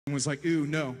and was like, ooh,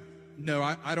 no,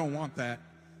 I don't want that,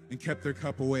 and kept their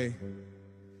cup away.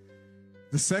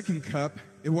 The second cup,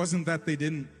 it wasn't that they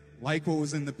didn't like what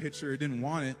was in the pitcher or didn't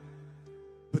want it,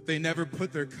 but they never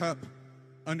put their cup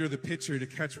under the pitcher to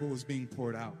catch what was being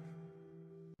poured out.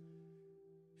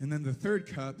 And then the third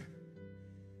cup,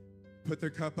 put their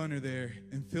cup under there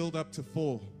and filled up to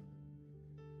full.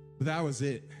 But that was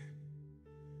it.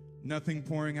 Nothing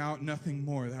pouring out, nothing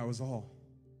more. That was all.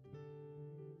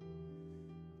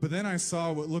 But then I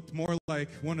saw what looked more like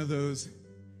one of those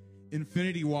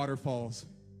infinity waterfalls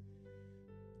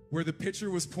where the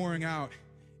pitcher was pouring out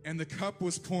and the cup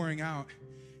was pouring out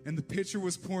and the pitcher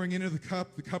was pouring into the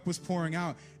cup was pouring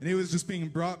out, and it was just being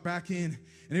brought back in,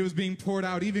 and it was being poured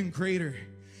out even greater,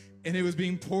 and it was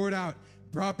being poured out,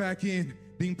 brought back in,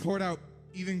 being poured out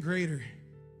even greater.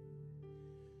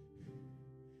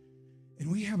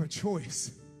 And we have a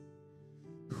choice.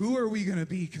 Who are we going to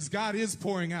be? Because God is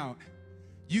pouring out.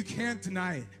 You can't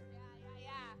deny it.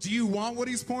 Do you want what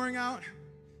he's pouring out?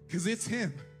 Because it's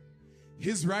him.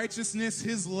 His righteousness,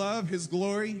 his love, his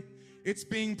glory, it's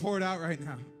being poured out right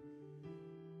now.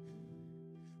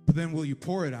 But then will you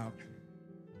pour it out?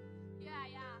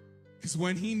 Because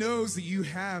when he knows that you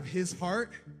have his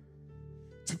heart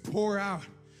to pour out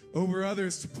over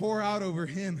others, to pour out over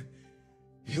him,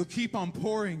 he'll keep on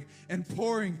pouring and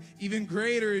pouring even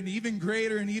greater and even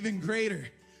greater and even greater.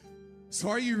 So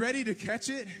are you ready to catch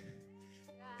it?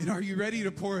 And are you ready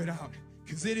to pour it out?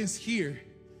 Because it is here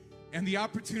and the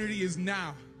opportunity is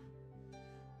now.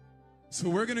 So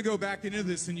we're going to go back into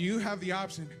this, and you have the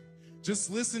option.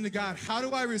 Just listen to God. How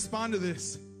do I respond to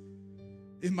this?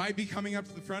 It might be coming up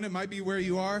to the front. It might be where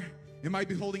you are. It might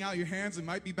be holding out your hands. It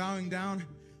might be bowing down.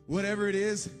 Whatever it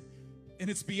is. And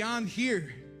it's beyond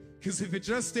here. Because if it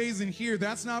just stays in here,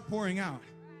 that's not pouring out.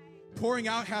 Pouring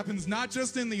out happens not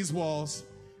just in these walls,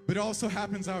 but it also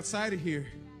happens outside of here.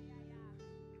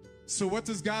 So what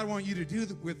does God want you to do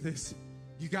with this?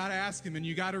 You got to ask him, and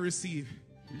you got to receive.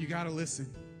 You got to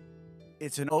listen.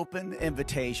 It's an open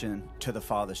invitation to the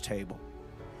Father's table.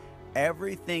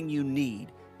 Everything you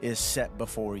need is set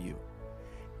before you.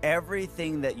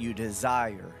 Everything that you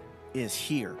desire is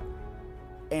here,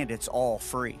 and it's all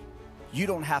free. You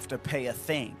don't have to pay a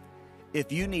thing.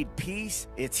 If you need peace,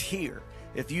 it's here.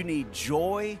 If you need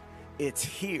joy, it's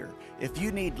here. If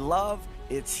you need love,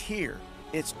 it's here.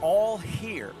 It's all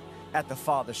here at the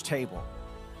Father's table.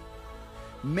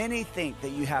 Many think that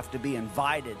you have to be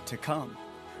invited to come,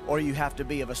 or you have to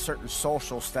be of a certain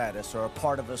social status or a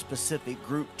part of a specific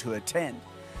group to attend.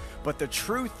 But the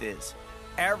truth is,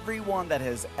 everyone that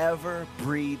has ever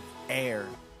breathed air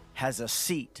has a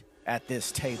seat at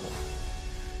this table.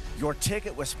 Your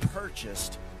ticket was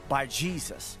purchased by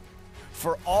Jesus.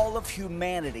 For all of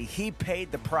humanity, he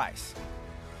paid the price.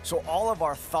 So all of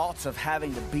our thoughts of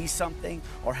having to be something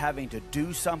or having to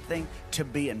do something to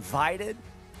be invited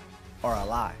are a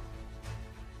lie.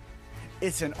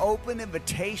 It's an open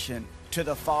invitation to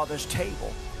the Father's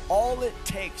table. All it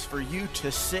takes for you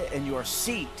to sit in your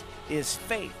seat is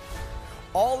faith.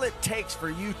 All it takes for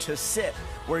you to sit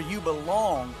where you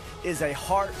belong is a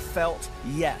heartfelt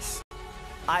yes.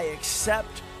 I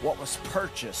accept what was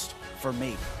purchased for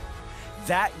me.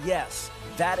 That yes,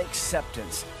 that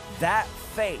acceptance, that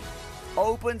faith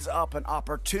opens up an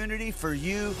opportunity for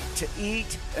you to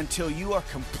eat until you are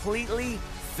completely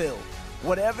filled.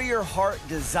 Whatever your heart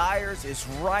desires is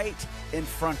right in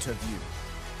front of you.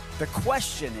 The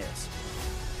question is,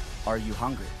 are you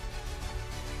hungry?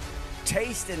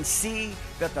 Taste and see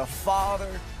that the Father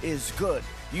is good.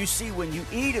 You see, when you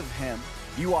eat of him,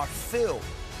 you are filled,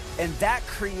 and that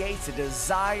creates a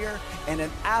desire and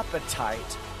an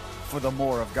appetite for the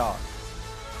more of God.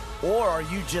 Or are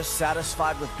you just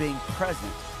satisfied with being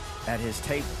present at his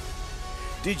table?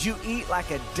 Did you eat like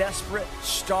a desperate,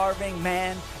 starving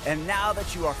man, and now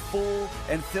that you are full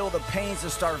and feel the pains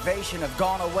of starvation have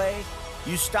gone away,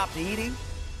 you stopped eating?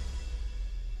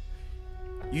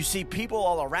 You see people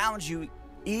all around you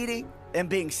eating and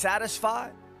being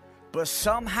satisfied, but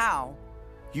somehow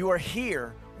you are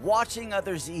here watching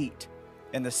others eat,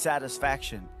 and the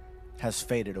satisfaction has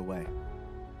faded away.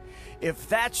 If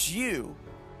that's you,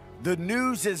 the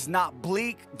news is not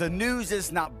bleak, the news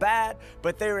is not bad,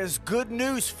 but there is good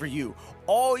news for you.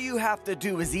 All you have to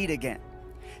do is eat again.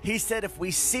 He said, if we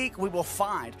seek, we will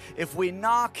find. If we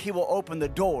knock, he will open the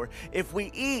door. If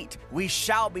we eat, we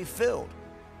shall be filled.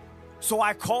 So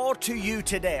I call to you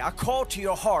today. I call to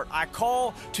your heart. I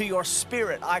call to your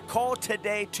spirit. I call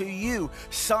today to you,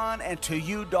 son, and to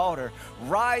you, daughter.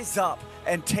 Rise up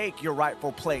and take your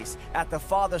rightful place at the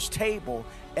Father's table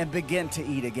and begin to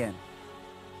eat again.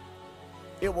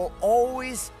 It will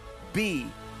always be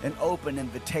an open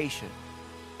invitation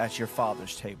at your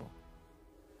Father's table.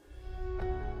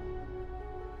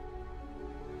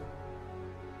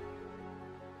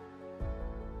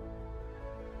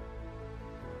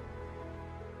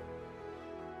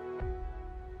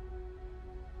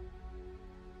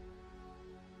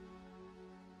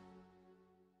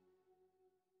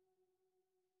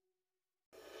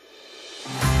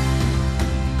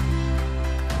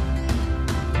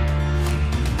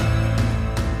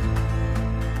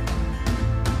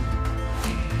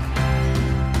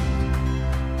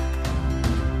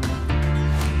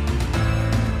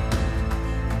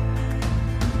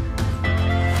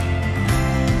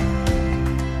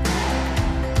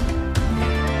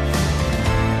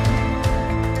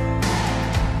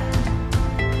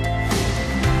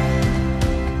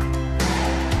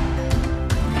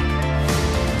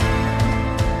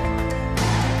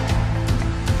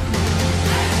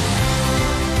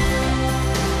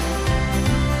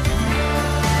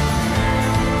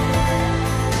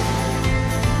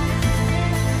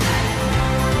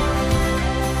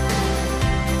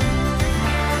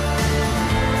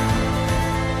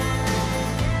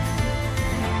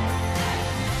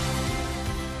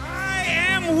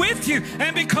 You.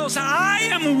 And because I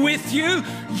am with you,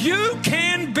 you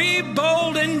can be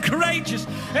bold and courageous.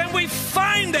 And we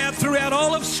find that throughout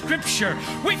all of Scripture.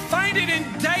 We find it in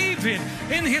David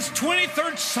in his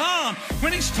 23rd Psalm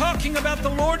when he's talking about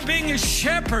the Lord being his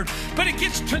shepherd. But it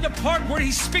gets to the part where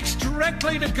he speaks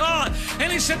directly to God.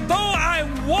 And he said, though I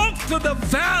walk through the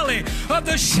valley of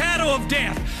the shadow of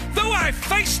death, though I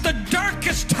face the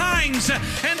darkest times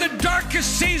and the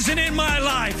darkest season in my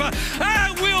life,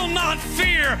 I will not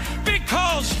fear,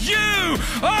 because you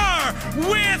are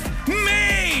with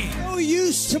me. So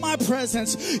used to my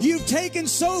presence, you've taken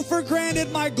so for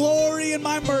granted my glory and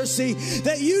my mercy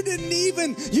that you didn't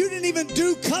even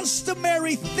do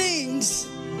customary things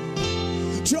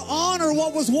to honor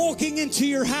what was walking into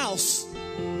your house.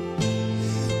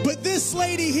 But this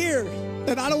lady here,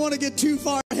 and I don't want to get too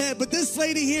far ahead, but this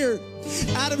lady here,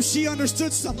 Adam, she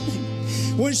understood something.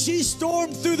 When she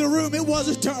stormed through the room, it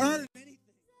wasn't to earn anything.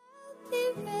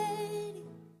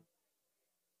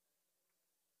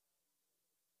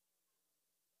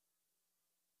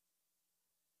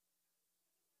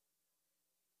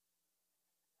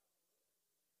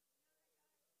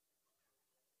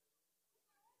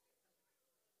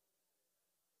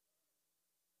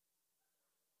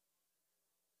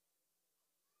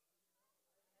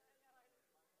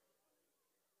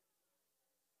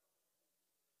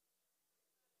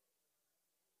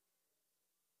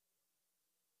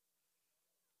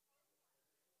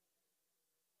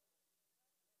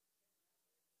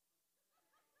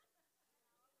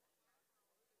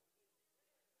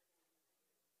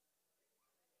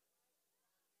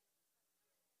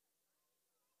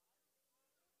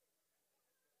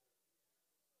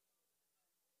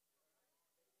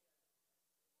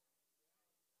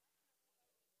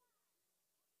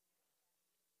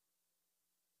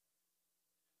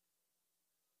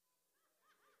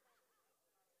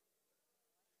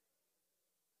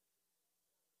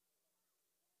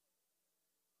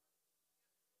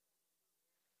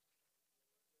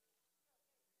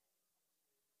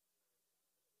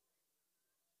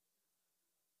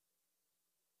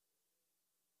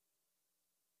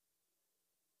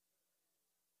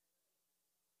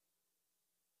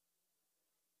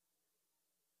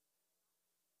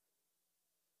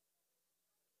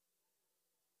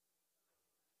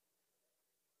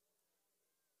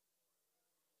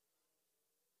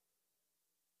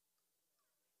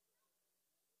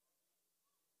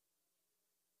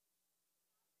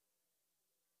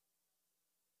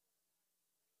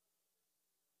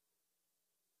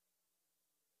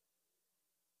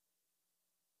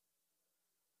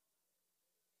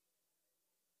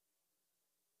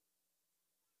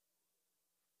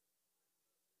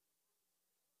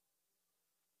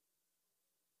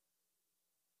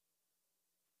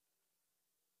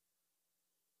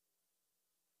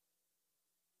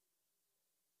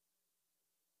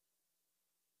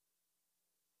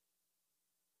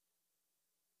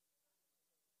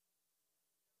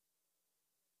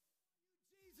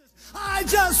 I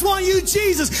just want you,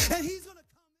 Jesus. And he's going to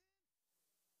come in.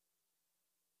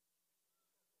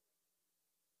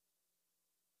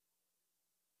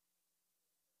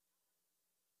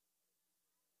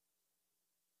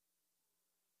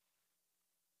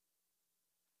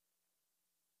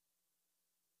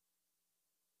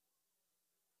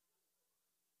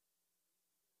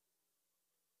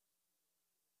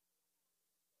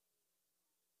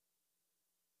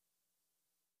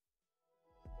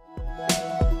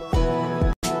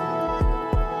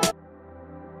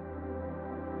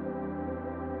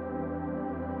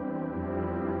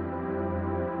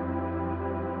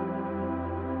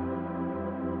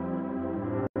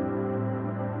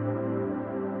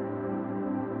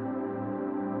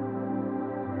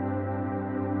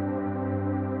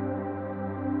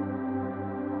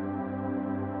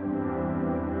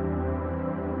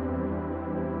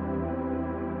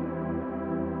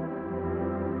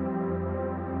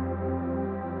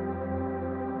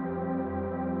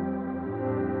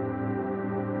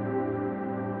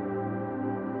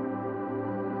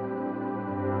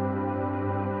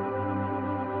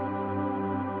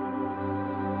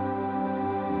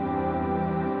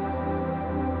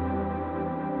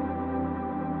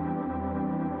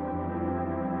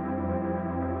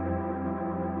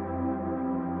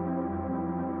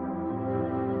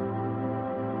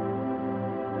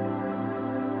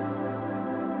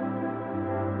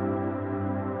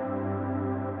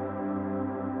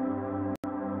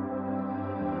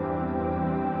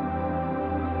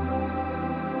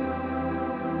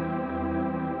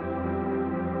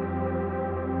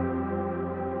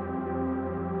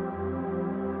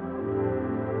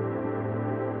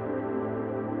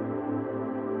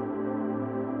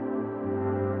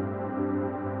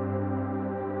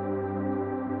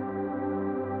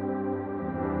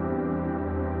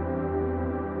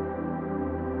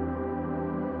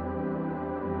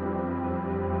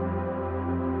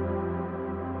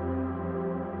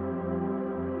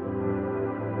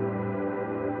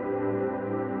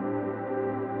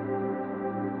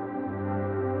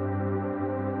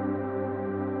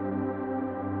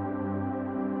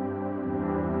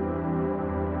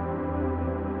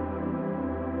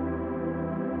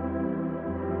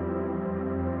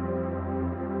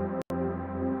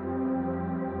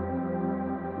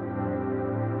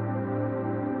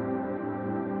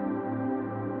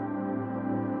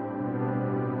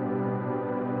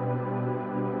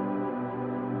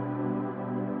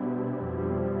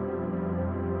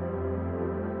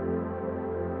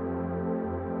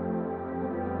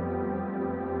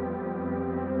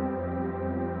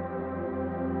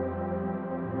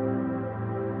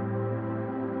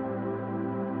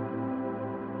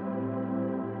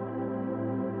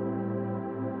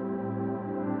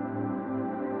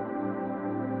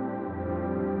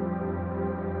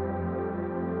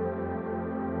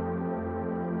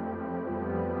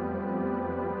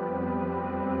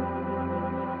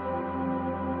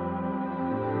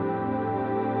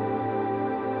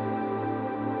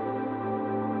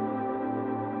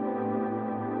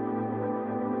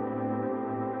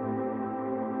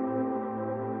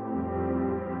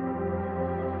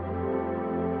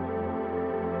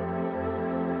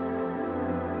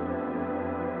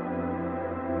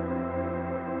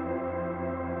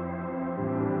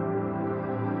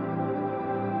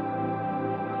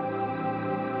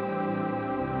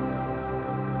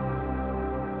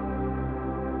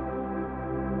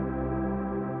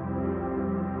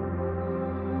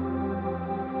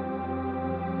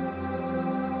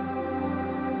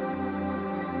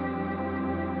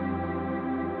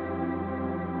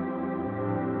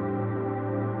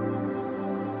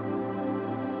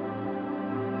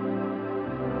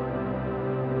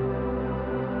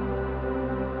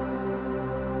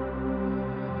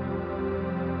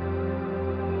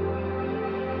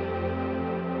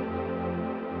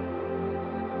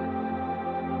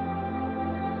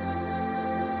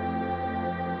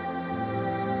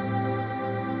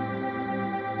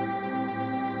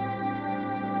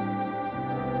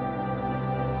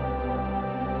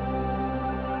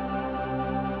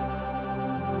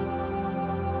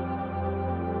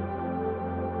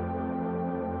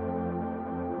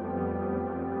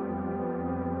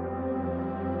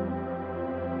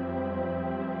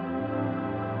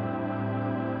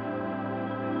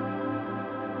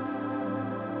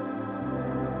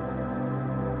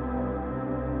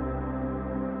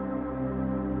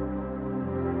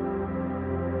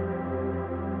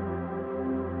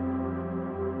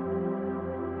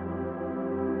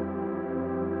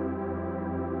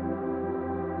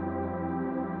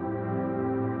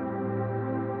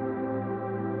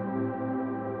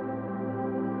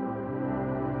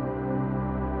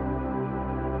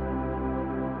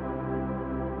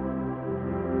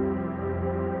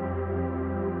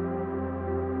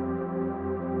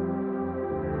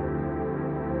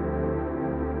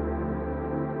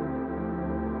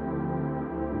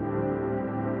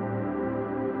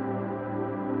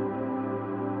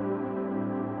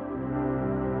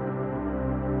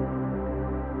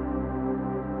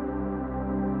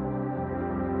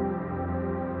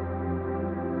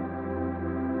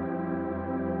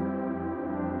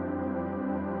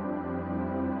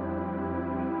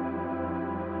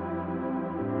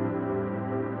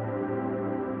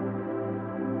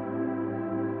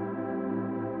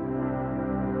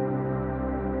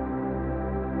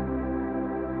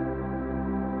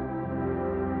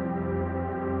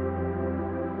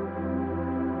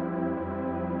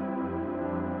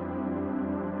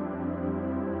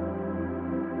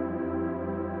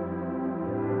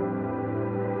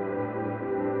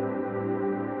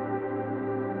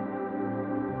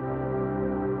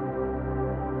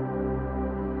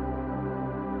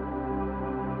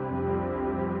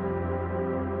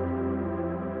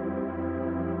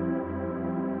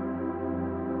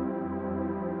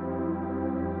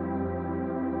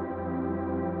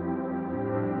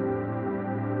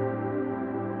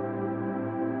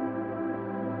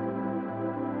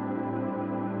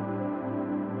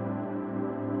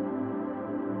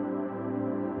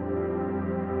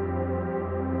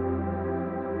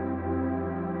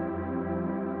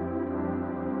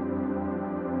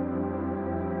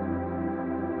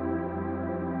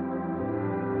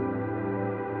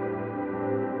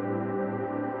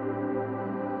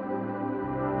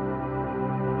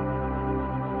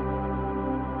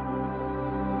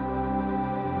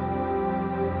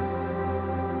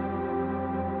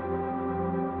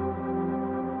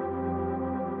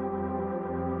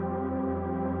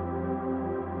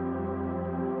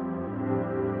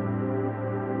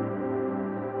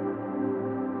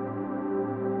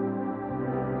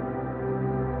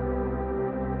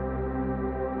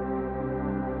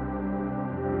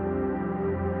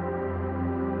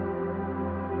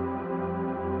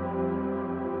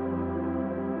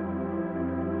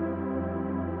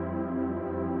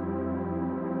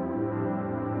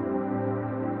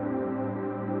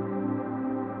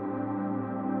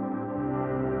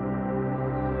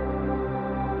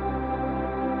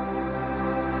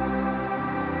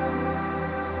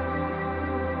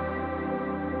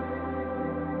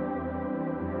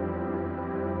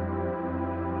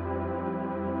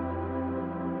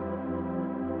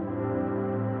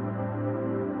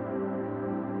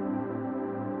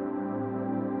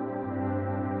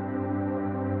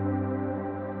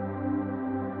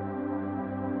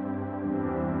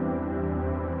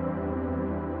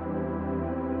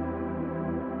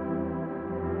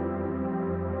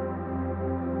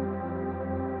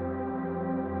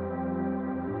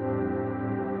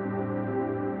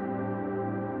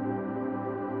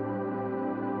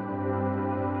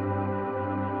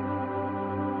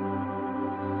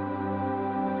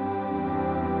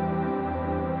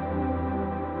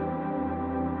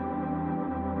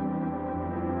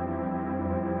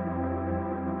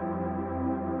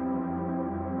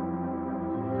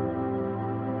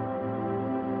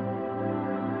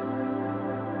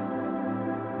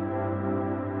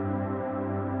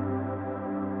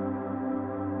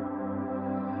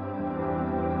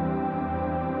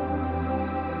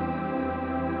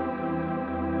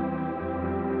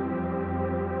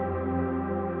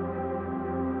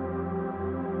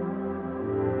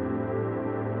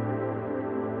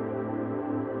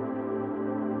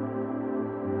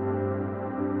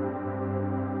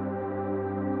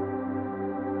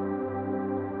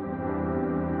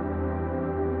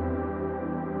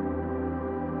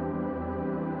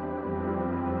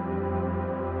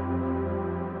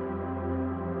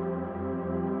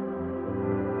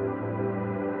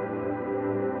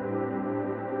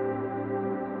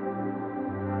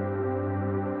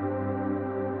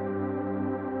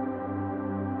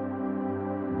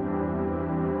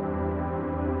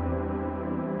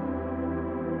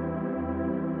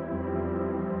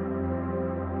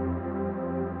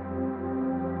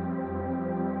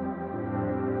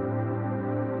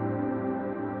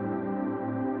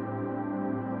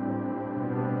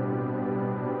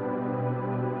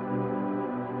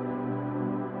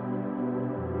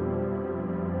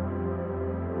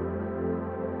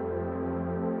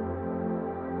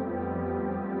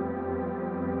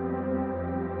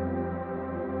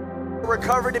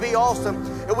 recovery to be awesome.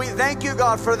 And we thank you,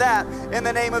 God, for that in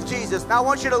the name of Jesus. Now I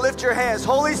want you to lift your hands.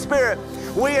 Holy Spirit,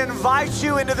 we invite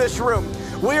you into this room.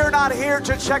 We are not here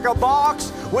to check a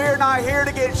box. We are not here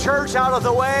to get church out of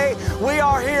the way. We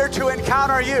are here to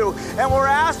encounter you. And we're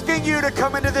asking you to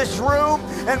come into this room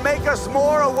and make us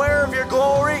more aware of your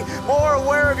glory, more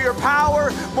aware of your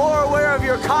power, more aware of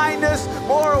your kindness,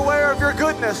 more aware of your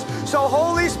goodness. So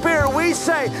Holy Spirit, we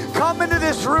say, come into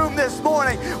this room this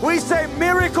morning. We say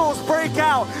miracles break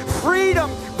out, freedom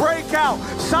break out,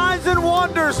 signs and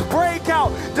wonders break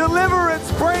out,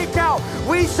 deliverance break out.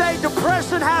 We say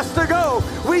depression has to go.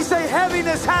 We say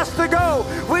heaviness has to go.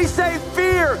 We say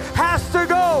fear has to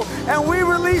go. And we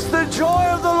release the joy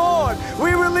of the Lord.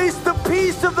 We release the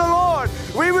peace of the Lord.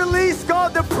 We release,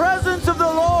 God, the presence of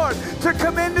the Lord to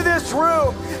come into this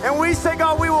room. And we say,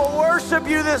 God, we will worship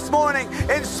you this morning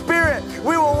in spirit.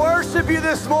 We will worship you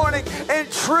this morning in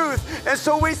truth. And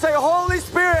so we say, Holy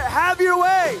Spirit, have your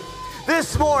way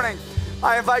this morning.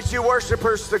 I invite you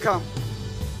worshipers to come.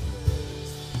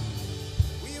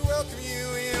 We welcome you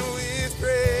in with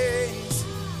praise.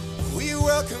 We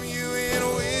welcome you in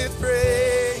with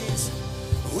praise.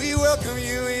 We welcome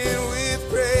you in with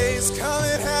praise. Come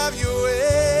and have your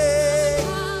way.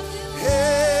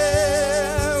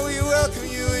 Yeah, we welcome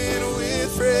you in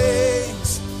with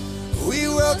praise. We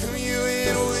welcome you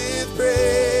in with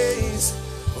praise.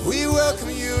 We welcome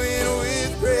you in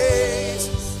with praise.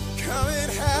 Come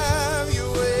and have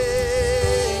your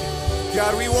way.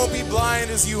 God, we won't be blind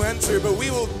as you enter, but we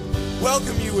will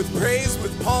welcome you with praise,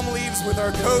 with palm leaves, with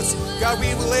our coats. God,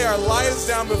 we will lay our lives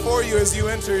down before you as you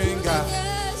enter in, God.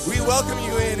 We welcome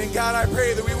you in, and God, I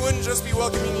pray that we wouldn't just be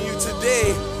welcoming you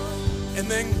today and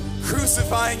then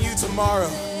crucifying you tomorrow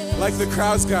like the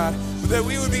crowds, God, but that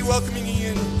we would be welcoming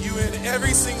you in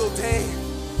every single day,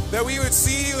 that we would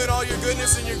see you in all your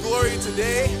goodness and your glory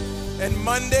today and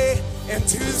Monday and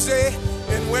Tuesday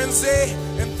and Wednesday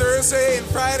and Thursday and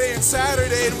Friday and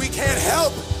Saturday, and we can't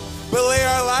help but lay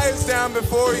our lives down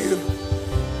before you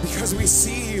because we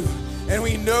see you and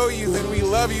we know you and we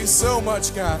love you so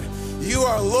much, God. You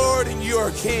are Lord and you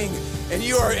are King and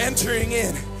you are entering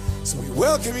in. So we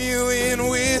welcome you in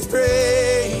with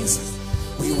praise.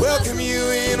 We welcome you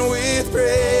in with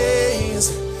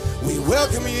praise. We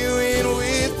welcome you in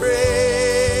with praise.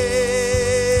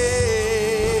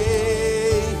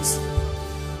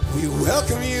 We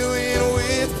welcome you in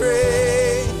with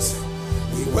praise.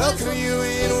 We welcome you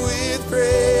in with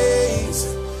praise.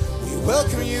 We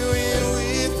welcome you in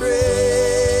with praise.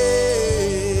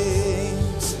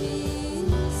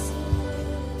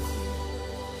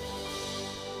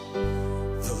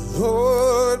 The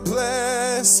Lord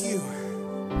bless you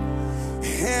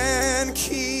and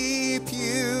keep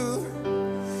you,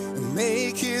 and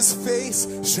make his face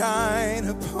shine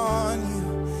upon you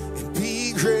and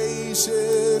be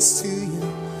gracious to you.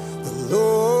 The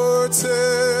Lord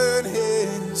turn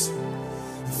his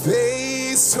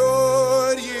face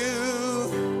toward you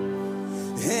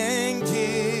and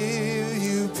give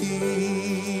you peace.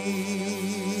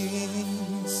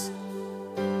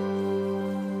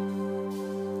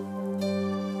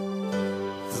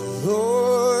 The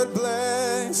Lord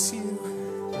bless you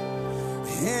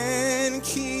and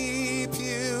keep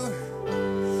you,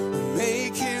 and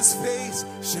make his face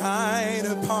shine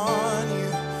upon you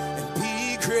and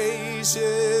be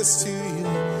gracious to you.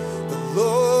 The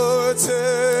Lord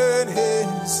turn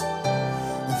his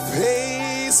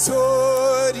face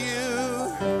toward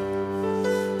you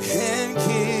and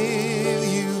give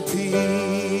you peace.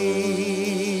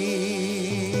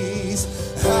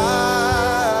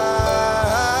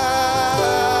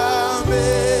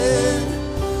 Amen.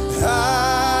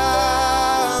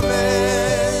 Amen.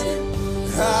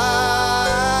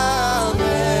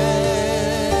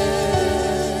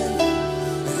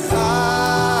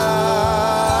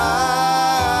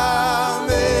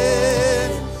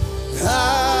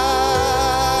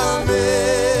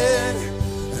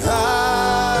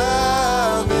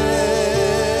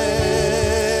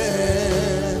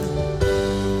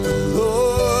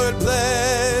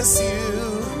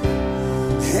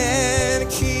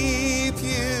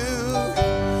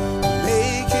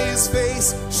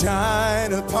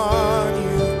 Shine upon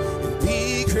you and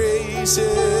be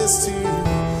gracious to you.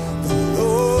 The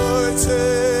Lord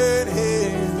turn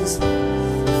his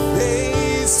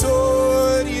face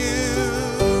toward you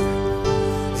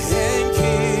and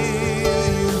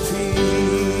give you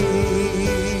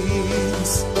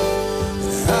peace.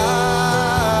 Amen.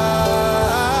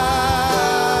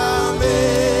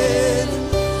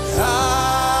 Amen.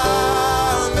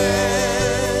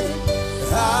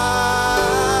 Amen.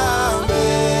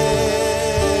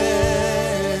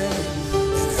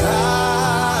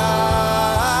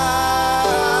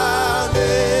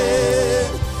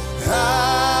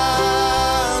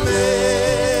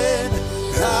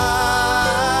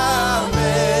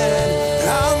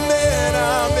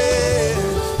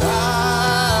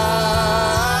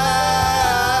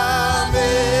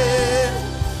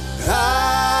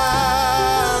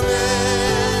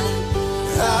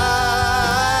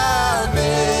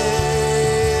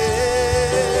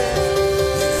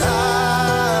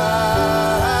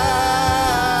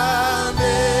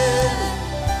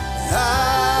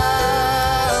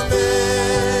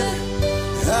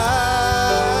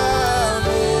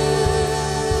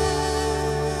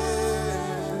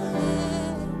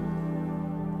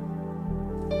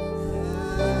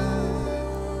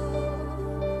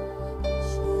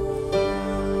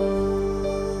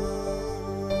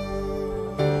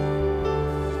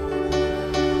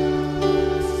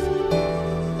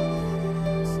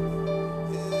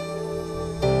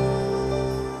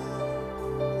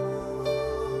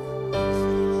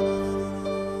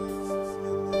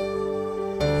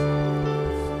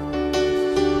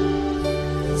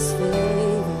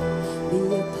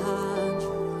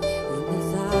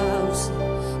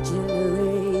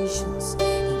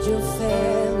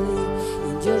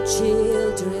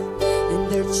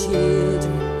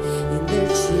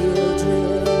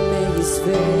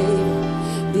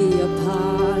 favor be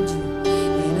upon you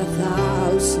in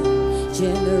 1,000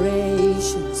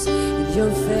 generations, in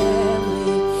your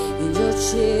family, in your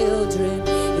children,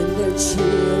 in their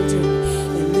children,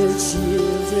 in their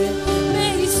children.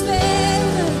 May His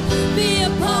favor be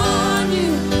upon you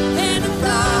in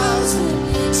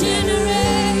 1,000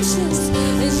 generations,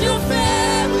 in your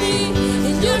family,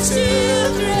 in your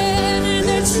children, in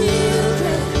their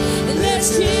children, in their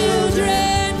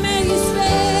children. May His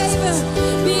favor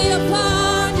be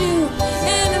upon you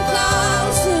in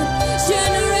 1,000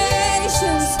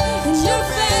 generations, in your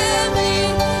family,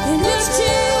 in your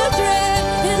children,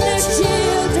 in their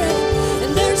children, in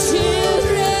their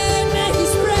children. May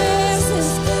His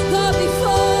presence go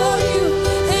before you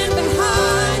and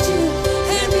behind you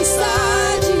and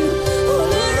beside you,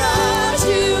 all around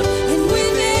you and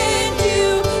within you.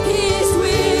 He is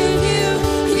with you.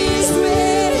 He is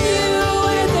with you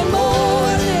in the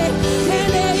morning and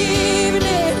the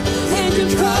evening, and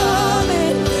you're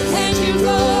coming and you're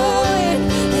going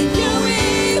and you're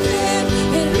weeping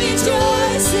and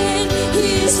rejoicing. He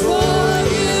is for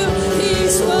you. He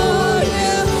is for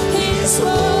you. He is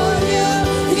for you.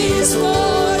 He is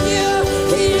for you.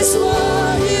 He is for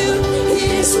you. He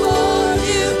is for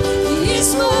you. He is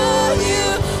for you.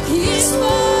 He is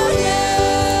for you.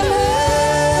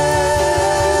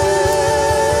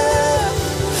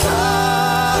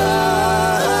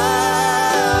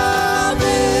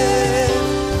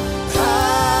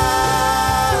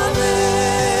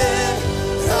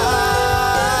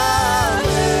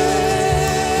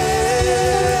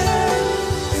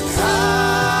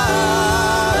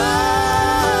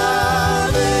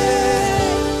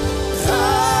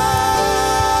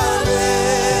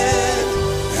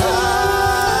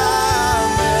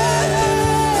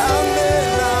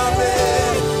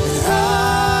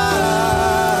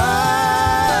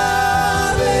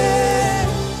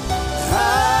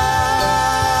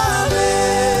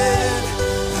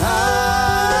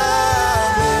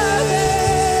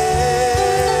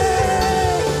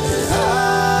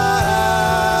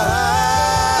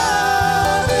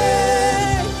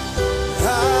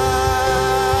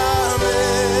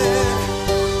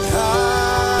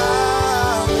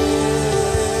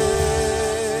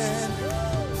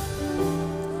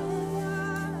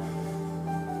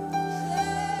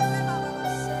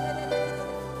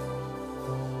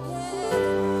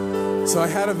 So I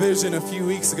had a vision a few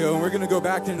weeks ago, and we're going to go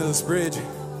back into this bridge.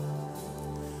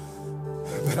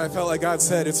 But I felt like God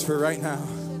said it's for right now.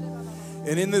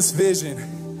 And in this vision,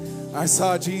 I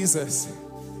saw Jesus,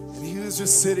 and He was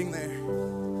just sitting there.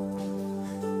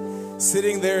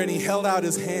 Sitting there, and He held out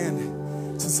His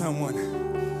hand to someone.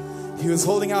 He was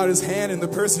holding out His hand, and the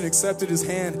person accepted His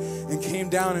hand and came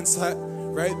down and sat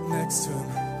right next to Him.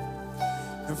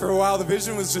 And for a while, the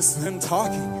vision was just them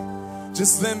talking.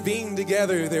 Just them being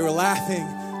together. They were laughing,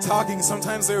 talking.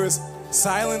 Sometimes there was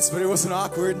silence, but it wasn't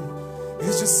awkward. It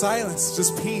was just silence,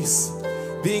 just peace,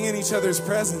 being in each other's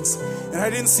presence. And I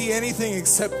didn't see anything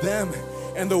except them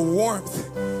and the warmth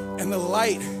and the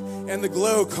light and the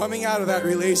glow coming out of that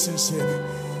relationship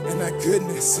and that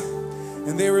goodness.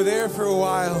 And they were there for a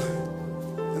while.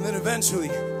 And then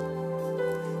eventually,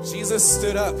 Jesus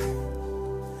stood up.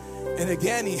 And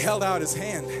again, He held out His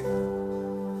hand.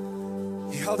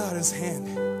 He held out His hand,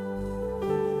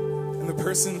 and the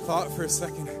person thought for a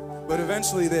second, but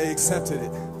eventually they accepted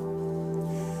it.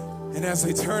 And as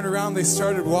they turned around, they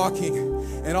started walking,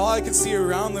 and all I could see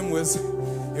around them was,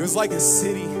 it was like a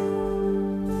city.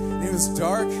 And it was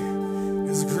dark, it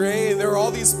was gray, and there were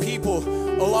all these people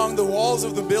along the walls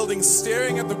of the building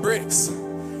staring at the bricks.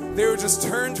 They were just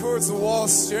turned towards the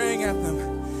walls, staring at them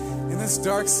in this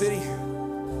dark city.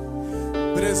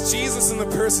 But as Jesus and the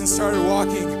person started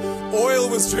walking, oil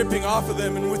was dripping off of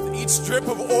them, and with each drip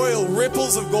of oil,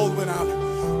 ripples of gold went out.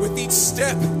 With each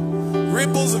step,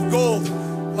 ripples of gold,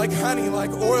 like honey,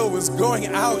 like oil, was going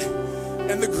out,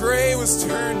 and the gray was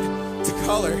turned to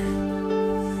color.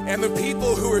 And the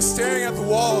people who were staring at the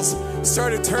walls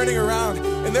started turning around,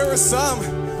 and there were some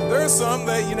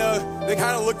that, you know, they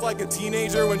kind of looked like a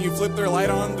teenager when you flip their light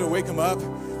on to wake them up,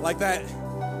 like that.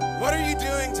 What are you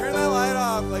doing? Turn that light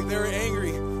off. Like they were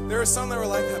angry. There were some that were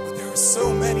like that, but there were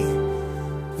so many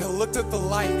that looked at the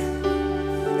light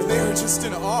and they were just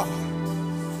in awe.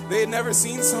 They had never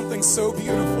seen something so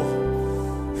beautiful.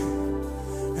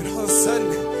 And all of a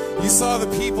sudden, you saw the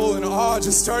people in awe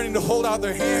just starting to hold out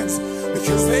their hands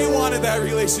because they wanted that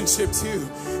relationship too.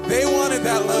 They wanted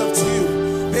that love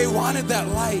too. They wanted that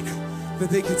light that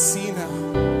they could see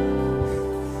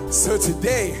now. So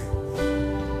today,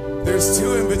 there's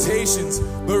two invitations,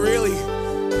 but really,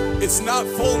 it's not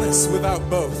fullness without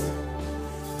both.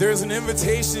 There's an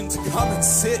invitation to come and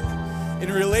sit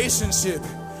in relationship.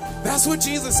 That's what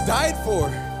Jesus died for.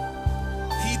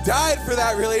 He died for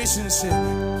that relationship,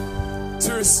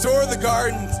 to restore the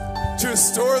garden, to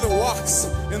restore the walks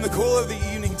in the cool of the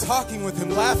evening, talking with him,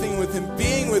 laughing with him,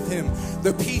 being with him,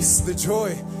 the peace, the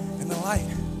joy, and the light.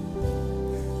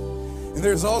 And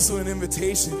there's also an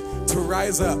invitation to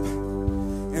rise up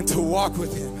and to walk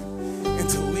with him and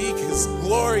to leak his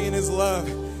glory and his love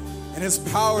and his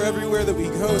power everywhere that we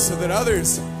go, so that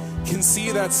others can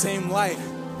see that same light,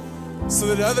 so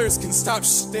that others can stop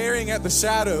staring at the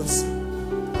shadows,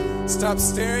 stop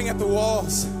staring at the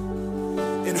walls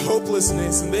in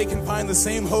hopelessness, and they can find the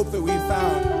same hope that we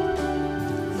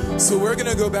found. So we're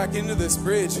gonna go back into this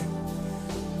bridge,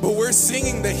 but we're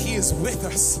singing that he is with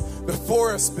us,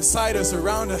 before us, beside us,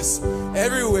 around us,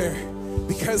 everywhere,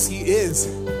 because he is.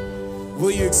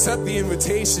 Will you accept the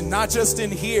invitation, not just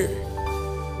in here?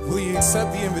 Will you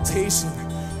accept the invitation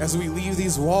as we leave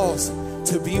these walls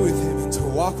to be with him and to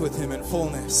walk with him in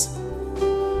fullness?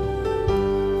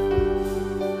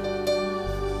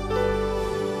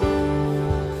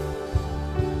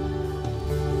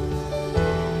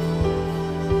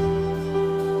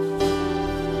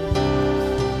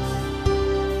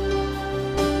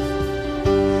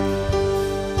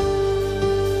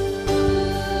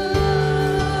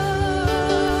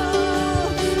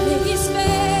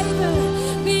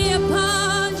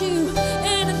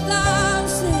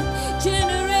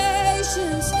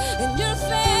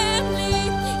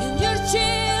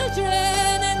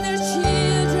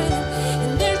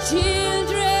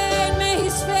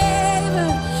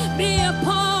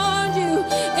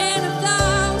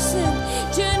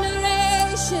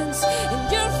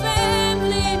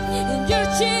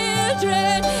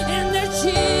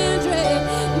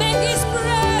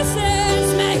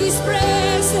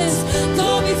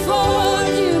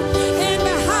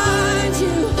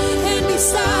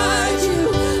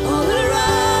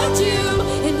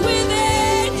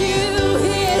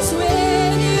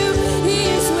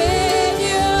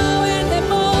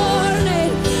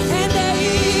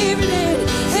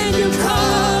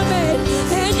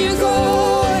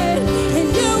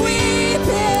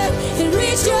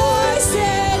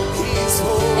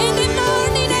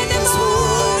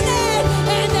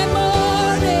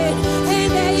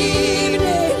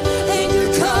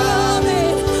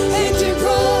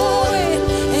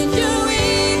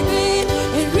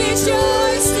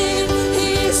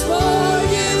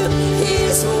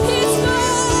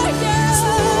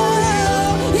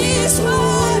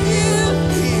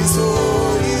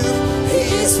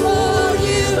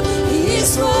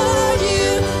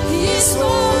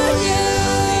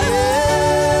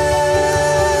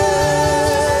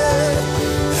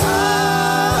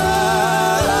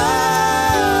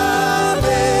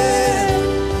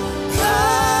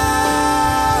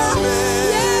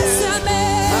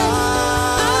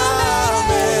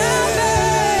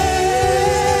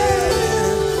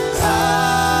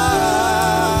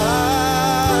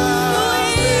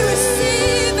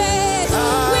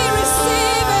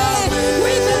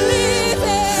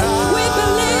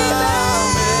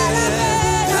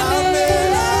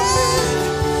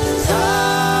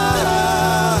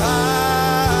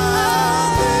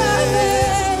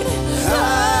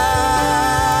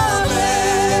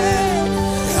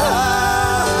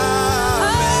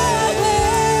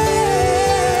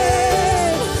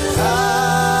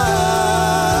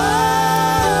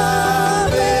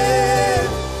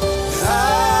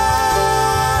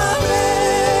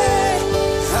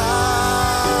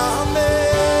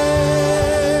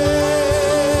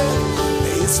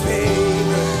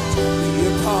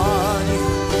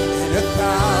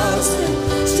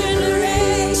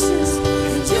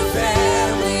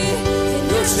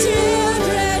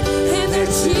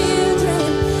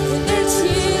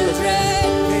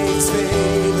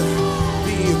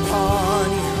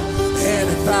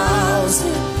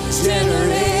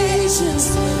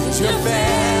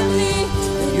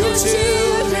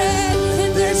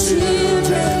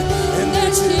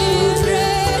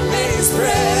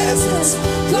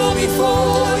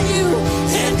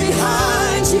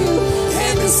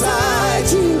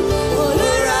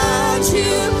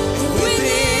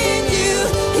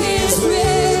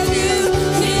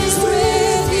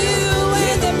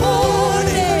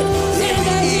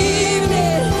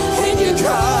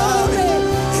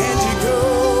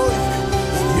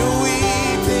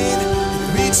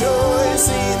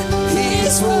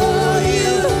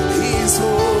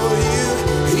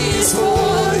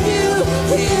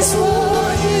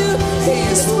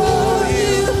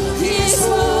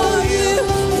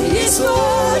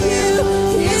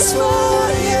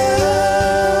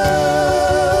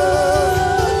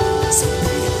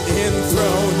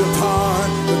 Enthroned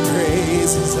upon the praise.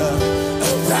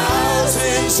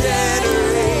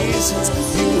 generations,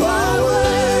 you are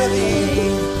worthy,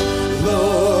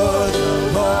 Lord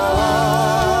of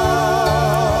all.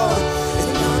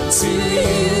 And unto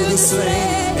you the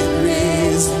slain and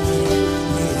risen,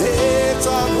 we lift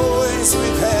our voice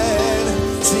with heaven,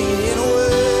 singing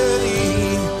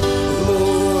worthy,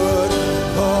 Lord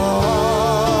of all.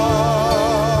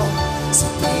 So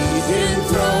be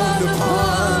enthroned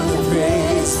upon the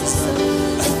praises of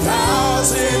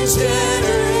 1,000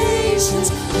 generations.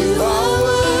 You are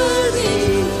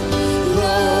worthy,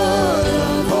 Lord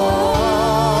of all.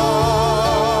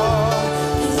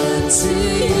 And unto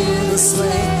you the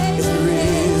slain and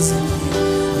risen,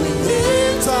 we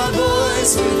lift our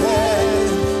voice with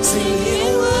heaven,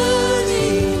 singing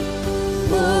worthy,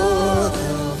 Lord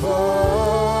of all.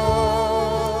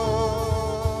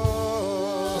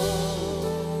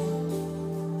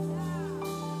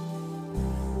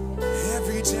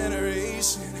 Every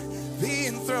generation be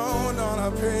enthroned on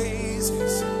our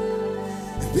praises,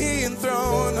 be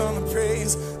enthroned on the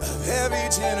praise of every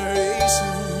generation.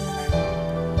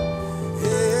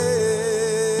 Yeah.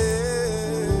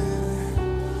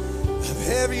 Of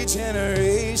every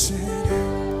generation.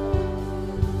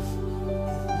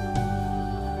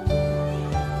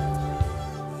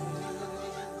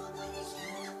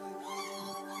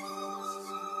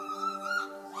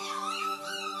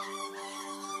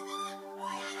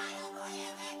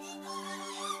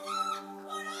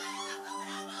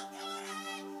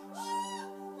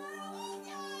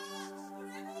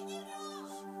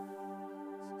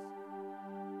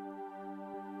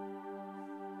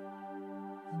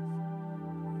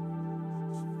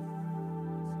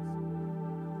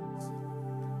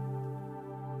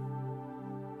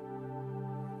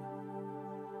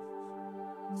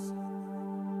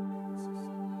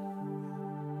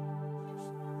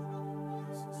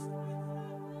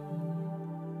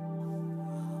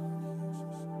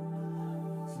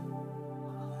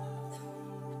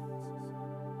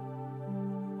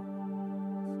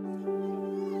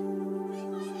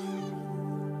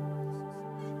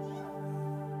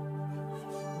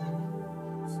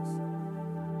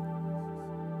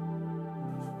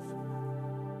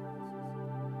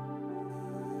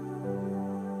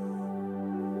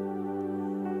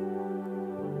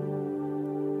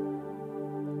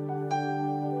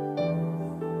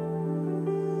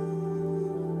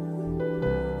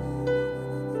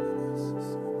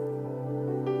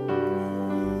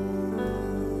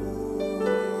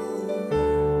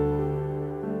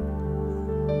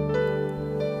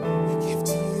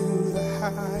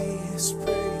 Highest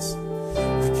praise.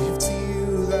 We give to you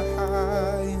the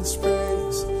highest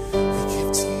praise. We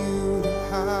give to you the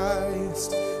highest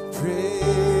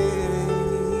praise.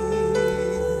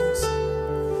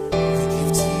 We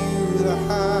give to you the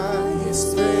highest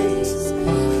praise. We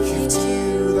give to you the highest praise. We give to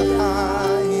you the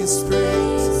highest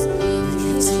praise. We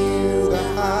give to you the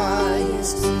highest praise.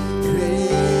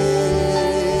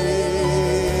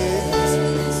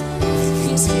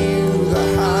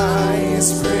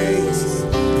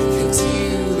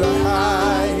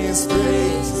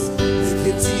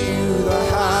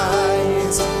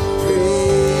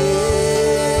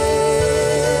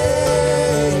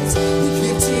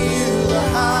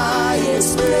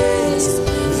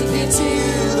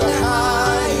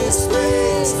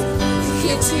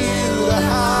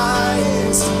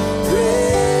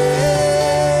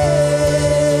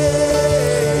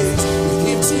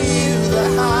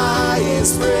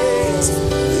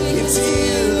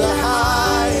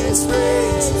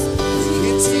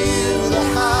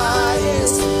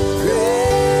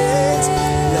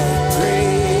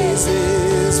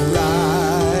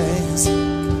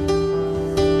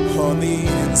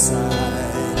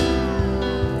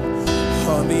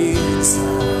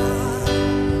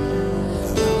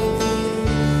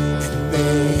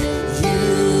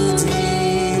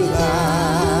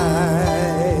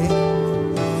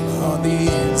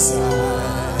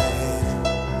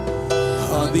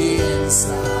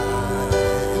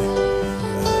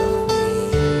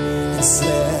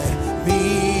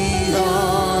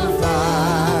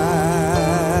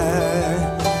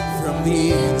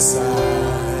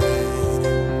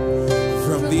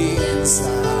 From the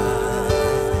inside.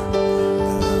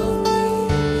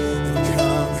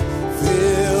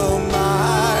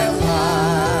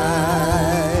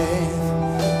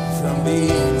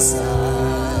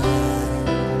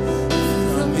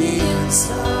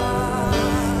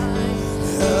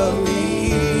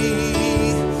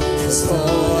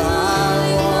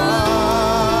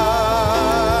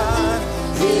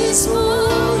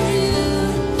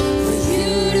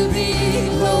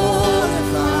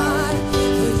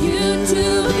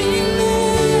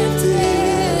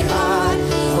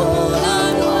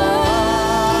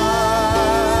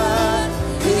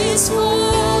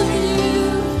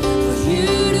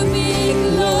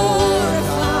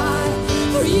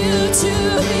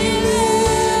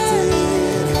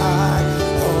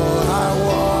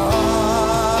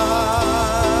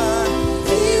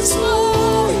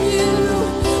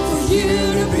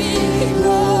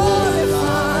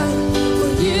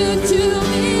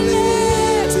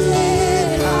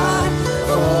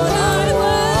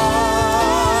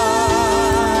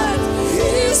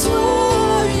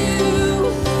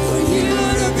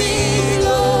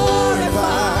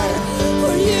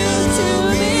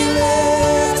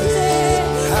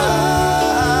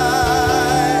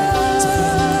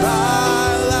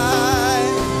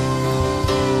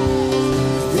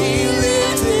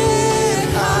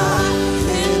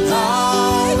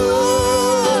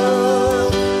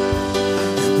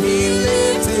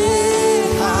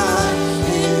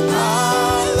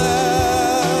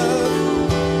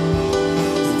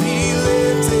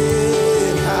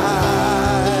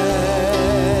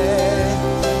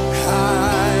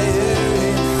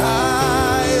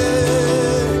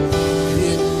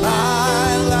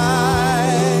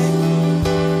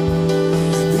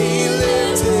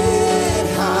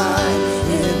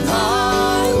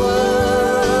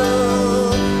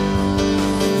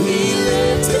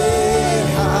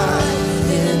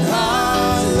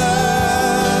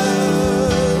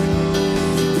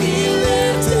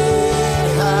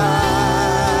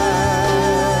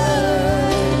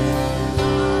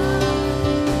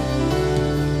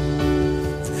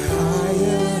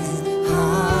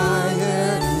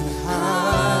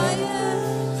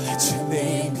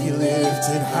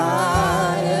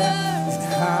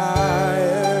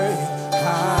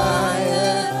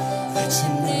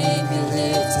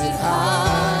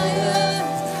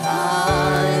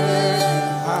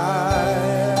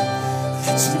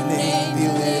 your name be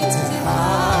lifted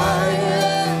higher,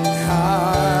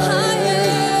 higher,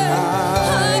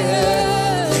 higher.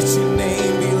 Let your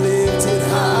name be lifted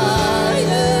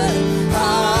higher,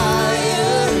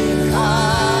 higher and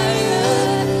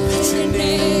higher. Let your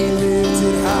name be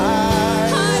lifted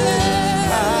higher,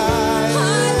 higher,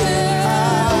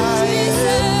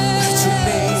 higher. Let your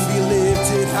name be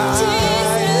lifted higher.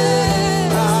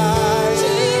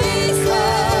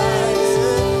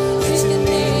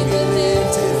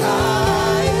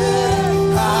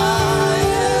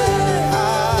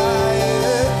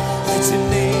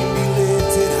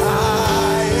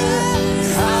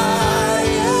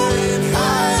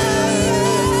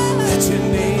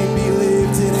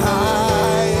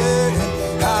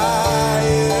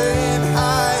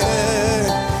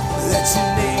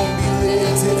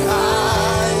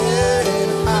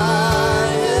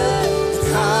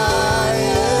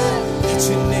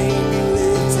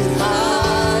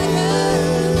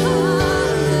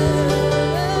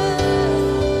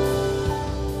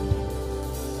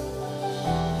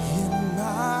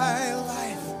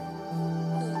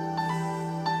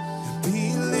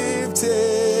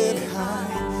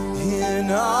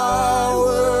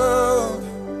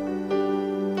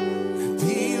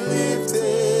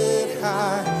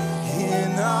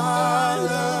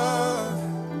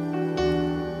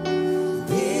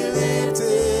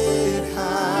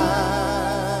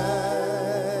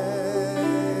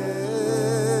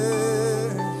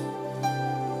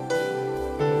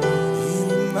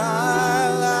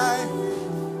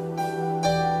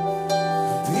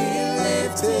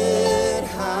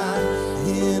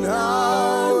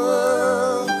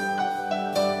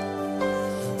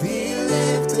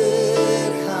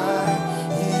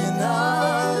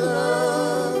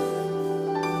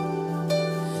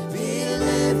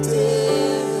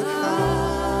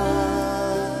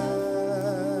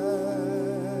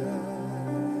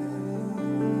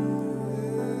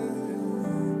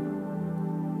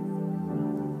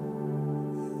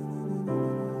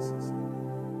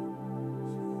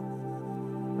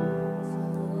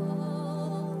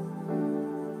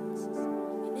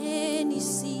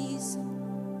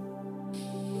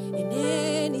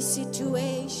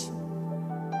 Situation,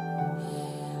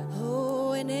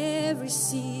 oh, in every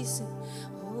season,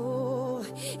 oh,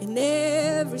 in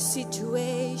every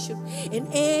situation, in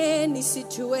any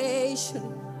situation,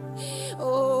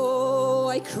 oh,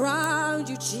 I crown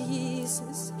you,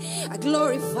 Jesus. I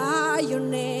glorify your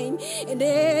name in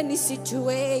any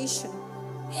situation,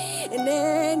 in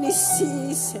any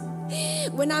season.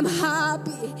 When I'm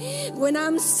happy, when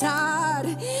I'm sad,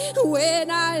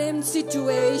 when I'm in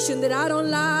situation that I don't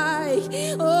like,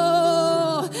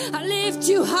 oh, I lift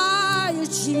you higher,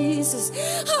 Jesus,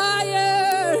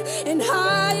 higher and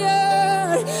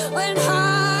higher and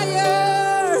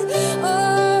higher.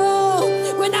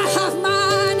 Oh, when I have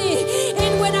money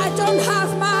and when I don't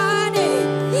have money,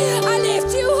 I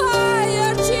lift you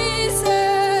higher,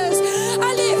 Jesus.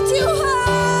 I lift you higher.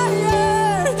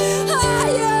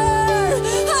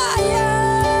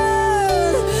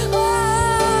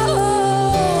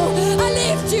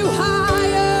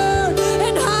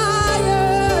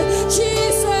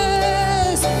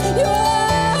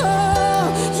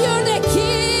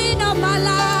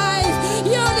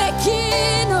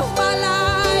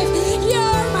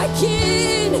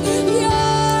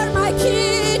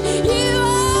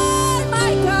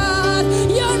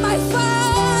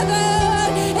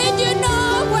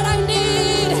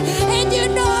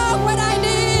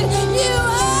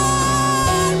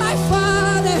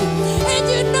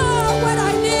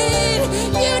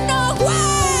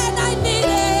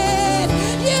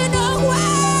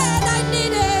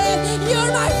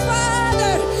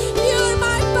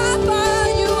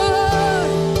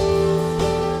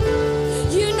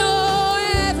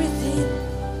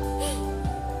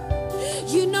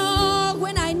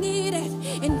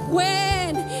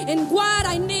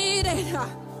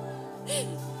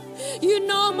 You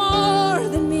know more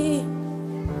than me.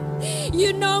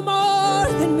 You know more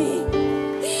than me.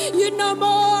 You know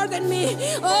more than me.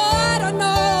 Oh, I don't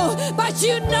know, but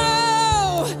you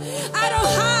know. I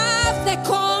don't have the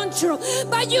control,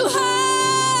 but you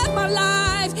have my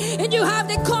life, and you have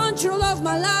the control of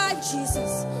my life,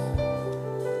 Jesus.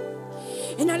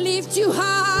 And I lift you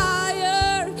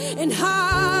higher and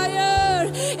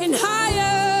higher and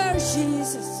higher,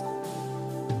 Jesus.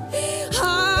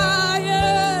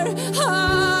 Higher,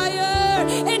 higher,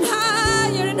 and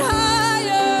higher, and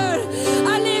higher.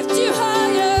 I lift you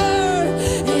higher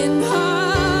and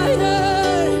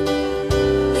higher.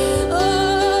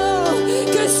 Oh,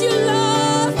 'cause you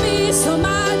love me so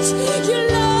much. You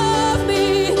love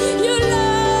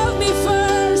me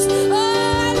first. Oh,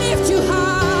 I lift you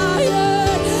higher.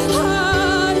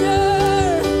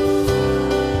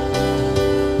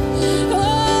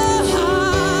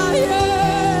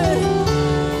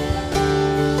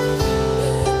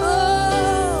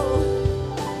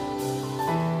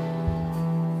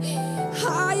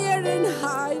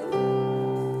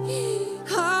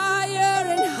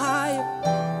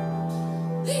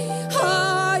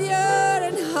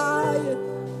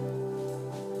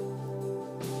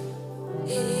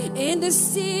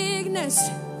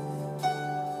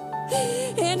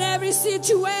 In every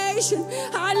situation,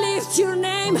 I lift your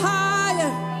name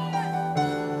higher.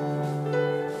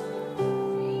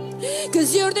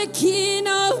 'Cause you're the king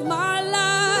of my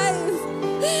life.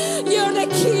 You're the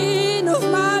king of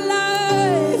my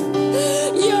life.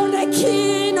 You're the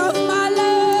king of my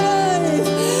life.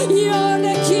 You're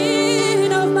the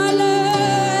king of my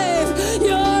life.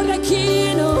 You're the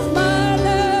king of my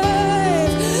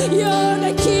life. You're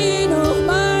the king of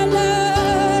my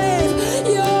life.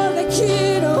 You're the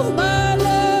king of my life.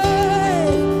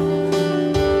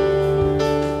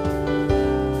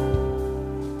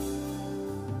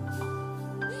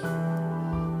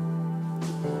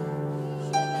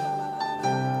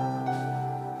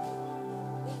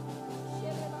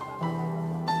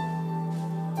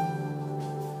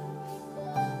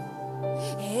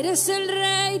 Eres el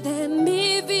rey de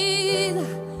mi vida,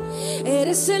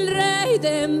 eres el rey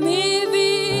de mi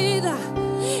vida,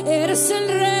 eres el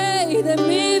rey de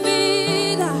mi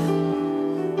vida.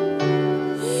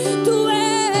 Tú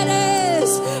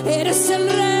eres el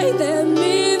rey de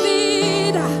mi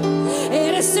vida,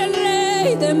 eres el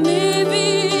rey de mi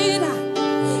vida,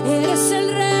 eres el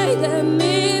rey de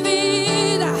mi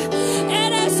vida.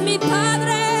 Eres mi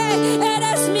padre,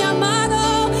 eres mi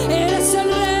amado, eres el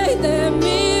rey de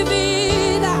mi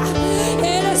vida,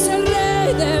 eres el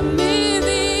rey de mi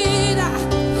vida,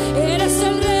 eres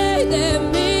el rey de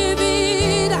mi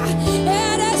vida,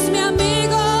 eres mi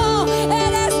amigo,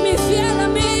 eres mi fiel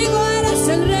amigo, eres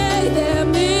el rey de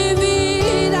mi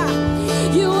vida.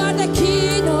 You are the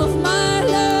king of my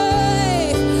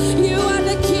life, you are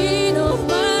the king of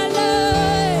my life.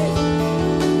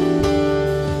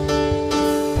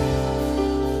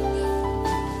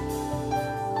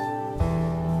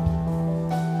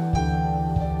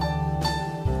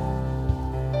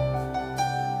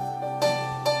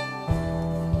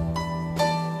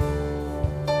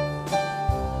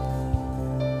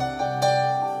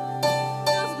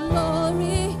 Of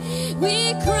glory,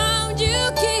 we crown you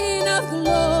King of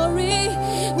glory.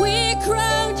 We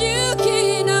crown you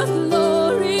King of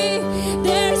glory.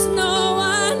 There's no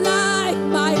one like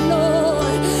my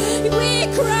Lord. We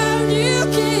crown you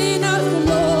King of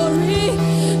glory.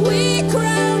 We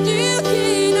crown you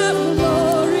King of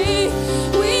glory.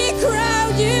 We crown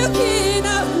you King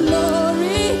of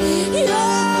glory. Yo,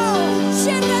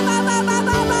 shebe ba ba ba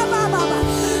ba ba ba ba ba.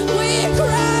 We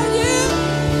crown you.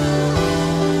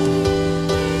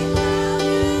 We crown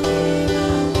you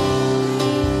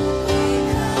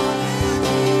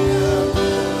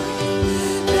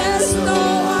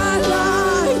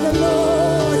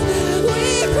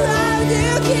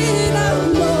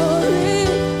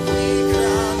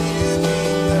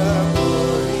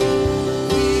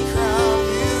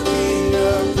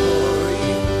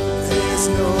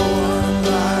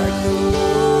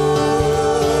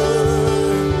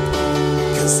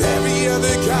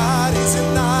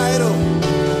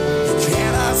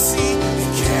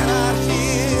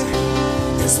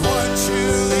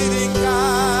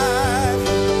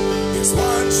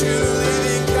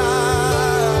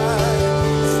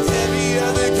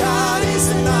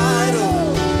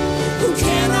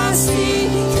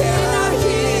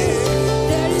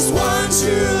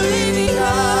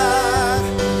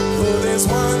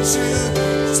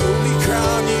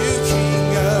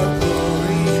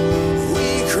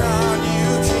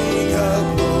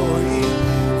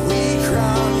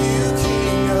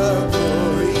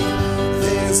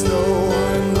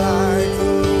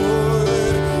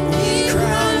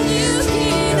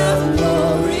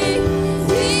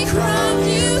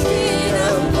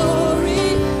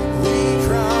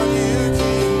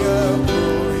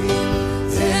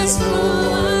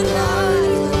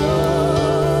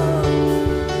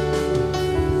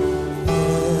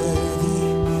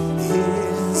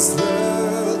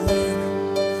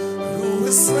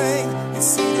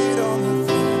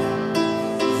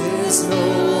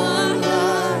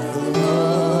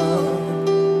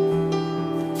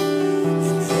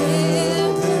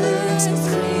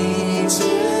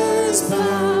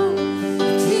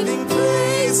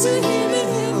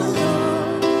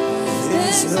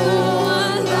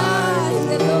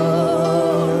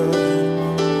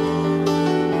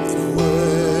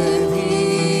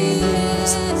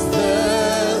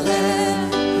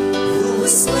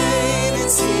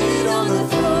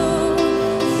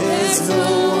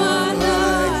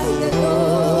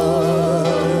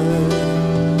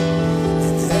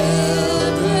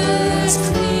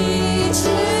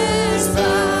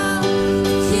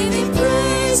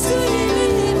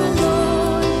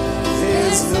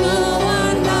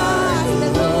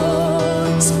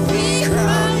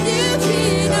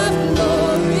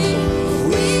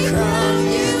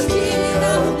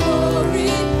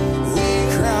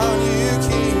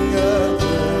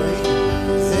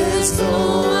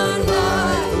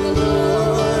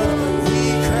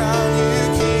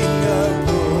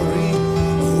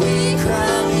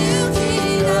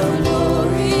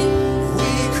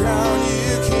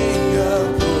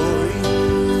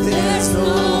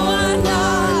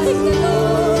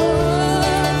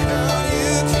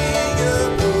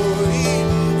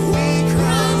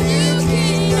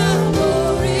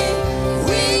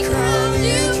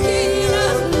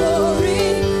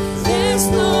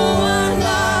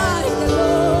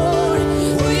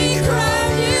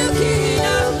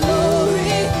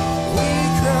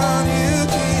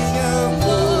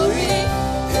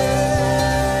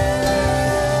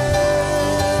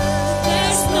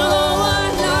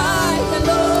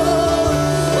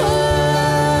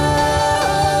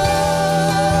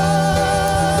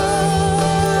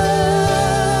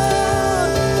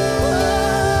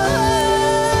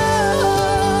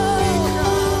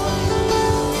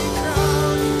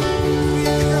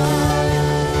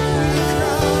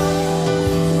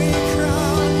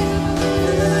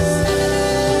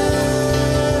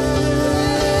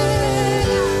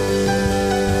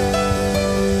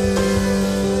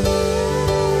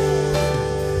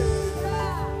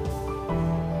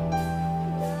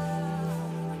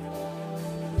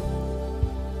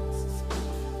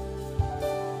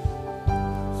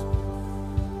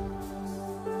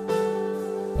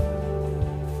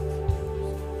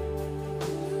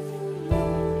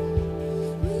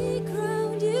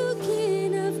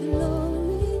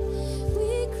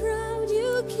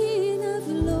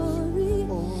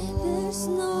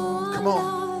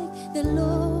the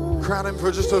Lord. Crown him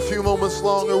for just a few moments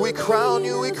longer. We crown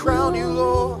you,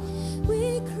 Lord.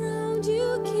 We crown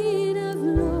you, King of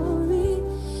glory.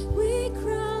 We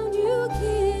crown you,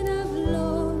 King of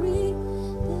glory.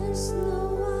 There's no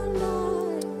one like the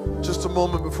Lord. Just a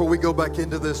moment before we go back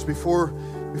into this, before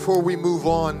we move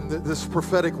on, this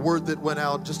prophetic word that went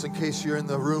out, just in case you're in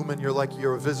the room and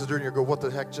you're a visitor and you go, what the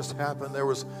heck just happened? There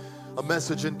was a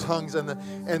message in tongues,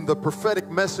 and the prophetic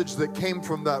message that came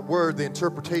from that word, the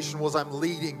interpretation was, I'm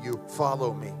leading you,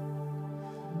 follow me.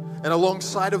 And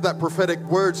alongside of that prophetic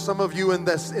word, some of you in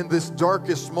this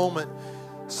darkest moment,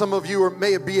 some of you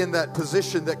may be in that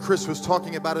position that Chris was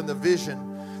talking about in the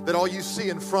vision, that all you see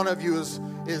in front of you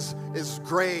is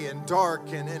gray and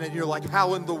dark, and you're like,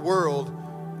 how in the world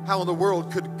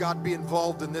could God be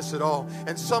involved in this at all?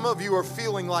 And some of you are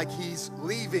feeling like he's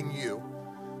leaving you.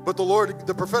 But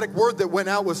the prophetic word that went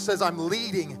out says, I'm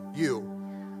leading you.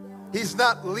 He's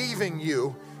not leaving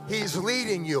you. He's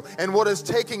leading you. And what is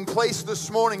taking place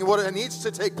this morning, what needs to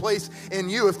take place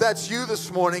in you, if that's you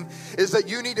this morning, is that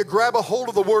you need to grab a hold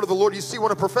of the word of the Lord. You see,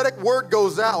 when a prophetic word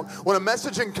goes out, when a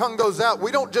message in tongue goes out, we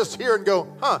don't just hear and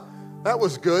go, that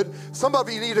was good. Some of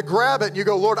you need to grab it and you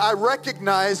go, Lord, I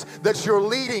recognize that you're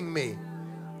leading me.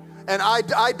 And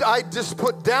I just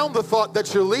put down the thought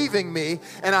that you're leaving me,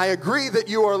 and I agree that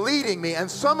you are leading me. And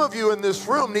some of you in this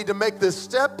room need to make this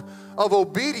step of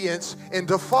obedience and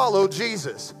to follow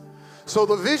Jesus. So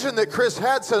the vision that Chris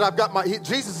had said,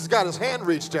 Jesus has got his hand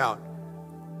reached out.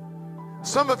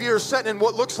 Some of you are sitting in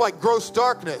what looks like gross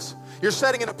darkness. You're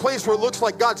sitting in a place where it looks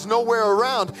like God's nowhere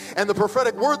around, and the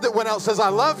prophetic word that went out says, I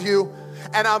love you,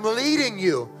 and I'm leading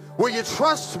you. Will you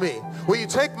trust me? Will you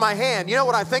take my hand? You know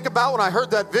what I think about when I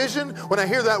heard that vision, when I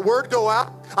hear that word go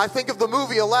out? I think of the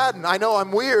movie Aladdin. I know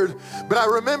I'm weird, but I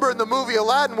remember in the movie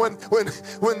Aladdin when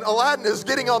Aladdin is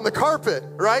getting on the carpet,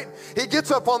 right? He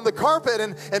gets up on the carpet,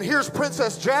 and here's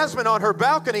Princess Jasmine on her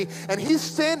balcony, and he's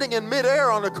standing in midair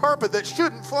on a carpet that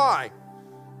shouldn't fly.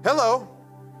 Hello.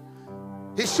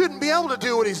 He shouldn't be able to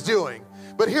do what he's doing.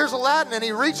 But here's Aladdin, and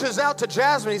he reaches out to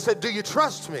Jasmine. He said, do you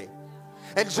trust me?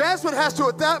 And Jasmine has to,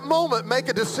 at that moment, make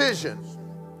a decision.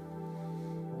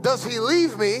 Does he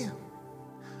leave me,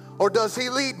 or does he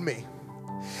lead me?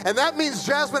 And that means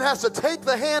Jasmine has to take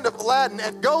the hand of Aladdin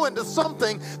and go into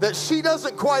something that she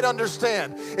doesn't quite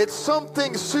understand. It's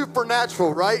something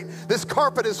supernatural, right? This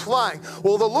carpet is flying.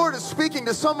 Well, the Lord is speaking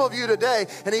to some of you today,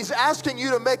 and he's asking you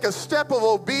to make a step of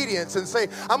obedience and say,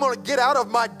 I'm going to get out of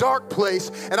my dark place,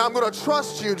 and I'm going to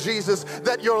trust you, Jesus,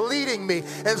 that you're leading me.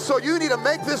 And so you need to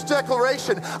make this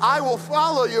declaration. I will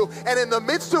follow you, and in the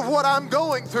midst of what I'm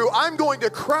going through, I'm going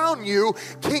to crown you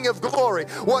King of Glory.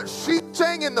 What she's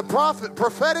saying in the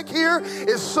prophetic here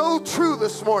is so true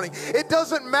this morning. It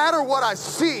doesn't matter what I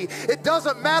see. It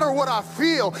doesn't matter what I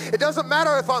feel. It doesn't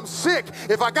matter if I'm sick,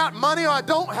 if I got money or I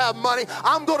don't have money.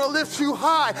 I'm going to lift you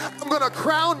high. I'm going to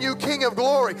crown you King of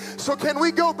Glory. So can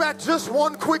we go back just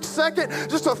one quick second,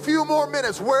 just a few more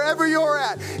minutes, wherever you're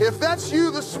at. If that's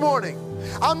you this morning,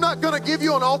 I'm not going to give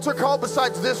you an altar call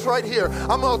besides this right here.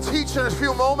 I'm going to teach in a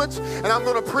few moments, and I'm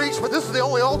going to preach, but this is the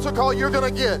only altar call you're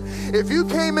going to get. If you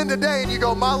came in today and you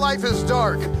go, my life is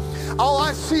dark, all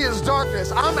I see is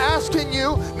darkness, I'm asking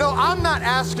you, no, I'm not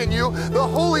asking you, the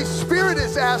Holy Spirit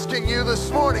is asking you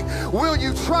this morning, will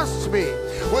you trust me?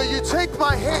 Will you take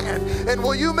my hand, and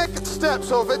will you make a step?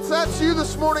 So if that's you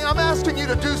this morning, I'm asking you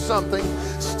to do something.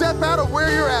 Step out of where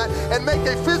you're at and make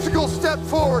a physical step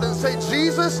forward and say,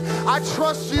 Jesus, I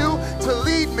trust you to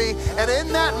lead me. And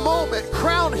in that moment,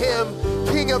 crown him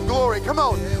King of Glory. Come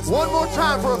on, one more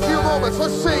time for a few moments.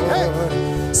 Let's sing.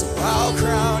 Hey. So I'll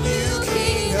crown you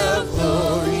King of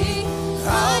Glory.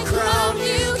 I'll crown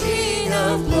you King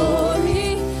of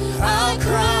Glory. I'll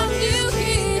crown you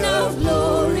King of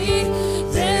Glory.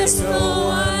 There's no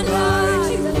one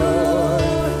like the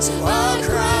Lord. So I'll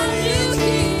crown you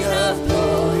King of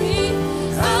Glory.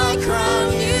 I'll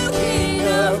crown you King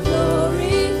of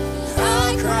Glory.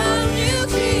 I'll crown you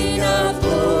King of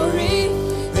Glory.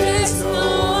 There's no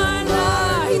one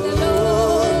like the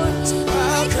Lord. So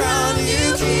I'll crown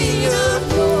you King of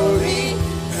Glory.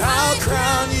 I'll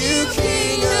crown you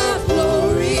King of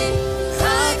Glory.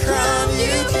 I'll crown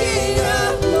you King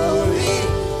of Glory.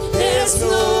 There's no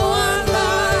one.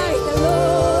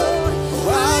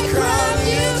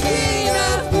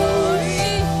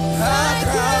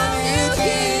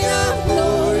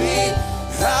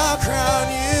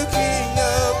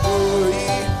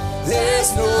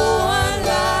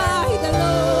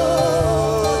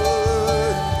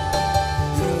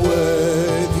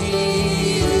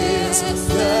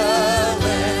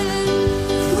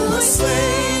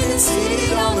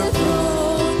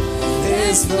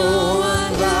 There's no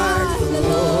one like the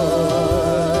Lord.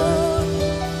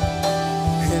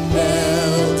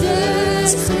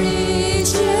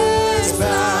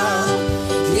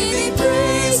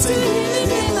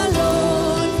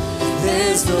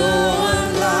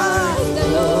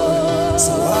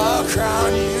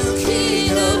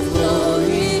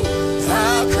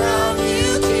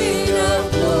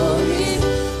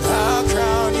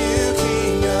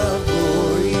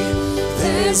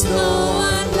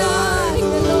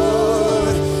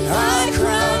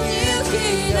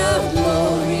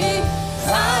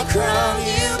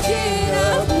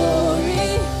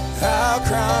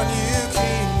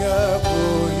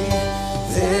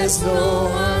 There's no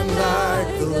one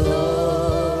like the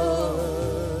Lord.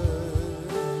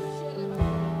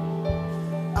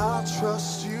 I'll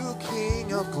trust you,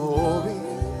 King of glory.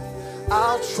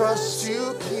 I'll trust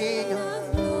you, King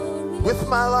of glory. With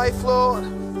my life, Lord.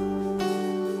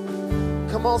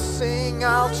 Come on, sing.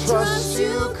 I'll trust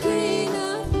you, King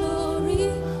of glory.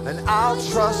 And I'll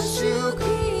trust you,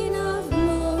 King of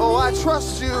glory. Oh, I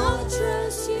trust you. I'll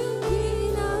trust you,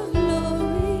 King of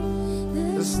glory.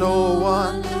 There's no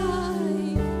one like.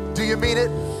 Do you mean it?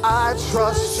 I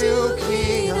trust you,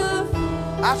 King of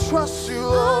glory. I trust you,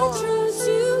 Lord.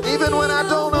 Even when I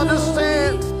don't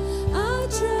understand. I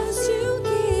trust you,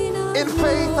 King of glory. In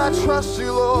faith, I trust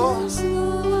you, Lord. There's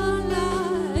no one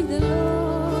like the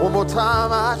Lord. One more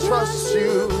time, I trust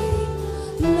you.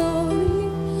 Glory,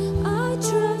 I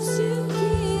trust you,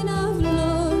 King of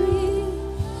glory.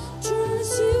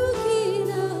 Trust you,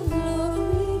 King of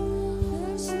glory.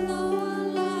 There's no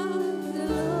one like the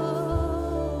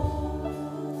Lord.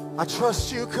 I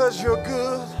trust you because you're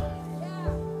good.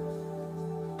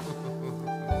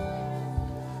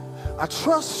 I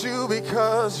trust you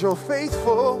because you're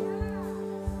faithful.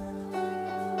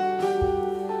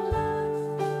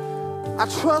 I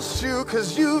trust you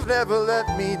because you've never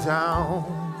let me down.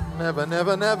 Never,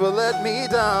 never, never let me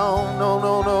down. No,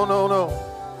 no, no, no, no.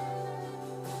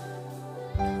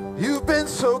 You've been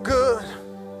so good.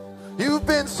 You've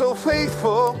been so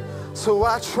faithful. So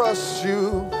I trust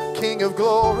you, King of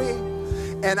glory.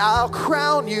 And I'll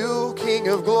crown you, King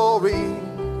of glory.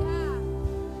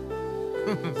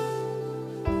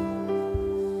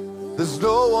 There's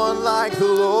no one like the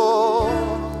Lord.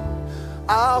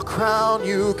 I'll crown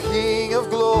you King of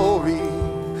glory.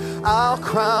 I'll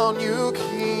crown you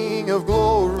King of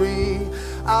glory.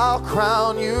 I'll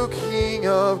crown you King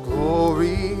of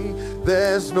glory.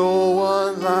 There's no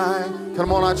one like.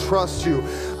 Come on, I trust you.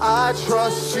 I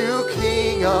trust you,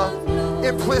 King of.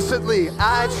 Implicitly,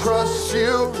 I trust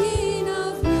you.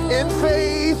 In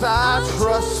faith, I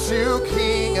trust you,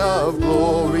 King of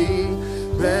glory.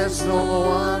 There's no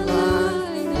one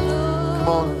like. Come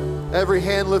on. Every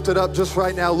hand lifted up just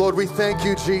right now. Lord, we thank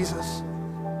you, Jesus.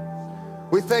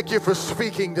 We thank you for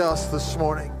speaking to us this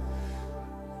morning.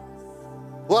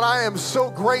 Lord, I am so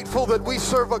grateful that we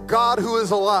serve a God who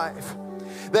is alive,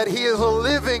 that he is a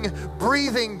living,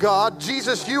 breathing God.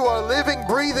 Jesus, you are living,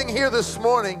 breathing here this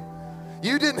morning.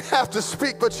 You didn't have to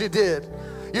speak, but you did.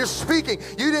 You're speaking.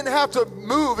 You didn't have to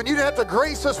move, and you didn't have to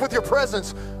grace us with your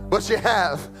presence, but you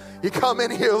have. You come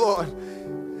in here, Lord.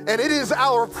 And it is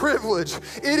our privilege,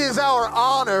 it is our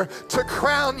honor to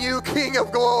crown you King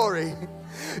of glory.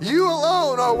 You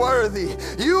alone are worthy.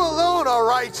 You alone are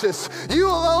righteous. You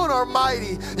alone are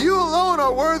mighty. You alone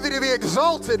are worthy to be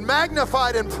exalted,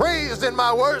 magnified, and praised in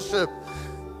my worship.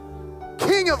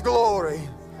 King of glory.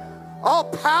 All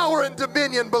power and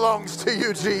dominion belongs to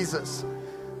you, Jesus.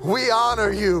 We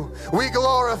honor you, we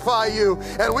glorify you,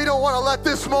 and we don't want to let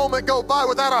this moment go by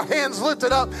without our hands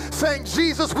lifted up saying,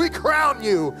 Jesus, we crown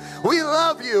you, we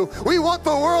love you, we want the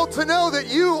world to know that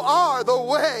you are the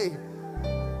way,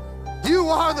 you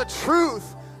are the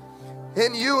truth,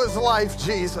 in you is life,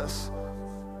 Jesus.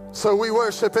 So we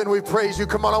worship and we praise you.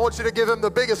 Come on, I want you to give him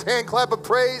the biggest hand clap of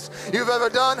praise you've ever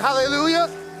done. Hallelujah.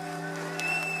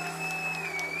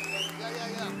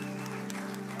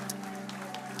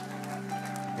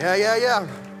 Yeah.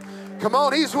 Come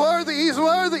on, he's worthy, he's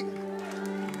worthy.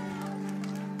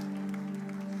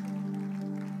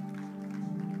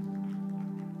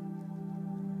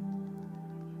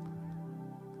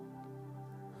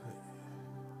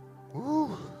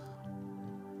 Ooh.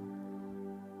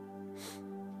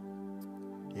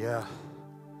 Yeah.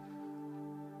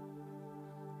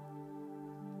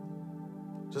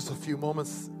 Just a few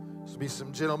moments. There'll be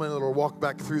some gentlemen that will walk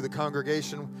back through the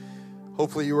congregation.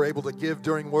 Hopefully you were able to give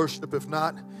during worship. If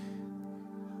not,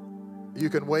 you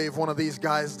can wave one of these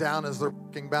guys down as they're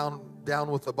walking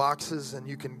down with the boxes, and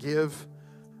you can give.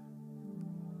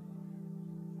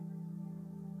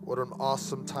 What an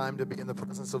awesome time to be in the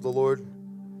presence of the Lord.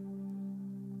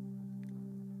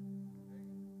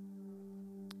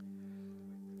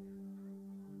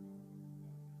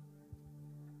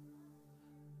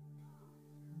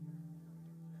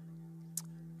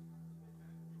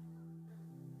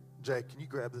 Jay, can you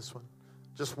grab this one?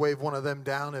 Just wave one of them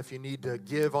down if you need to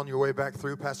give on your way back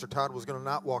through. Pastor Todd was going to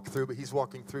not walk through, but he's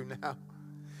walking through now.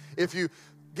 If you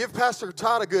give Pastor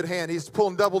Todd a good hand, he's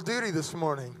pulling double duty this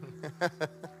morning.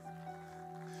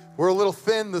 We're a little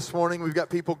thin this morning. We've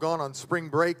got people gone on spring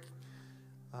break.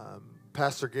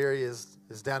 Pastor Gary is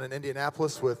down in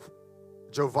Indianapolis with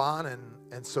Jovan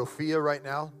and Sophia right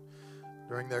now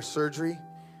during their surgery.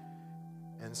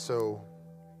 And so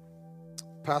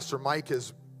Pastor Mike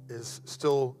is is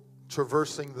still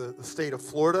traversing the state of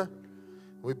Florida.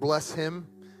 We bless him.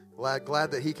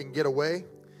 Glad that he can get away.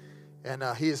 And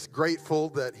he is grateful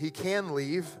that he can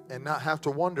leave and not have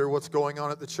to wonder what's going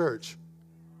on at the church.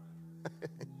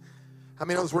 How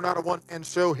many knows we're not a one-man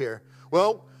show here?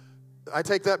 Well, I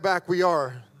take that back. We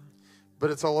are.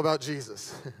 But it's all about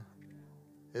Jesus.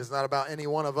 It's not about any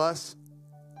one of us.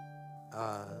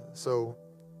 So,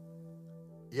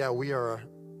 yeah, we are a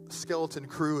skeleton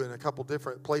crew in a couple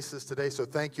different places today. So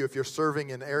thank you if you're serving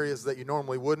in areas that you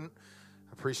normally wouldn't.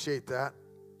 I appreciate that.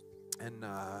 And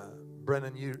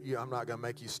Brennan, I'm not going to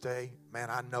make you stay. Man,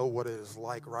 I know what it is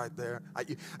like right there.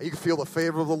 You can feel the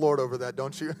favor of the Lord over that,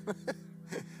 don't you?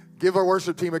 Give our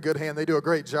worship team a good hand. They do a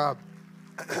great job.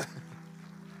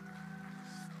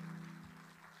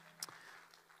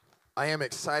 I am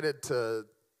excited to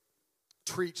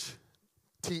teach,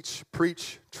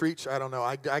 preach. I don't know.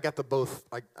 I got the both.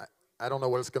 I don't know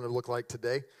what it's going to look like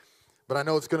today, but I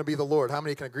know it's going to be the Lord. How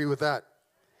many can agree with that?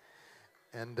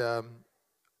 And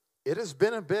it has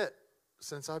been a bit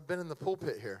since I've been in the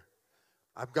pulpit here.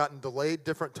 I've gotten delayed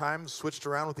different times, switched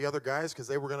around with the other guys because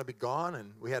they were going to be gone,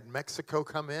 and we had Mexico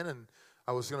come in, and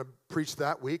I was going to preach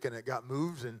that week, and it got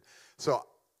moved, and so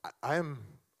I am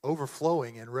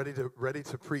overflowing and ready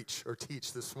to preach or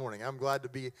teach this morning. I'm glad to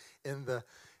be in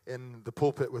the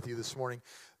pulpit with you this morning.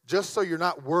 Just so you're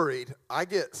not worried, I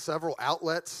get several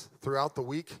outlets throughout the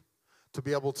week to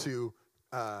be able to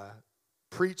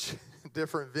preach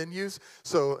different venues.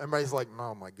 So everybody's like,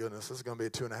 oh my goodness, this is going to be a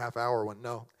 2.5 hour one.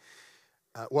 No.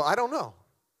 Well, I don't know.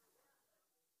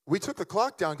 We took the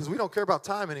clock down because we don't care about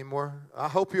time anymore. I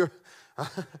hope you're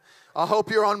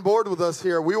on board with us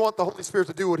here. We want the Holy Spirit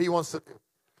to do what he wants to do.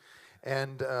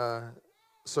 And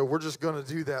so we're just going to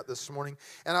do that this morning.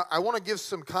 And I want to give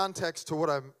some context to what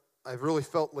I've really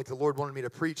felt like the Lord wanted me to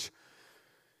preach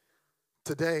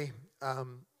today.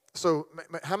 So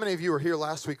how many of you were here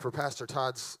last week for Pastor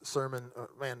Todd's sermon?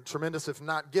 Man, tremendous. If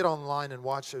not, get online and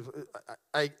watch it.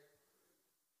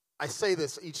 I say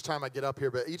this each time I get up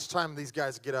here, but each time these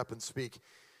guys get up and speak,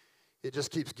 it just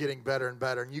keeps getting better and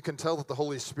better. And you can tell that the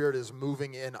Holy Spirit is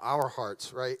moving in our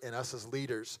hearts, right, and us as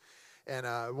leaders. And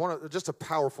just a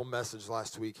powerful message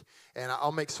last week. And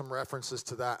I'll make some references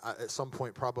to that at some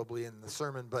point probably in the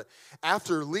sermon. But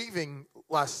after leaving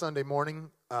last Sunday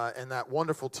morning and that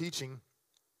wonderful teaching,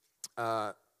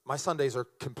 my Sundays are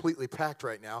completely packed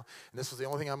right now. And this is the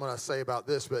only thing I'm going to say about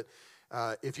this. But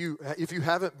if you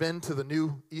haven't been to the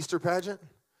new Easter pageant,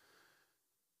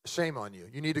 shame on you.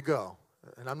 You need to go.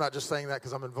 And I'm not just saying that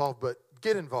because I'm involved, but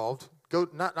get involved. Go.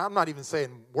 I'm not even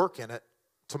saying work in it.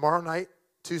 Tomorrow night,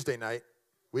 Tuesday night.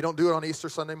 We don't do it on Easter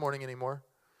Sunday morning anymore.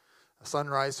 A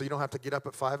sunrise, so you don't have to get up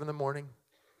at 5 in the morning.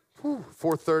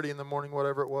 4:30 in the morning,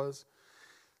 whatever it was.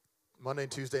 Monday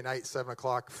and Tuesday night, 7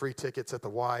 o'clock, free tickets at the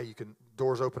Y.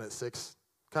 Doors open at 6.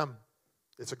 Come.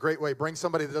 It's a great way. Bring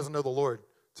somebody that doesn't know the Lord.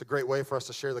 It's a great way for us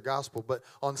to share the gospel. But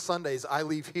on Sundays, I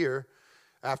leave here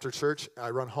after church.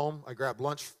 I run home. I grab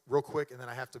lunch real quick, and then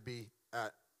I have to be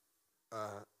at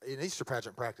in Easter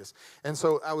pageant practice. And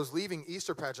so I was leaving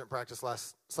Easter pageant practice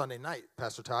last Sunday night,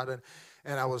 Pastor Todd,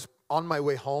 and I was on my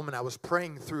way home, and I was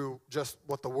praying through just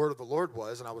what the word of the Lord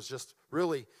was, and I was just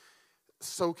really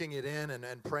soaking it in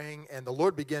and praying, and the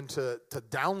Lord began to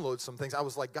download some things. I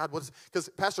was like, God, because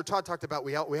Pastor Todd talked about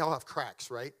we all have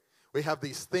cracks, right? We have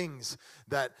these things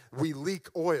that we leak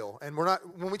oil, and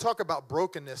when we talk about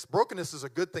brokenness is a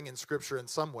good thing in Scripture in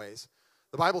some ways.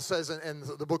 The Bible says in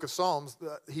the book of Psalms,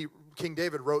 King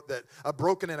David wrote that a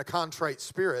broken and a contrite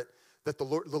spirit that the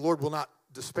Lord will not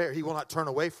despair. He will not turn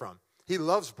away from. He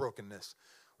loves brokenness.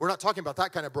 We're not talking about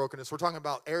that kind of brokenness. We're talking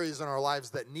about areas in our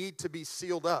lives that need to be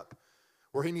sealed up,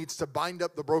 where he needs to bind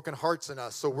up the broken hearts in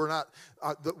us. So we're not,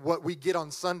 what we get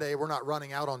on Sunday, we're not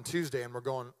running out on Tuesday and we're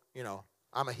going,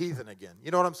 I'm a heathen again.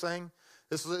 You know what I'm saying?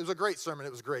 It was a great sermon.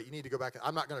 It was great. You need to go back.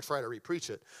 I'm not going to try to repreach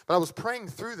it. But I was praying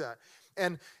through that.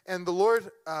 And the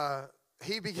Lord,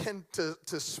 he began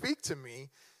to speak to me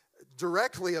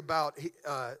directly about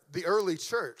the early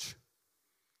church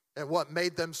and what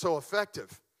made them so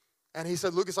effective. And he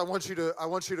said, Lucas, I want you to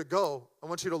go. I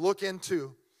want you to look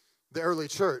into the early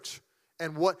church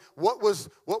and what was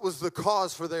the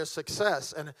cause for their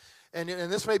success. And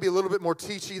this may be a little bit more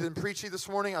teachy than preachy this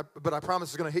morning, but I promise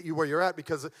it's going to hit you where you're at,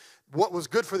 because what was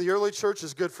good for the early church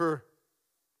is good for...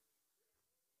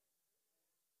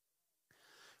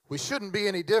 We shouldn't be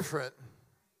any different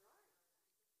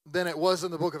than it was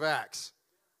in the book of Acts.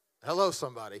 Hello,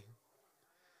 somebody.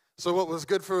 So what was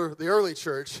good for the early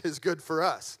church is good for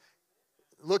us.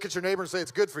 Look at your neighbor and say,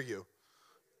 it's good for you.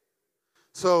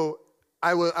 So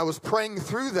I was praying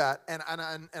through that, and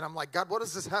I'm like, God, what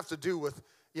does this have to do with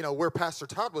where Pastor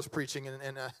Todd was preaching,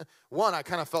 and one, I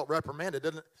kind of felt reprimanded.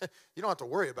 You don't have to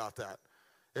worry about that.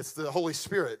 It's the Holy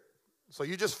Spirit. So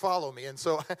you just follow me. And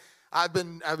so I've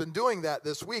been doing that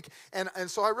this week. And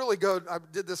so I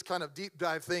did this kind of deep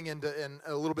dive thing in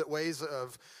a little bit ways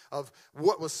of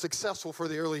what was successful for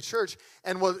the early church.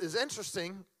 And what is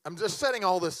interesting, I'm just setting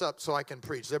all this up so I can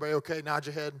preach. Is everybody okay? Nod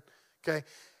your head. Okay.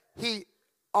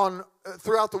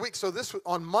 Throughout the week, so this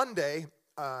on Monday,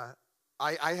 I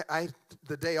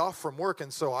the day off from work,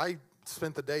 and so I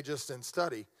spent the day just in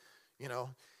study,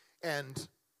 and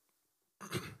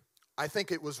I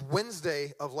think it was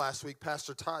Wednesday of last week,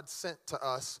 Pastor Todd sent to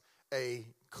us a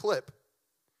clip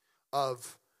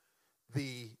of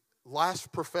the last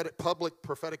public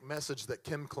prophetic message that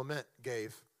Kim Clement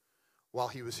gave while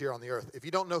he was here on the earth. If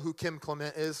you don't know who Kim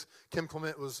Clement is, Kim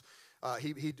Clement was,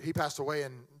 he passed away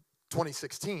in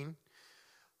 2016,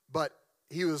 but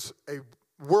he was a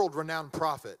world-renowned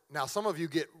prophet. Now, some of you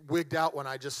get wigged out when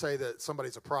I just say that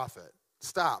somebody's a prophet.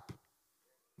 Stop.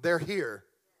 They're here.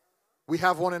 We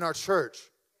have one in our church.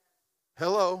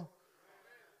 Hello.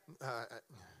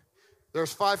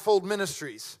 There's fivefold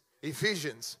ministries.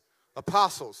 Ephesians,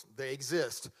 apostles, they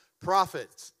exist.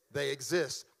 Prophets, they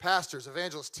exist. Pastors,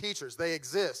 evangelists, teachers, they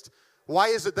exist. Why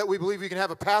is it that we believe you can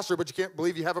have a pastor, but you can't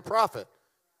believe you have a prophet?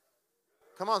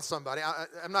 Come on, somebody.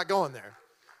 I'm not going there.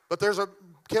 But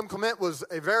Kim Clement was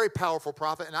a very powerful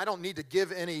prophet, and I don't need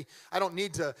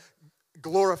to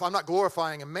glorify, I'm not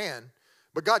glorifying a man,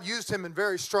 but God used him in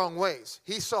very strong ways.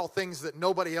 He saw things that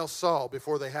nobody else saw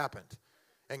before they happened,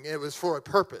 and it was for a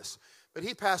purpose. But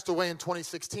he passed away in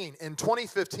 2016. In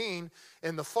 2015,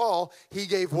 in the fall, he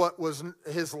gave what was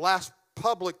his last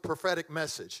public prophetic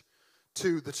message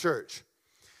to the church.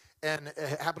 And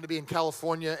it happened to be in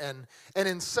California. And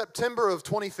in September of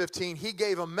 2015, he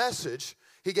gave a message.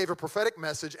 He gave a prophetic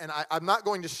message. And I'm not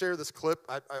going to share this clip.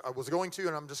 I was going to,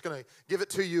 and I'm just going to give it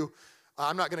to you.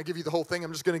 I'm not going to give you the whole thing.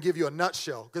 I'm just going to give you a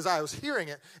nutshell because I was hearing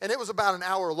it. And it was about an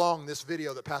hour long, this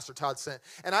video that Pastor Todd sent.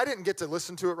 And I didn't get to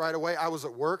listen to it right away. I was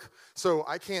at work. So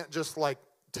I can't just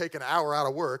take an hour out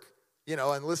of work,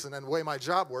 and listen and the way my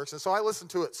job works. And so I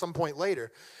listened to it some point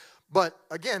later. But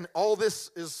again, all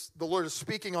this is the Lord is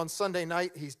speaking on Sunday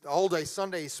night. All day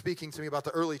Sunday he's speaking to me about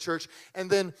the early church. And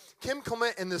then Kim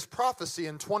Clement in this prophecy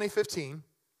in 2015,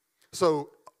 so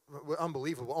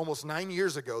unbelievable, almost 9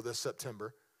 years ago this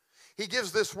September, he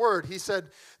gives this word. He said,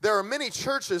 there are many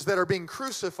churches that are being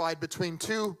crucified between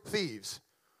two thieves.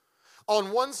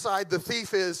 On one side, the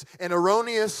thief is an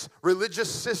erroneous religious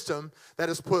system that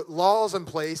has put laws in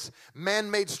place,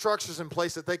 man-made structures in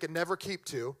place that they can never keep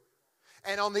to.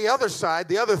 And on the other side,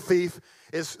 the other thief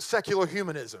is secular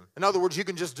humanism. In other words, you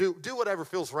can just do whatever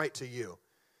feels right to you.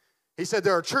 He said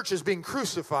there are churches being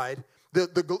crucified.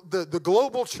 The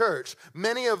global church,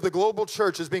 many of the global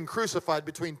church is being crucified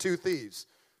between two thieves.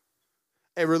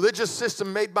 A religious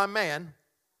system made by man.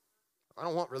 I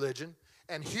don't want religion.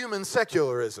 And human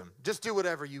secularism. Just do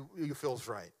whatever you feels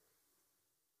right.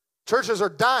 Churches are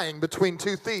dying between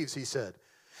two thieves, he said.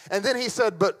 And then he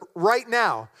said, but right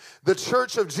now, the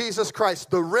church of Jesus Christ,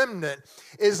 the remnant,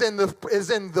 is in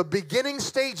the beginning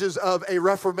stages of a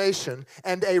reformation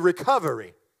and a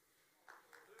recovery.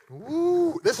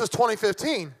 Woo, this is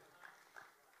 2015.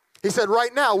 He said,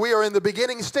 right now, we are in the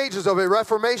beginning stages of a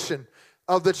reformation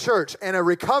of the church and a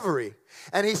recovery.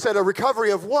 And he said, a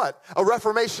recovery of what? A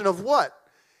reformation of what?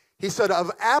 He said, of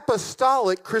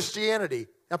apostolic Christianity.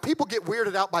 Now, people get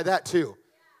weirded out by that too.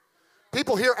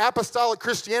 People hear apostolic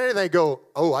Christianity and they go,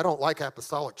 oh, I don't like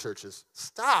apostolic churches.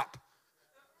 Stop.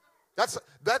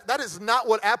 That is not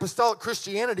what apostolic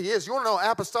Christianity is. You want to know what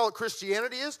apostolic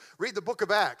Christianity is? Read the book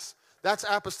of Acts. That's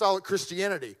apostolic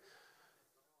Christianity.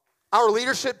 Our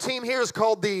leadership team here is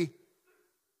called the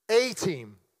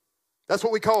A-team. That's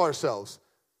what we call ourselves,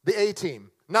 the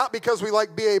A-team. Not because we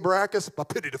like B.A. Baracus, but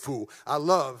pity the fool. I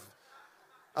love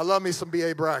me some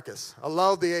B.A. Baracus. I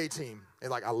love the A-team.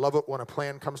 And I love it when a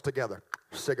plan comes together.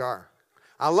 Cigar.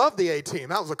 I love the A-team.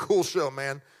 That was a cool show,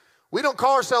 man. We don't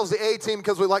call ourselves the A-team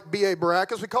because we like B.A.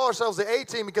 Baracus. We call ourselves the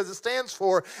A-team because it stands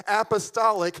for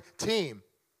Apostolic Team.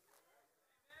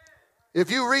 If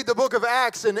you read the book of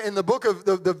Acts, and in the book of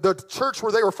the church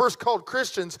where they were first called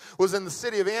Christians was in the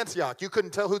city of Antioch. You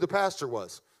couldn't tell who the pastor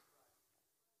was.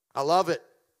 I love it.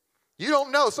 You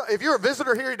don't know. So if you're a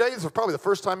visitor here today, this is probably the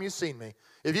first time you've seen me.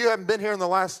 If you haven't been here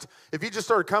if you just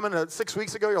started coming 6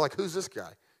 weeks ago, you're like, who's this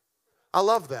guy? I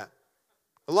love that.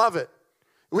 I love it.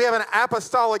 We have an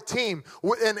apostolic team.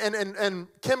 And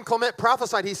Kim Clement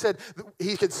prophesied, he said,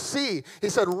 he could see, he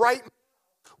said, right now,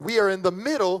 we are in the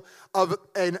middle of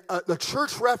the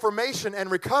church reformation and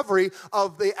recovery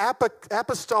of the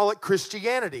apostolic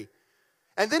Christianity.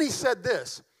 And then he said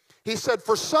this. He said,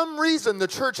 for some reason, the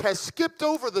church has skipped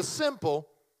over the simple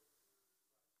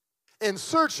in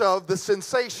search of the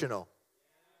sensational.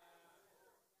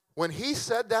 When he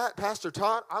said that, Pastor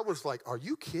Todd, I was like, are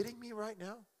you kidding me right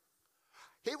now?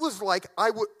 It was like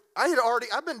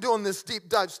I've been doing this deep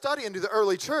dive study into the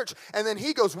early church, and then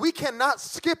he goes, we cannot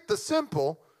skip the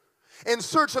simple in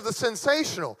search of the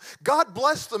sensational. God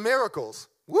bless the miracles.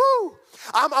 Woo!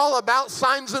 I'm all about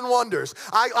signs and wonders.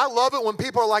 I love it when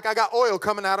people are like, I got oil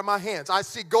coming out of my hands. I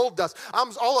see gold dust. I'm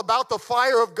all about the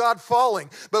fire of God falling.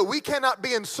 But we cannot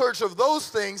be in search of those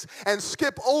things and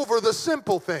skip over the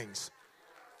simple things.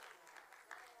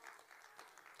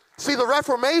 See, the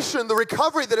Reformation, the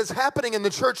recovery that is happening in the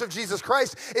Church of Jesus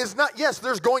Christ is not, yes,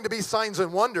 there's going to be signs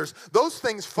and wonders. Those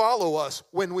things follow us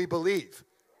when we believe.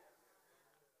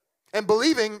 And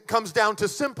believing comes down to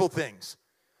simple things.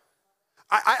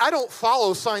 I don't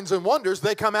follow signs and wonders.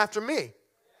 They come after me.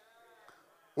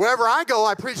 Wherever I go,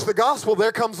 I preach the gospel.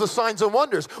 There comes the signs and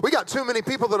wonders. We got too many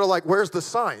people that are like, where's the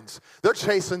signs? They're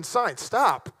chasing signs.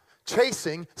 Stop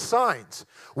chasing signs.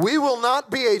 We will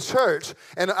not be a church,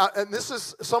 and this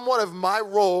is somewhat of my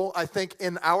role, I think,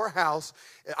 in our house.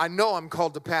 I know I'm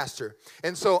called to pastor,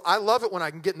 and so I love it when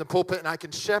I can get in the pulpit and I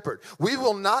can shepherd. We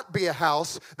will not be a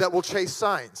house that will chase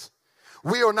signs.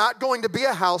 We are not going to be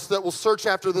a house that will search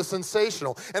after the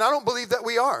sensational. And I don't believe that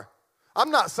we are.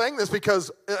 I'm not saying this because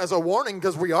as a warning,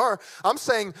 because we are. I'm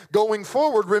saying going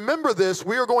forward, remember this.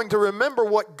 We are going to remember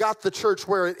what got the church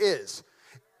where it is.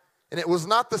 And it was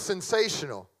not the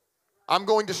sensational. I'm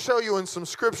going to show you in some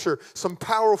scripture some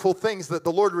powerful things that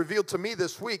the Lord revealed to me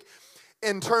this week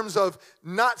in terms of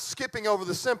not skipping over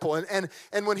the simple. And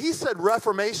when he said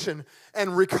reformation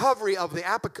and recovery of the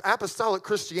apostolic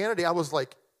Christianity, I was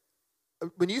like,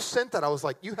 when you sent that, I was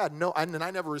like, you had no, and I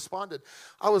never responded.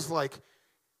 I was like,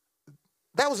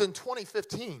 that was in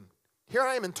 2015. Here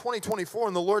I am in 2024,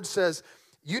 and the Lord says,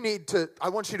 I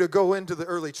want you to go into the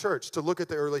early church, to look at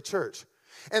the early church.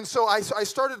 And so I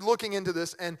started looking into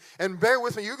this, and bear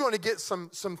with me. You're going to get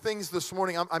some things this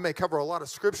morning. I may cover a lot of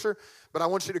scripture, but I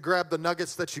want you to grab the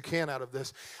nuggets that you can out of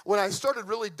this. When I started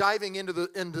really diving into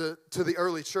the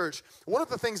early church, one of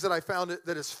the things that I found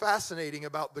that is fascinating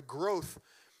about the growth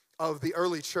of the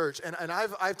early church, and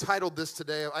I've titled this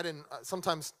today.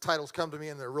 Sometimes titles come to me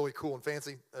and they're really cool and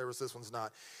fancy. This one's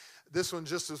not. This one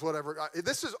just is whatever.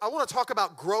 I want to talk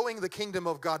about growing the kingdom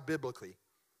of God biblically.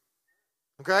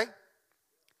 Okay?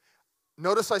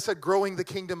 Notice I said growing the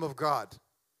kingdom of God.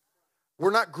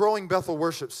 We're not growing Bethel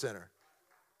Worship Center.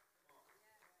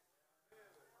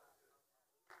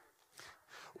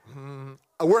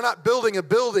 We're not building a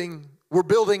building. We're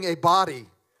building a body.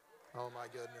 Oh my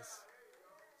goodness.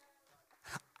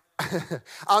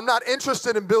 I'm not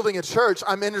interested in building a church.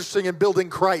 I'm interested in building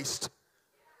Christ.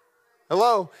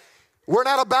 Hello? We're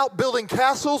not about building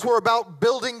castles. We're about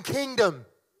building kingdom.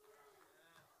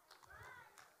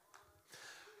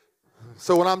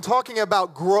 So when I'm talking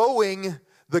about growing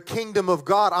the kingdom of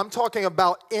God, I'm talking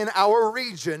about in our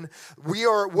region,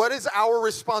 what is our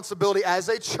responsibility as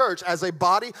a church, as a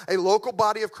body, a local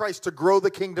body of Christ to grow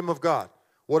the kingdom of God?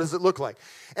 What does it look like?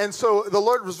 And so the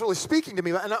Lord was really speaking to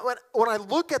me. And when I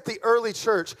look at the early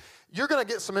church, you're going to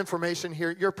get some information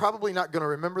here. You're probably not going to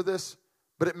remember this,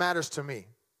 but it matters to me.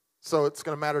 So it's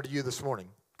going to matter to you this morning.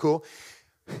 Cool?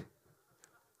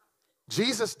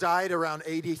 Jesus died around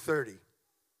AD 30,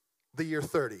 the year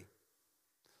 30.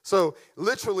 So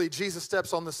literally, Jesus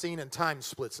steps on the scene and time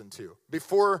splits in two.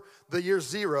 Before the year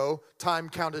 0, time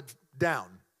counted down.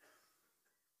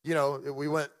 You know, we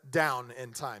went down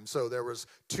in time. So there was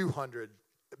 200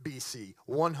 BC,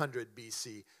 100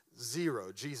 BC,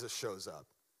 0. Jesus shows up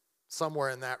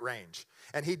somewhere in that range.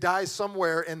 And he dies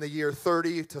somewhere in the year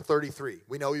 30 to 33.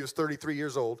 We know he was 33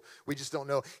 years old. We just don't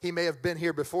know. He may have been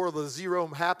here before the 0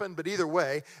 happened, but either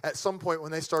way, at some point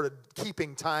when they started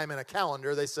keeping time in a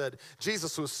calendar, they said,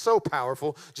 Jesus was so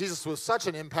powerful, Jesus was such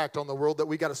an impact on the world that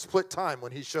we got to split time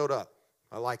when he showed up.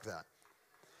 I like that.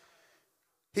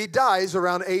 He dies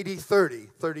around AD 30,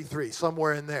 33,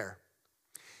 somewhere in there.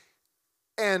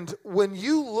 And when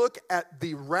you look at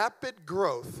the rapid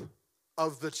growth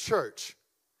of the church,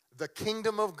 the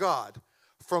kingdom of God,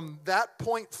 from that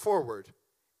point forward,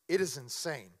 it is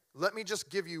insane. Let me just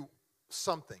give you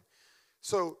something.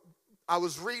 So I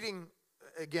was reading,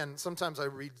 again, sometimes I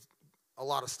read a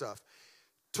lot of stuff.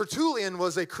 Tertullian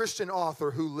was a Christian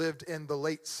author who lived in the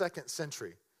late 2nd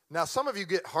century. Now, some of you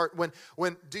get hard.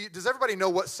 Does everybody know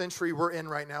what century we're in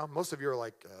right now? Most of you are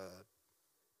like,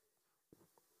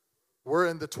 we're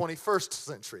in the 21st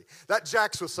century. That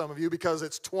jacks with some of you because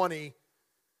it's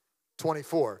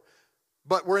 2024.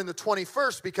 But we're in the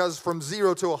 21st because from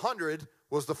 0 to 100,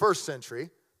 was the first century,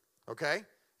 okay?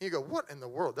 You go, what in the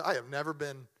world? I have never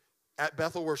been at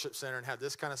Bethel Worship Center and had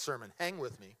this kind of sermon. Hang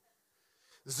with me.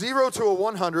 0 to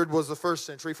 100 was the first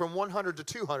century. From 100 to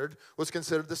 200 was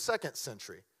considered the second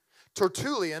century.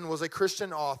 Tertullian was a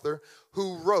Christian author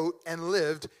who wrote and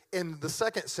lived in the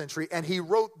second century, and he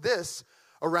wrote this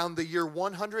around the year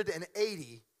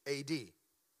 180 AD.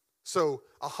 So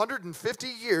 150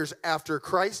 years after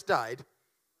Christ died,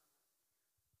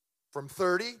 from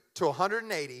 30 to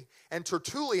 180, and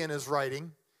Tertullian is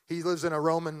writing. He lives in a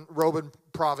Roman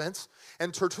province,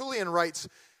 and Tertullian writes,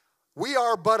 "We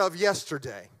are but of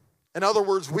yesterday." In other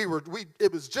words,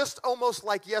 it was just almost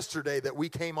like yesterday that we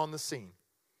came on the scene.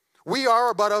 We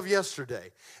are but of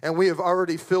yesterday, and we've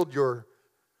already filled your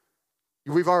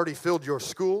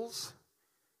schools.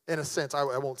 In a sense, I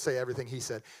won't say everything he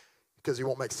said because he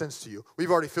won't make sense to you. We've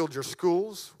already filled your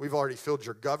schools. We've already filled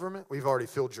your government. We've already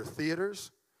filled your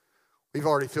theaters. We've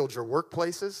already filled your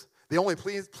workplaces. The only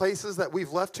places that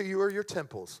we've left to you are your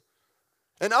temples.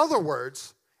 In other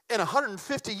words, in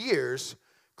 150 years,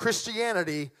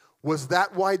 Christianity was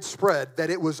that widespread that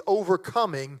it was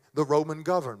overcoming the Roman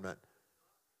government.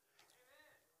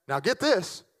 Now get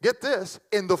this,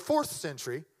 in the 4th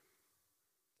century,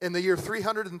 in the year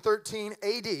 313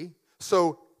 AD,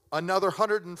 so another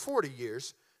 130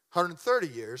 years,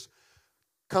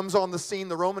 comes on the scene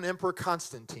the Roman Emperor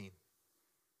Constantine,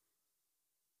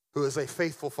 who is a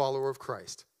faithful follower of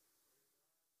Christ.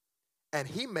 And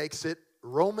he makes it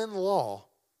Roman law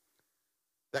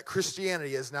that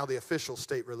Christianity is now the official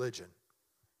state religion.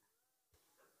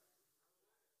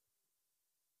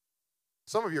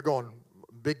 Some of you are going,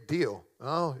 big deal.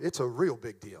 Oh, it's a real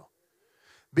big deal.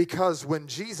 Because when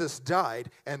Jesus died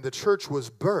and the church was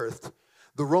birthed,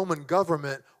 the Roman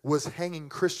government was hanging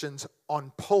Christians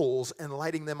on poles and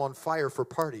lighting them on fire for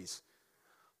parties.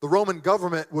 The Roman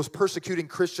government was persecuting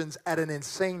Christians at an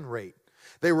insane rate.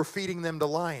 They were feeding them to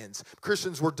lions.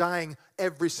 Christians were dying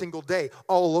every single day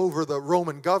all over the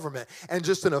Roman government. And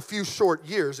just in a few short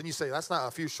years, and you say, that's not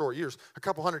a few short years. A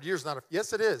couple hundred years,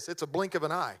 yes, it is. It's a blink of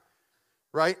an eye,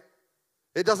 right?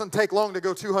 It doesn't take long to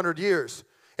go 200 years.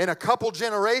 In a couple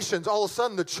generations, all of a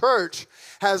sudden the church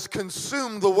has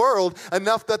consumed the world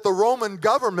enough that the Roman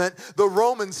government, the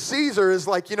Roman Caesar is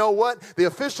like, you know what? The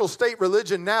official state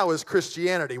religion now is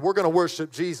Christianity. We're going to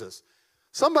worship Jesus.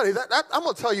 Somebody, I'm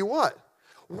going to tell you what.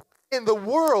 In the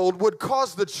world would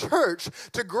cause the church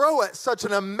to grow at such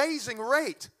an amazing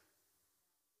rate.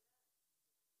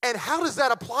 And how does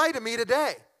that apply to me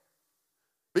today?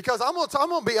 Because I'm going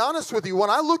to be honest with you, when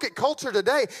I look at culture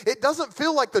today, it doesn't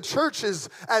feel like the church is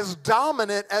as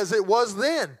dominant as it was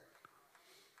then.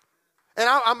 And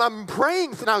I'm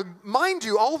praying, now mind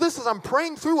you, all this is I'm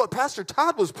praying through what Pastor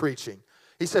Todd was preaching.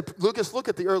 He said, Lucas, look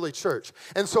at the early church.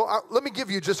 And so let me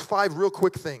give you just 5 real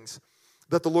quick things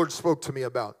that the Lord spoke to me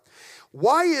about.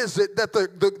 Why is it that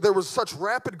there was such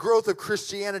rapid growth of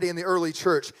Christianity in the early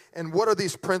church? And what are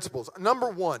these principles? Number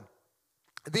 1,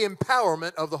 the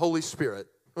empowerment of the Holy Spirit.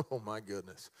 Oh, my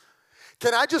goodness.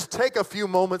 Can I just take a few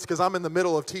moments, because I'm in the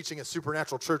middle of teaching a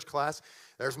supernatural church class.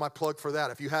 There's my plug for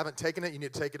that. If you haven't taken it, you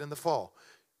need to take it in the fall.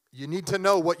 You need to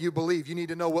know what you believe. You need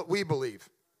to know what we believe.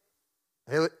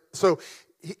 So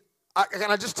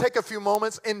can I just take a few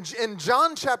moments? In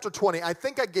John chapter 20, I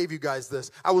think I gave you guys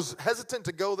this. I was hesitant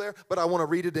to go there, but I want to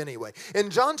read it anyway. In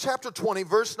John chapter 20,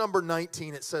 verse number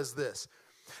 19, it says this.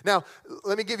 Now,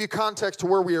 let me give you context to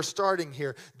where we are starting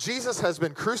here. Jesus has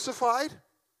been crucified,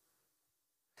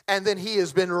 and then he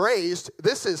has been raised.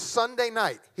 This is Sunday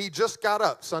night. He just got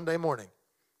up Sunday morning.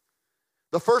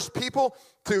 The first people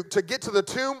to get to the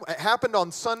tomb, it happened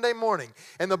on Sunday morning.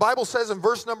 And the Bible says in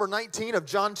verse number 19 of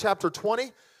John chapter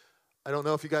 20, I don't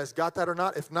know if you guys got that or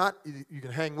not. If not, you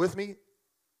can hang with me.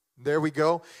 There we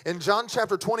go. In John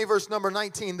chapter 20, verse number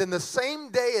 19, then the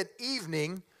same day at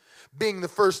evening, being the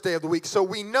first day of the week. So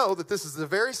we know that this is the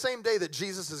very same day that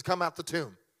Jesus has come out the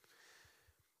tomb.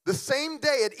 The same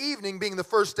day at evening, being the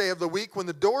first day of the week, when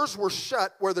the doors were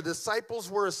shut where the disciples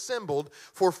were assembled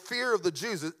for fear of the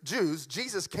Jews,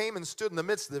 Jesus came and stood in the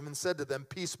midst of them and said to them,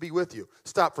 peace be with you.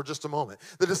 Stop for just a moment.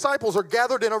 The disciples are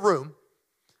gathered in a room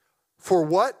for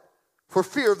what? For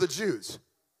fear of the Jews.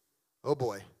 Oh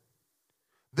boy.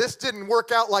 This didn't work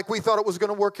out like we thought it was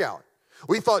going to work out.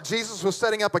 We thought Jesus was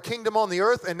setting up a kingdom on the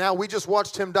earth, and now we just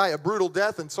watched him die a brutal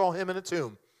death and saw him in a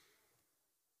tomb.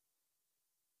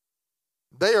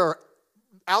 They are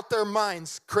out their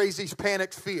minds, crazy,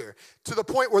 panicked fear, to the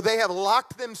point where they have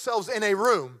locked themselves in a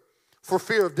room for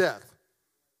fear of death.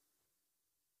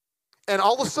 And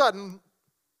all of a sudden,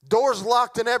 doors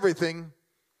locked and everything,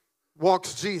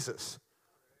 walks Jesus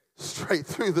straight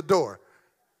through the door.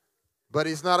 But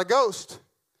he's not a ghost.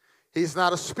 He's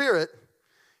not a spirit.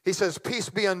 He says, peace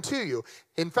be unto you.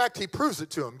 In fact, he proves it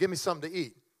to them. Give me something to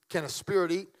eat. Can a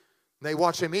spirit eat? And they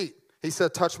watch him eat. He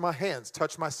said, touch my hands,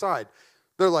 touch my side.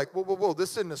 They're like, whoa, whoa, whoa,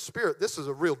 this isn't a spirit. This is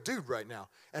a real dude right now.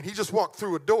 And he just walked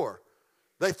through a door.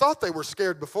 They thought they were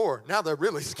scared before. Now they're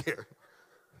really scared.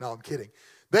 No, I'm kidding.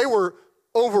 They were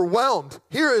overwhelmed.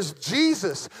 Here is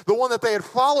Jesus, the one that they had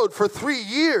followed for 3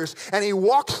 years. And he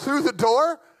walks through the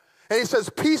door and he says,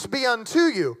 peace be unto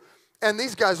you. And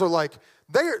these guys are like,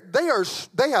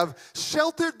 they have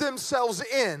sheltered themselves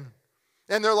in.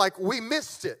 And they're like, we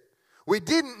missed it. We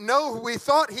didn't know who we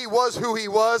thought he was who he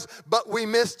was, but we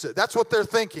missed it. That's what they're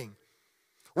thinking.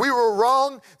 We were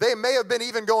wrong. They may have been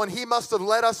even going, he must have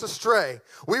led us astray.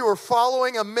 We were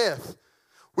following a myth.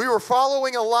 We were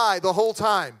following a lie the whole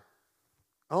time.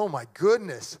 Oh my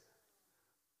goodness.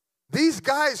 These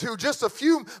guys who just a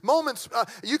few moments,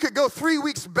 you could go 3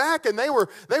 weeks back and they were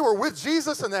with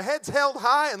Jesus and their heads held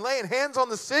high and laying hands on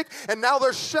the sick, and now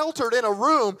they're sheltered in a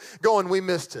room going, we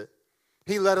missed it.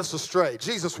 He led us astray.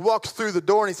 Jesus walks through the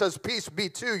door and he says, peace be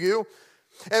to you.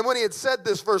 And when he had said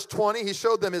this, verse 20, he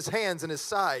showed them his hands and his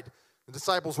side. The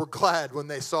disciples were glad when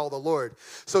they saw the Lord.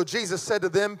 So Jesus said to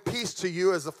them, peace to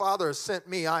you. As the Father has sent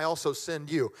me, I also send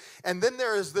you. And then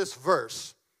there is this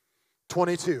verse,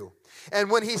 22. And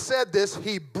when he said this,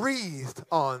 he breathed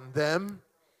on them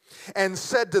and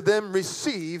said to them,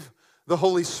 receive the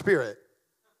Holy Spirit.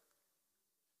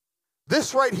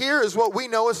 This right here is what we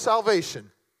know as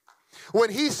salvation.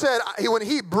 When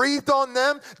he breathed on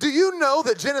them, do you know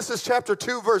that Genesis chapter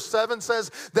 2 verse 7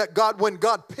 says that when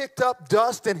God picked up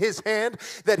dust in his hand,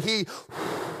 that he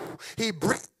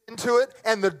breathed into it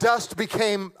and the dust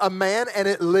became a man and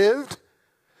it lived?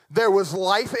 There was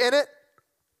life in it.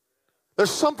 There's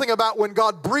something about when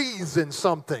God breathes in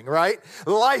something, right?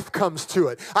 Life comes to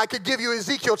it. I could give you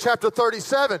Ezekiel chapter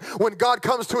 37 when God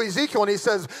comes to Ezekiel and he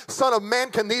says, Son of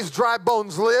man, can these dry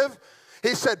bones live?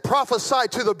 He said, prophesy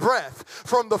to the breath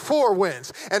from the four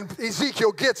winds. And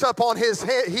Ezekiel gets up on his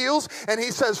heels and he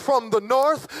says, from the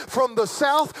north, from the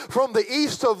south, from the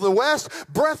east of the west,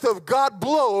 breath of God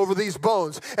blow over these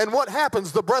bones. And what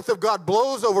happens? The breath of God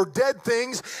blows over dead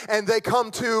things and they come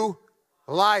to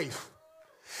life.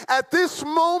 At this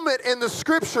moment in the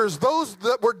scriptures, those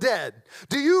that were dead,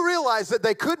 do you realize that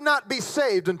they could not be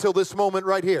saved until this moment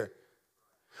right here?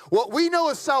 What we know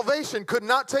as salvation could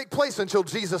not take place until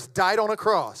Jesus died on a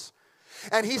cross.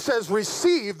 And he says,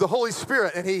 receive the Holy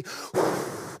Spirit. And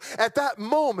at that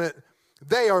moment,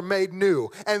 they are made new.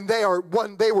 And they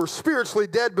were spiritually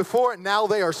dead before, and now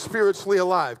they are spiritually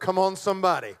alive. Come on,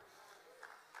 somebody.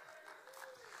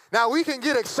 Now, we can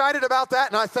get excited about that,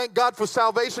 and I thank God for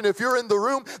salvation. If you're in the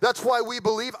room, that's why we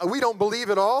don't believe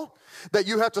at all that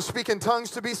you have to speak in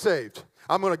tongues to be saved.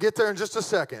 I'm going to get there in just a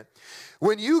second.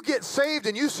 When you get saved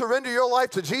and you surrender your life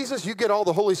to Jesus, you get all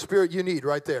the Holy Spirit you need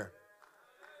right there.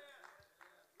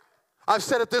 I've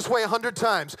said it this way 100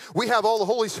 times. We have all the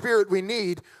Holy Spirit we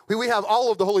need. We have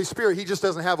all of the Holy Spirit. He just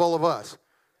doesn't have all of us.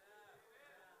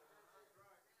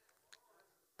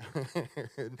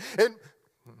 And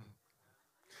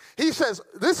he says,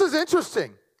 this is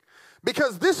interesting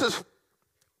because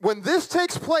when this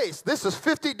takes place, this is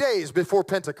 50 days before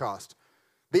Pentecost,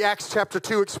 the Acts chapter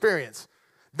 2 experience.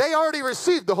 They already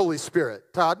received the Holy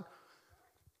Spirit, Todd.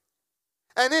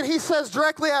 And then he says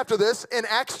directly after this in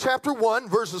Acts chapter 1,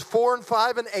 verses 4 and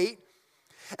 5 and 8,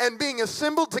 and being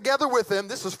assembled together with them,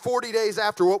 this is 40 days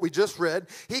after what we just read,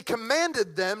 he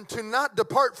commanded them to not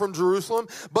depart from Jerusalem,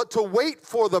 but to wait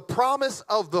for the promise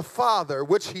of the Father,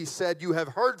 which he said, you have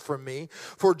heard from me.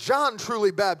 For John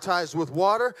truly baptized with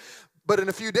water, but in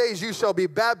a few days you shall be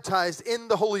baptized in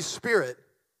the Holy Spirit.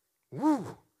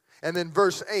 Woo. And then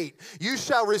verse 8, you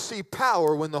shall receive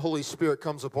power when the Holy Spirit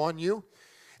comes upon you,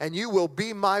 and you will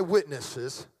be my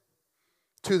witnesses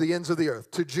to the ends of the earth,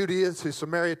 to Judea, to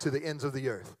Samaria, to the ends of the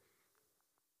earth.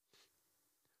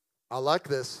 I like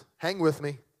this. Hang with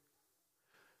me.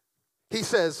 He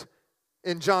says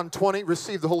in John 20,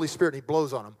 receive the Holy Spirit, and he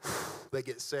blows on them. They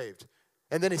get saved.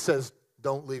 And then he says,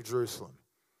 don't leave Jerusalem.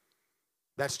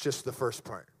 That's just the first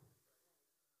part.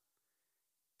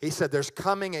 He said there's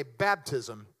coming a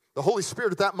baptism. The Holy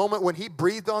Spirit at that moment when he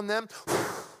breathed on them,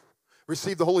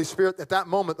 received the Holy Spirit. At that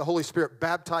moment, the Holy Spirit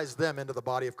baptized them into the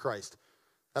body of Christ.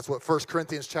 That's what 1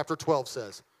 Corinthians chapter 12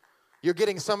 says. You're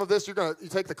getting some of this. You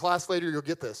take the class later, you'll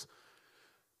get this.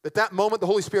 At that moment, the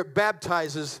Holy Spirit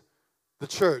baptizes the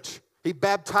church. He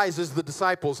baptizes the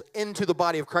disciples into the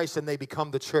body of Christ, and they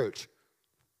become the church.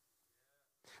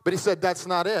 But he said, that's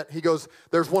not it. He goes,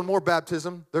 there's one more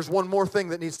baptism. There's one more thing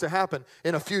that needs to happen.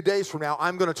 In a few days from now,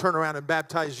 I'm going to turn around and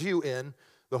baptize you in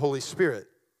the Holy Spirit.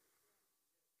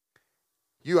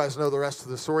 You guys know the rest of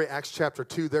the story. Acts chapter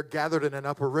 2, they're gathered in an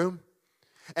upper room.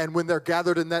 And when they're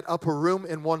gathered in that upper room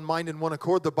in one mind and one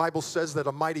accord, the Bible says that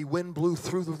a mighty wind blew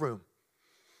through the room,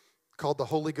 called the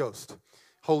Holy Ghost.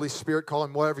 Holy Spirit, call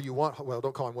him whatever you want. Well,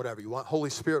 don't call him whatever you want. Holy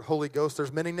Spirit, Holy Ghost,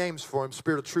 there's many names for him.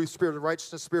 Spirit of truth, Spirit of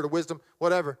righteousness, Spirit of wisdom,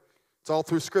 whatever. It's all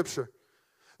through Scripture.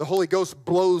 The Holy Ghost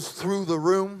blows through the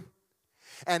room.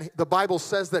 And the Bible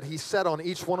says that he sat on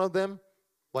each one of them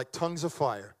like tongues of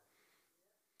fire.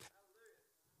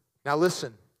 Now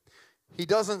listen, he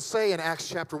doesn't say in Acts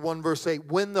chapter 1 verse 8,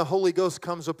 when the Holy Ghost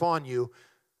comes upon you,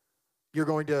 you're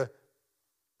going to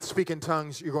speak in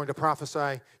tongues, you're going to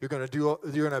prophesy,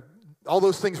 all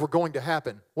those things were going to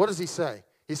happen. What does he say?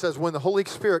 He says, when the Holy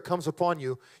Spirit comes upon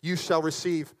you, you shall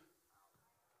receive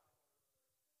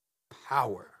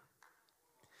power.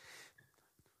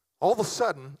 All of a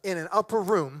sudden, in an upper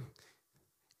room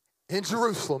in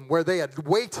Jerusalem where they had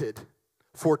waited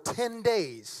for 10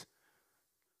 days,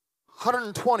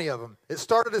 120 of them. It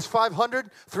started as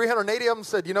 500. 380 of them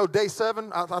said, day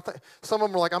 7, some of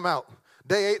them were like, I'm out.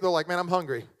 Day 8, they're like, man, I'm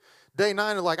hungry. Day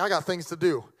 9, they're like, I got things to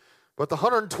do. But the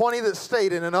 120 that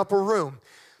stayed in an upper room,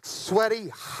 sweaty,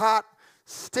 hot,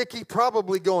 sticky,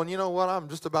 probably going, you know what, I'm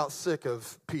just about sick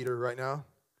of Peter right now.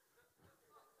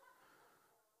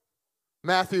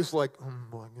 Matthew's like, oh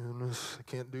my goodness, I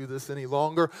can't do this any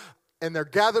longer. And they're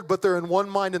gathered, but they're in one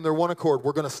mind and they're one accord.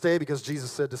 We're going to stay because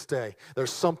Jesus said to stay.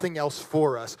 There's something else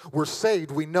for us. We're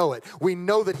saved. We know it. We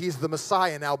know that he's the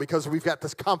Messiah now because we've got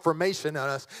this confirmation on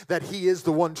us that he is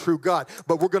the one true God.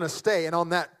 But we're going to stay. And on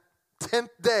that 10th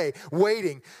day,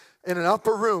 waiting in an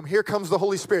upper room, here comes the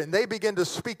Holy Spirit. And they begin to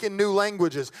speak in new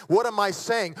languages. What am I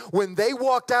saying? When they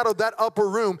walked out of that upper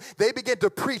room, they began to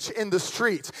preach in the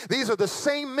streets. These are the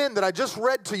same men that I just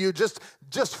read to you just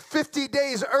 50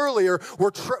 days earlier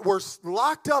were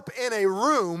locked up in a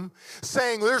room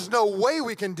saying there's no way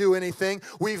we can do anything.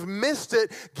 We've missed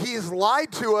it. He's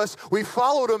lied to us. We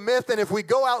followed a myth, and if we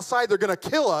go outside, they're going to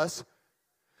kill us.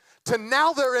 To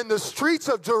now they're in the streets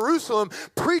of Jerusalem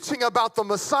preaching about the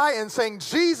Messiah and saying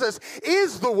Jesus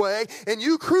is the way and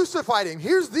you crucified him.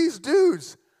 Here's these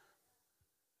dudes.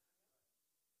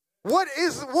 What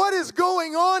is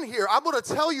going on here? I'm going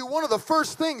to tell you one of the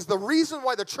first things. The reason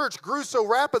why the church grew so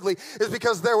rapidly is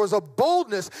because there was a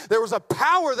boldness, there was a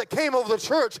power that came over the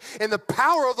church and the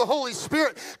power of the Holy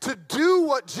Spirit to do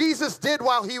what Jesus did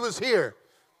while he was here.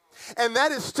 And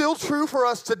that is still true for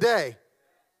us today.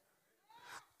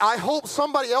 I hope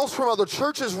somebody else from other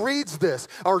churches reads this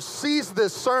or sees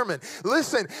this sermon.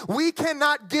 Listen, we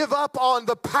cannot give up on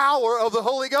the power of the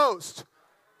Holy Ghost.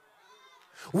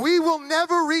 We will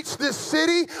never reach this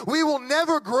city. We will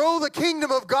never grow the kingdom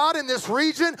of God in this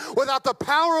region without the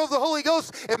power of the Holy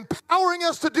Ghost empowering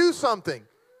us to do something.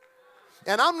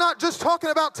 And I'm not just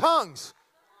talking about tongues.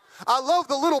 I love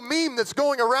the little meme that's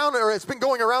going around, or it's been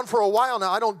going around for a while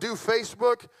now. I don't do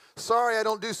Facebook. Sorry, I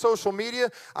don't do social media.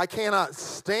 I cannot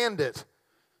stand it.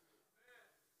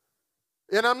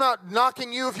 And I'm not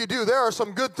knocking you if you do. There are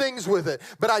some good things with it.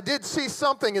 But I did see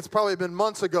something, it's probably been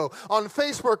months ago, on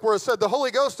Facebook where it said the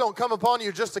Holy Ghost don't come upon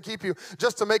you just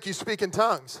to make you speak in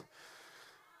tongues.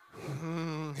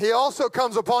 He also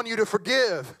comes upon you to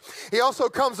forgive. He also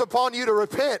comes upon you to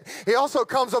repent. He also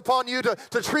comes upon you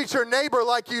to treat your neighbor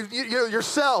like you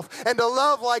yourself and to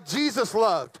love like Jesus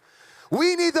loved.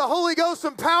 We need the Holy Ghost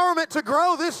empowerment to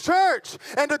grow this church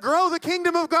and to grow the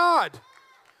kingdom of God.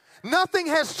 Nothing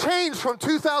has changed from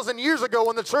 2,000 years ago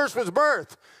when the church was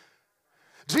birthed.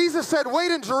 Jesus said,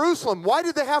 wait in Jerusalem. Why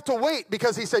did they have to wait?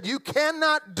 Because he said, you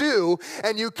cannot do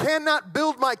and you cannot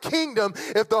build my kingdom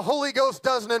if the Holy Ghost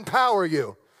doesn't empower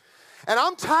you. And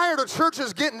I'm tired of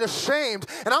churches getting ashamed,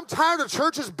 and I'm tired of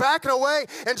churches backing away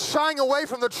and shying away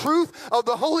from the truth of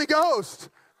the Holy Ghost.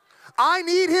 I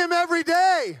need him every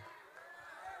day.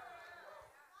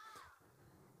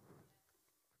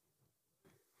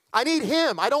 I need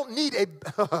him. I don't need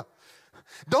a...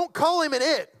 Don't call him an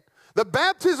it. The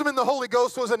baptism in the Holy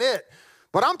Ghost was an it.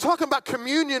 But I'm talking about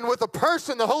communion with a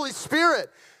person, the Holy Spirit.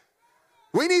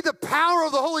 We need the power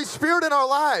of the Holy Spirit in our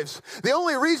lives. The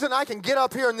only reason I can get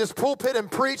up here in this pulpit and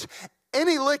preach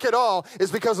any lick at all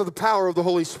is because of the power of the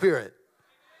Holy Spirit.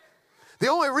 The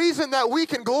only reason that we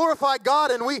can glorify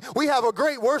God and we have a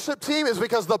great worship team is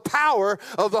because of the power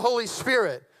of the Holy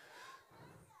Spirit.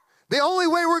 The only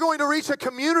way we're going to reach a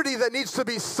community that needs to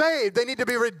be saved, they need to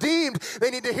be redeemed,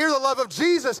 they need to hear the love of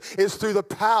Jesus, is through the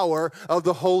power of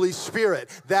the Holy Spirit.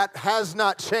 That has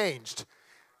not changed.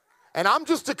 And I'm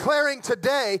just declaring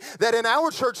today that in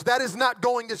our church, that is not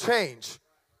going to change.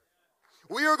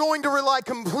 We are going to rely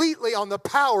completely on the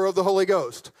power of the Holy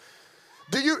Ghost.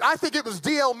 I think it was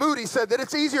D.L. Moody said that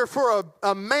it's easier for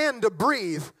a man to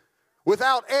breathe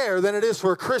without air than it is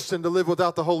for a Christian to live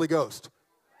without the Holy Ghost.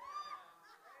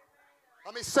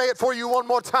 Let me say it for you one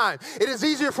more time. It is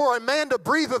easier for a man to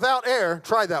breathe without air.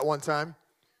 Try that one time.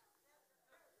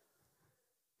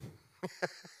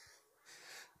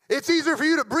 It's easier for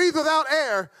you to breathe without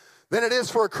air than it is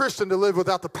for a Christian to live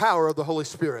without the power of the Holy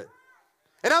Spirit.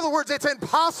 In other words, it's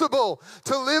impossible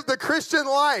to live the Christian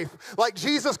life like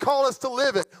Jesus called us to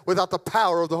live it without the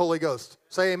power of the Holy Ghost.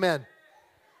 Say amen.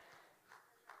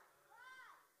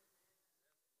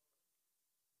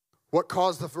 What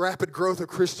caused the rapid growth of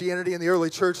Christianity in the early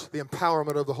church? The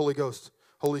empowerment of the Holy Ghost,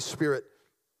 Holy Spirit.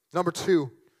 Number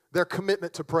 2, their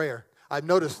commitment to prayer. I've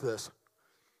noticed this.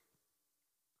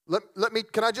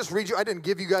 Can I just read you? I didn't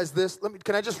give you guys this.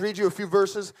 Can I just read you a few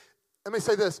verses? Let me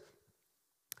say this.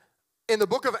 In the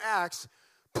book of Acts,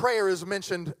 prayer is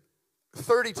mentioned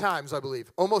 30 times, I believe.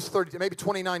 Almost 30, maybe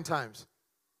 29 times.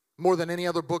 More than any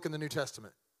other book in the New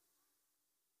Testament.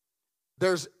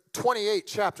 There's 28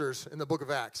 chapters in the book of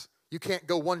Acts. You can't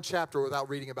go one chapter without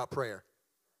reading about prayer.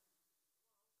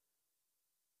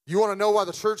 You want to know why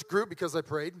the church grew? Because they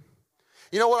prayed.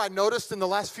 You know what I noticed in the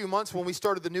last few months when we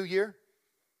started the new year?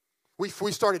 We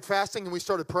started fasting and we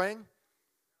started praying.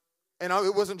 And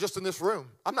it wasn't just in this room.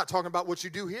 I'm not talking about what you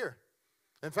do here.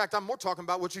 In fact, I'm more talking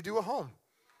about what you do at home.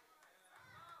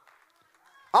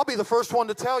 I'll be the first one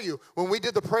to tell you, when we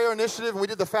did the prayer initiative and we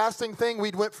did the fasting thing,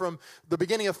 we went from the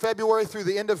beginning of February through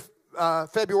the end of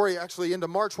February, actually into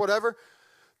March, whatever.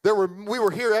 We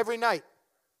were here every night,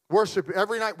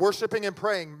 worshiping and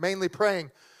praying, mainly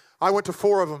praying. I went to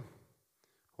 4 of them.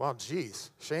 Wow, geez,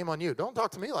 shame on you. Don't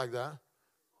talk to me like that.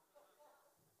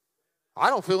 I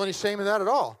don't feel any shame in that at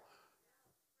all.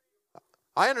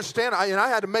 I understand, I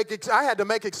had to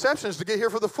make exceptions to get here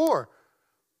for the 4.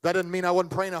 That doesn't mean I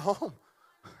wasn't praying at home.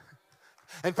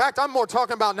 In fact, I'm more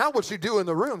talking about not what you do in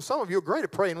the room. Some of you are great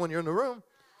at praying when you're in the room.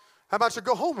 How about you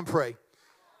go home and pray?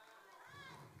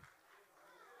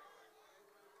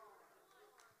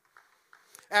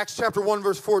 Acts chapter 1,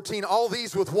 verse 14, all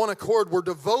these with one accord were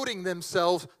devoting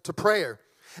themselves to prayer.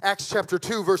 Acts chapter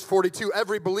 2, verse 42,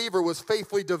 every believer was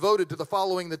faithfully devoted to the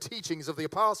following the teachings of the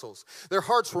apostles. Their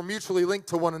hearts were mutually linked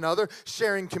to one another,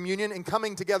 sharing communion and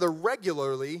coming together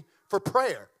regularly for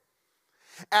prayer.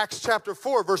 Acts chapter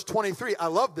 4, verse 23, I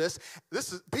love this.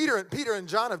 This is Peter and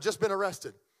John have just been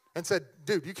arrested and said,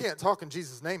 dude, you can't talk in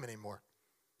Jesus' name anymore.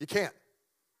 You can't.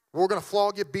 We're going to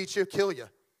flog you, beat you, kill you.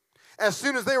 As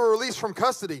soon as they were released from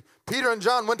custody, Peter and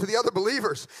John went to the other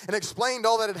believers and explained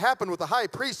all that had happened with the high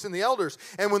priests and the elders.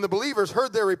 And when the believers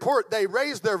heard their report, they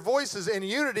raised their voices in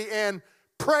unity and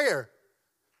prayer.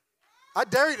 I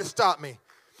dare you to stop me.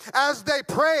 As they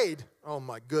prayed, oh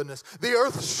my goodness, the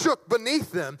earth shook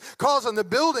beneath them, causing the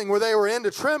building where they were in to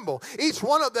tremble. Each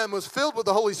one of them was filled with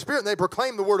the Holy Spirit, and they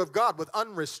proclaimed the word of God with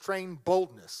unrestrained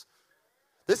boldness.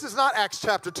 This is not Acts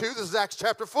chapter 2, this is Acts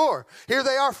chapter 4. Here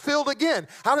they are filled again.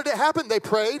 How did it happen? They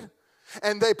prayed,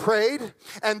 and they prayed,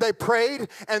 and they prayed,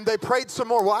 and they prayed some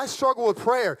more. Well, I struggle with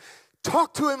prayer.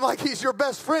 Talk to him like he's your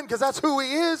best friend, because that's who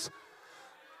he is.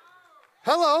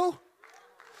 Hello?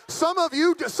 Some of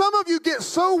you get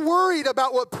so worried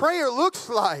about what prayer looks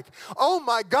like. Oh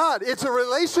my God, it's a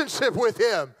relationship with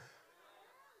him.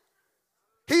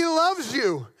 He loves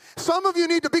you. Some of you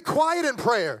need to be quiet in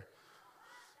prayer.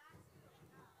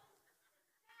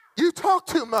 You talk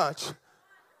too much.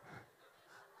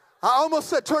 I almost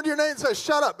said, turn to your neighbor and say,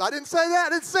 shut up. I didn't say that. I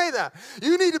didn't say that.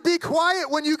 You need to be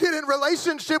quiet when you get in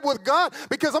relationship with God,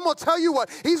 because I'm going to tell you what,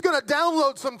 he's going to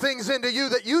download some things into you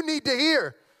that you need to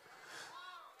hear.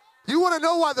 You want to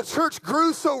know why the church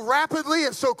grew so rapidly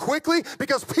and so quickly?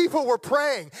 Because people were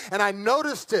praying, and I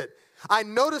noticed it. I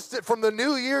noticed it from the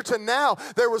new year to now.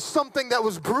 There was something that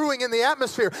was brewing in the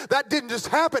atmosphere. That didn't just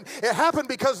happen. It happened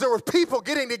because there were people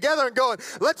getting together and going,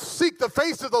 let's seek the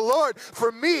face of the Lord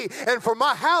for me and for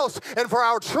my house and for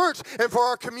our church and for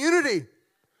our community.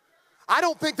 I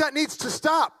don't think that needs to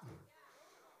stop.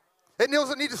 It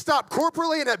doesn't need to stop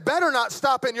corporately, and it better not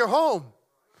stop in your home.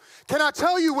 Can I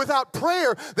tell you, without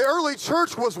prayer, the early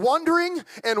church was wandering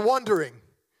and wondering.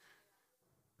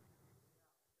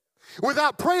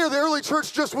 Without prayer, the early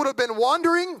church just would have been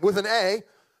wandering, with an A,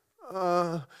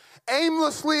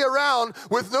 aimlessly around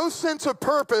with no sense of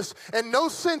purpose and no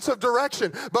sense of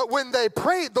direction. But when they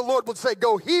prayed, the Lord would say,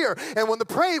 go here. And when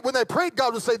they prayed,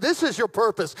 God would say, this is your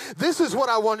purpose. This is what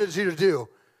I wanted you to do.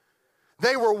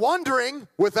 They were wondering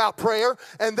without prayer,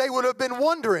 and they would have been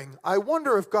wondering, I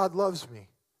wonder if God loves me.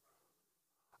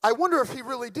 I wonder if he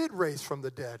really did raise from the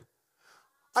dead.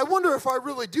 I wonder if I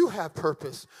really do have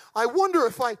purpose. I wonder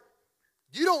if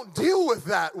You don't deal with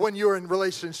that when you're in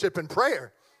relationship and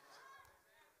prayer.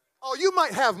 Oh, you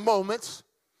might have moments.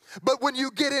 But when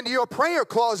you get into your prayer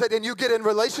closet and you get in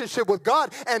relationship with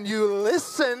God and you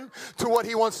listen to what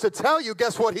he wants to tell you,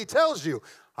 guess what he tells you?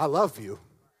 I love you.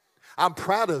 I'm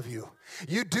proud of you.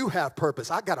 You do have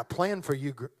purpose. I got a plan for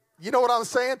you. You know what I'm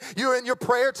saying? You're in your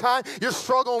prayer time. You're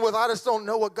struggling with, I just don't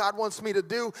know what God wants me to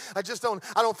do. I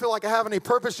don't feel like I have any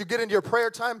purpose. You get into your prayer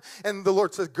time and the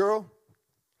Lord says, girl,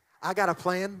 I got a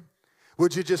plan.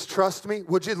 Would you just trust me?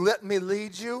 Would you let me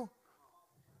lead you?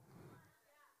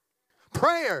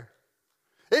 Prayer.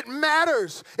 It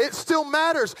matters. It still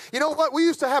matters. You know what? We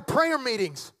used to have prayer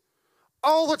meetings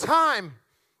all the time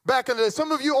back in the day.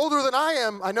 Some of you older than I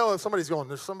am. I know if somebody's going,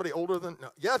 there's somebody older than, no.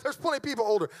 Yeah, there's plenty of people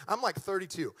older. I'm like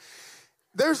 32.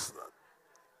 There's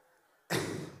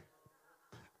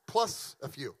plus a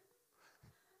few.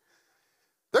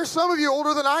 There's some of you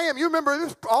older than I am. You remember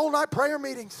this all-night prayer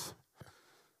meetings.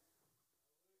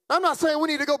 I'm not saying we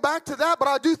need to go back to that, but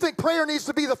I do think prayer needs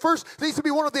to be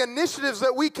one of the initiatives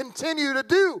that we continue to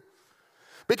do.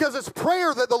 Because it's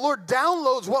prayer that the Lord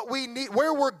downloads what we need,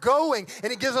 where we're going, and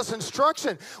he gives us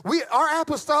instruction. Our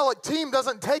apostolic team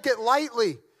doesn't take it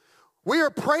lightly. We are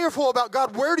prayerful about,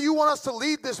 God, where do you want us to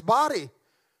lead this body?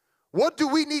 What do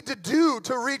we need to do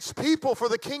to reach people for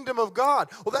the kingdom of God?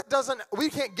 Well, we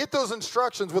can't get those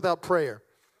instructions without prayer.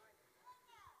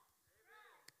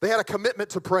 They had a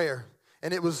commitment to prayer.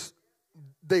 And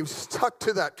they stuck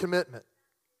to that commitment.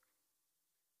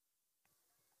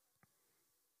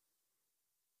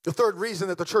 The third reason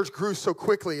that the church grew so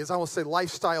quickly is, I will say,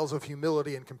 lifestyles of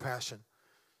humility and compassion.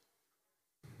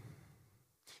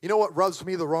 You know what rubs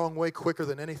me the wrong way quicker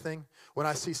than anything? When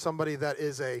I see somebody that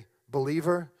is a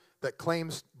believer, that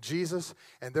claims Jesus,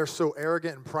 and they're so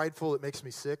arrogant and prideful, it makes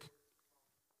me sick.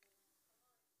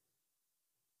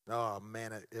 Oh,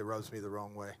 man, it rubs me the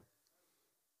wrong way.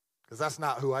 Because that's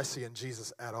not who I see in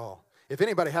Jesus at all. If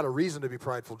anybody had a reason to be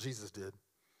prideful, Jesus did.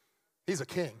 He's a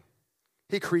king.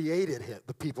 He created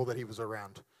the people that he was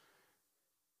around.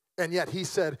 And yet he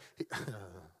said,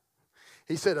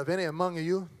 of any among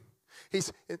you,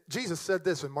 Jesus said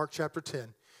this in Mark chapter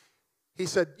 10. He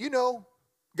said, you know,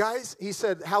 guys, he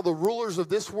said how the rulers of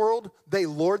this world, they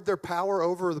lord their power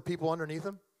over the people underneath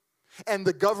them. And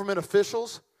the government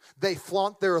officials, they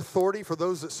flaunt their authority for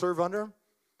those that serve under them.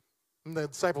 And the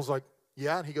disciples are like,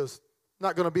 yeah. And he goes,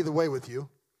 not going to be the way with you.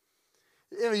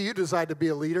 You decide to be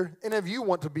a leader. And if you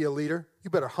want to be a leader, you're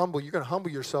going to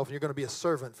humble yourself, and you're going to be a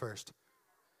servant first.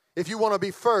 If you want to be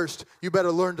first, you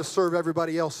better learn to serve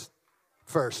everybody else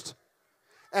first.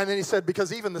 And then he said,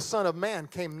 because even the Son of Man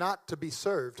came not to be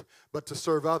served, but to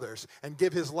serve others and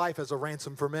give his life as a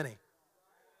ransom for many.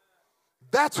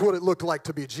 That's what it looked like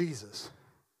to be Jesus.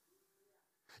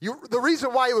 The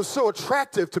reason why it was so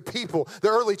attractive to people, the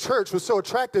early church was so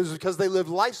attractive, is because they lived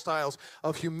lifestyles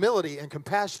of humility and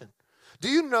compassion. Do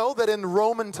you know that in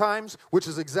Roman times, which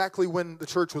is exactly when the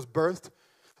church was birthed,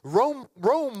 Rome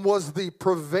was the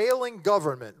prevailing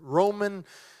government. Roman,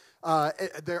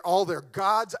 all their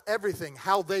gods, everything,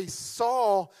 how they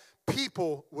saw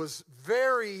people was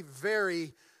very,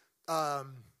 very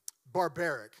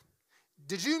barbaric.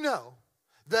 Did you know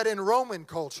that in Roman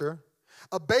culture,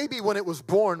 a baby, when it was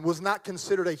born, was not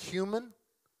considered a human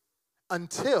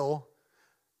until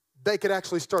they could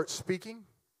actually start speaking?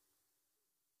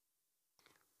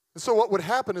 And so what would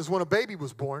happen is when a baby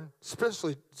was born,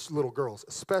 especially little girls,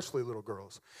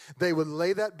 they would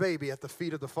lay that baby at the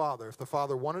feet of the father. If the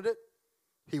father wanted it,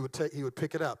 he would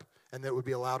pick it up, and it would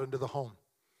be allowed into the home.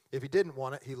 If he didn't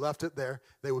want it, he left it there.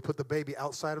 They would put the baby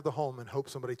outside of the home and hope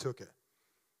somebody took it.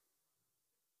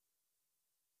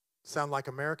 Sound like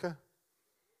America?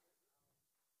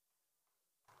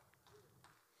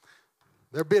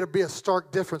 There better be a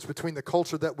stark difference between the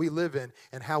culture that we live in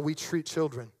and how we treat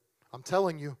children. I'm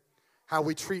telling you, how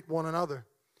we treat one another.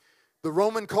 The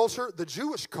Roman culture, the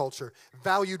Jewish culture,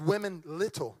 valued women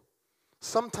little,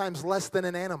 sometimes less than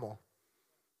an animal.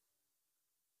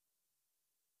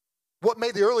 What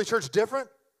made the early church different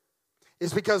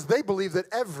is because they believed that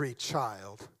every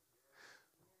child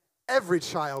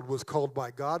was called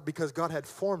by God because God had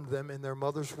formed them in their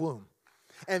mother's womb.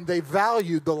 And they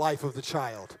valued the life of the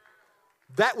child.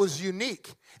 That was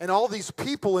unique. And all these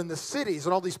people in the cities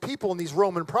and all these people in these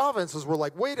Roman provinces were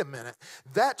like, wait a minute.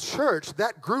 That church,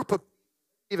 that group of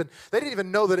they didn't even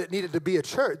know that it needed to be a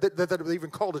church, that it was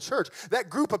even called a church. That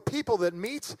group of people that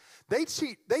meets, they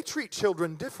treat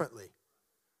children differently.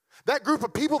 That group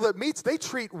of people that meets, they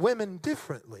treat women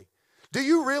differently. Do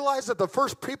you realize that the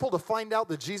first people to find out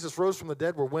that Jesus rose from the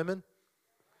dead were women?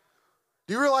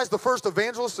 Do you realize the first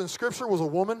evangelist in Scripture was a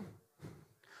woman?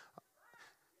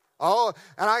 Oh,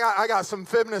 and I got some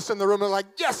feminists in the room that are like,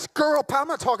 yes, girl power. I'm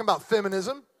not talking about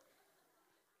feminism.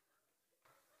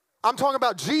 I'm talking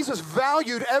about Jesus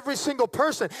valued every single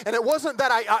person. And it wasn't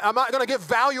that I'm not going to give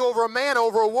value over a man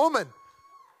over a woman.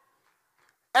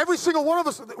 Every single one of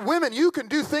us, women, you can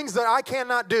do things that I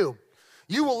cannot do.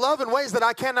 You will love in ways that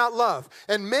I cannot love.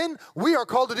 And men, we are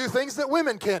called to do things that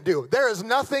women can't do. There is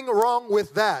nothing wrong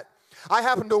with that. I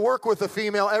happen to work with a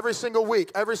female every single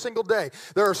week, every single day.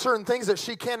 There are certain things that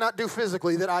she cannot do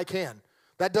physically that I can.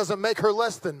 That doesn't make her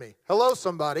less than me. Hello,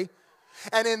 somebody.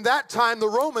 And in that time, the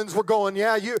Romans were going,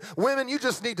 yeah, women, you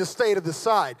just need to stay to the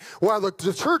side. While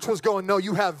the church was going, no,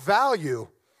 you have value.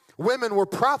 Women were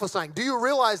prophesying. Do you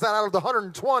realize that out of the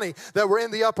 120 that were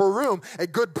in the upper room, a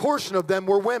good portion of them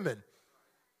were women?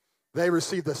 They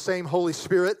received the same Holy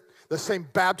Spirit, the same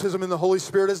baptism in the Holy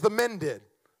Spirit as the men did.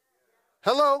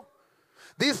 Hello?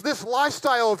 This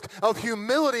lifestyle of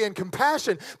humility and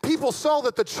compassion, people saw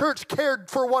that the church cared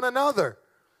for one another.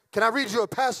 Can I read you a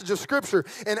passage of Scripture?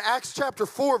 In Acts chapter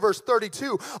 4, verse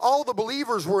 32, all the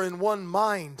believers were in one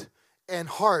mind and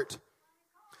heart.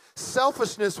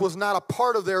 Selfishness was not a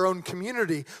part of their own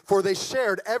community, for they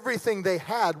shared everything they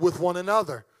had with one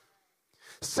another.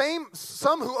 Some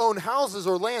who owned houses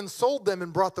or land sold them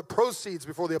and brought the proceeds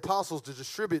before the apostles to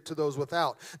distribute to those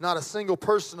without. Not a single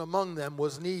person among them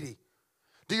was needy.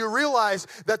 Do you realize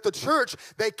that the church,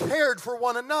 they cared for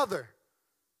one another?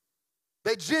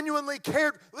 They genuinely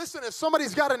cared. Listen, if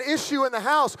somebody's got an issue in the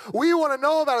house, we want to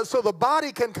know about it so the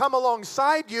body can come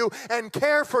alongside you and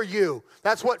care for you.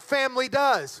 That's what family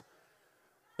does.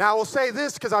 Now, I will say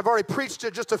this because I've already preached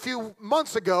it just a few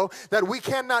months ago, that we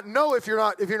cannot know if you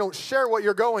don't share what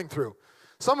you're going through.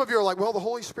 Some of you are like, well, the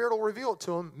Holy Spirit will reveal it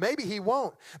to him. Maybe he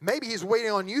won't. Maybe he's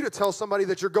waiting on you to tell somebody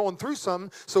that you're going through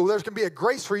something so there's going to be a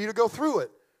grace for you to go through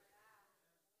it.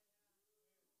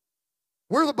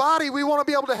 We're the body. We want to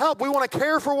be able to help. We want to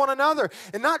care for one another.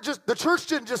 And not just, the church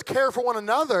didn't just care for one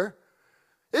another.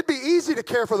 It'd be easy to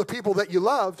care for the people that you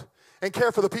loved and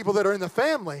care for the people that are in the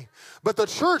family. But the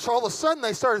church, all of a sudden,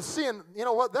 they started seeing, you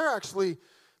know what, they're actually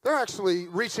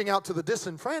reaching out to the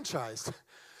disenfranchised.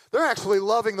 They're actually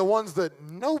loving the ones that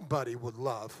nobody would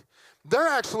love. They're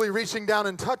actually reaching down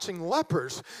and touching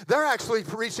lepers. They're actually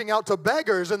reaching out to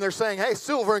beggars, and they're saying, hey,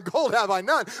 silver and gold have I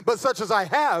none, but such as I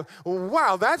have.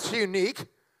 Wow, that's unique.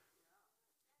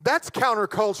 That's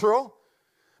countercultural.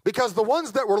 Because the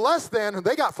ones that were less than,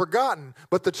 they got forgotten.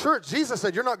 But the church, Jesus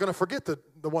said, you're not going to forget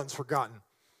the ones forgotten.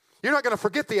 You're not going to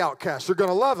forget the outcasts. You're going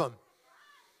to love them.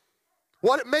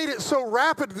 What made it so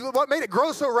rapid, what made it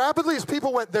grow so rapidly is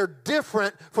people went, they're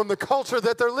different from the culture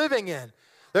that they're living in.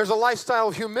 There's a lifestyle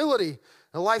of humility,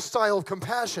 a lifestyle of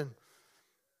compassion.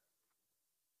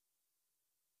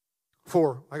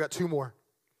 4, I got 2 more.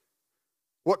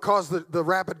 What caused the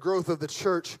rapid growth of the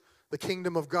church, the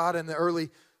kingdom of God in the early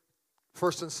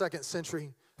 1st and 2nd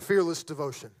century? Fearless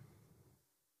devotion.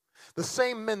 The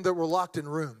same men that were locked in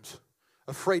rooms,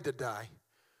 afraid to die,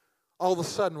 all of a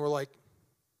sudden were like,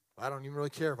 I don't even really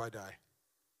care if I die.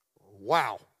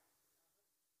 Wow.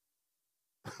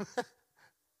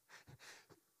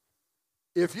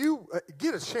 If you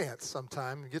get a chance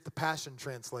sometime, get the Passion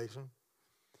Translation,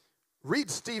 read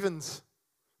Stephen's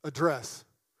address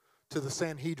to the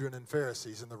Sanhedrin and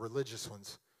Pharisees and the religious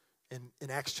ones in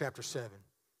Acts chapter 7.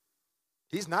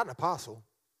 He's not an apostle.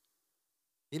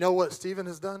 You know what Stephen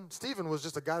has done? Stephen was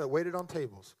just a guy that waited on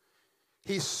tables.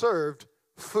 He served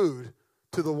food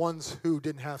to the ones who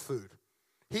didn't have food.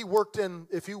 He worked in,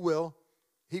 if you will,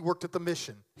 he worked at the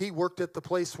mission. He worked at the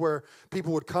place where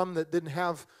people would come that didn't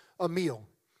have a meal.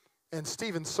 And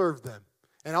Stephen served them.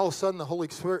 And all of a sudden, the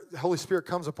Holy Spirit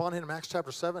comes upon him in Acts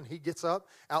chapter 7. He gets up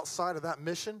outside of that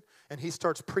mission, and he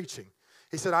starts preaching.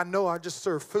 He said, I know I just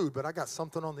serve food, but I got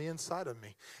something on the inside of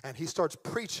me. And he starts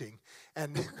preaching,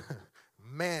 and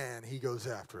man, he goes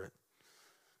after it.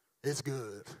 It's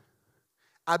good.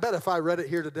 I bet if I read it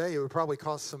here today, it would probably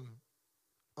cause some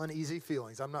uneasy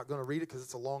feelings. I'm not going to read it because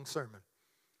it's a long sermon.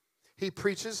 He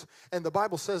preaches, and the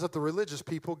Bible says that the religious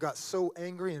people got so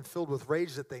angry and filled with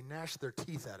rage that they gnashed their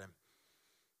teeth at him.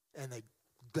 And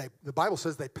the Bible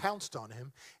says they pounced on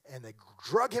him, and they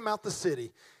drug him out the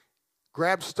city,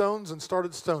 grabbed stones, and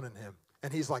started stoning him.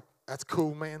 And he's like, that's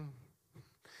cool, man.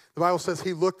 The Bible says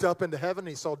he looked up into heaven, and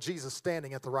he saw Jesus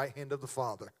standing at the right hand of the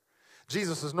Father.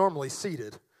 Jesus is normally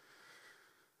seated.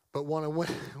 But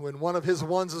when one of his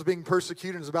ones is being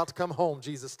persecuted and is about to come home,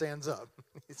 Jesus stands up.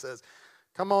 He says,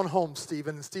 come on home,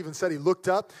 Stephen. And Stephen said he looked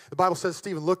up. The Bible says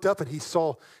Stephen looked up, and he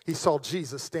saw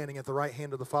Jesus standing at the right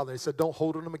hand of the Father. He said, don't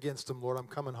hold them against them, Lord. I'm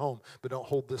coming home, but don't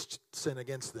hold this sin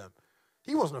against them.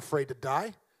 He wasn't afraid to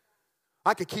die.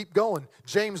 I could keep going.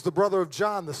 James, the brother of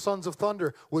John, the sons of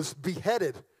thunder, was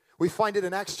beheaded. We find it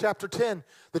in Acts chapter 10.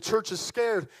 The church is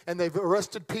scared, and they've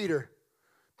arrested Peter.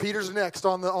 Peter's next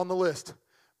on the list.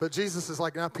 But Jesus is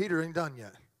like, now Peter ain't done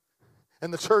yet.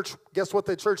 And the church, guess what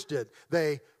the church did?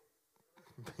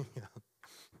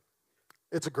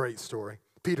 It's a great story.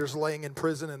 Peter's laying in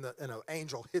prison, and an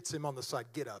angel hits him on the side.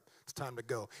 Get up. It's time to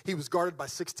go. He was guarded by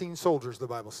 16 soldiers, the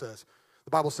Bible says.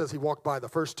 The Bible says he walked by the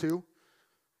first two,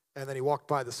 and then he walked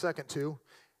by the second two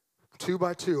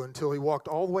by two, until he walked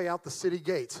all the way out the city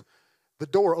gates. The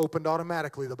door opened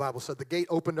automatically, the Bible said. The gate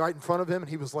opened right in front of him, and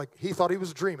he was like, he thought he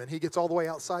was dreaming. He gets all the way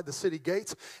outside the city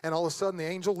gates, and all of a sudden the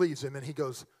angel leaves him, and he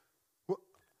goes, what?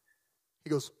 He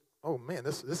goes, oh man,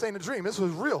 this ain't a dream. This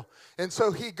was real. And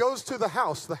so he goes to the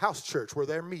house church where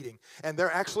they're meeting. And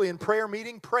they're actually in prayer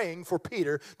meeting praying for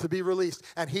Peter to be released.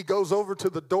 And he goes over to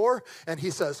the door and he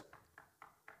says,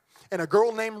 and a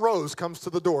girl named Rose comes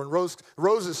to the door. And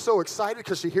Rose is so excited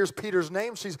because she hears Peter's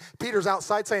name. Peter's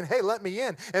outside saying, hey, let me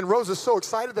in. And Rose is so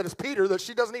excited that it's Peter that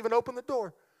she doesn't even open the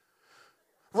door.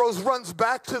 Rose runs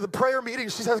back to the prayer meeting.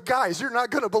 She says, guys, you're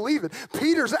not going to believe it.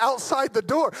 Peter's outside the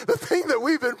door. The thing that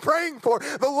we've been praying for,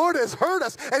 the Lord has heard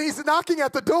us, and he's knocking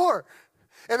at the door.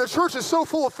 And the church is so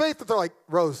full of faith that they're like,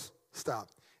 Rose, stop.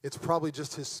 It's probably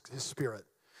just his spirit.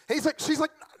 And she's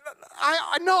like,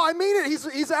 I know, I mean it.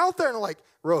 He's out there. And I'm like,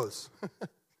 Rose,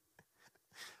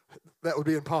 that would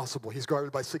be impossible. He's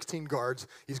guarded by 16 guards.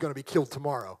 He's going to be killed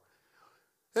tomorrow.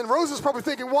 And Rose is probably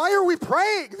thinking, why are we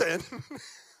praying then?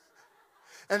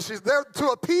 And she's there to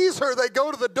appease her. They go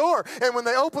to the door. And when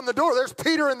they open the door, there's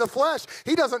Peter in the flesh.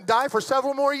 He doesn't die for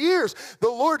several more years. The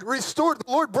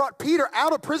Lord brought Peter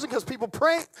out of prison because people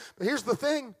pray. But here's the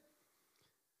thing.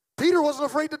 Peter wasn't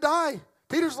afraid to die.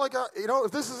 Peter's like,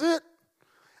 if this is it,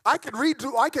 I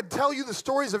could tell you the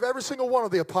stories of every single one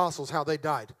of the apostles, how they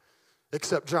died,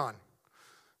 except John.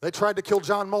 They tried to kill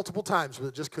John multiple times,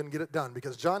 but just couldn't get it done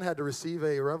because John had to receive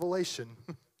a revelation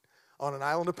on an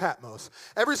island of Patmos.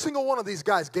 Every single one of these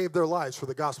guys gave their lives for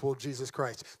the gospel of Jesus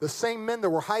Christ. The same men that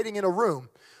were hiding in a room.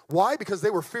 Why? Because they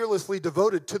were fearlessly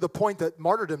devoted to the point that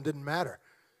martyrdom didn't matter.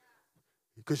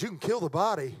 Because you can kill the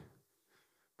body,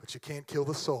 but you can't kill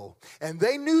the soul. And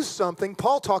they knew something.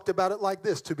 Paul talked about it like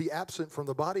this. To be absent from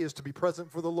the body is to be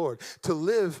present for the Lord. To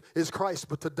live is Christ,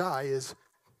 but to die is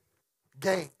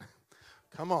gain.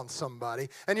 Come on, somebody.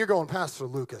 And you're going, Pastor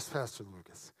Lucas.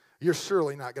 You're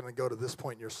surely not going to go to this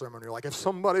point in your sermon. You're like, if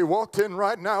somebody walked in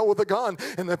right now with a gun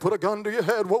and they put a gun to your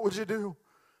head, what would you do?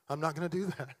 I'm not going to do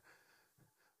that.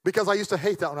 Because I used to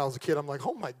hate that when I was a kid. I'm like,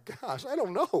 oh my gosh, I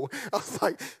don't know. I was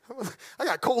like, I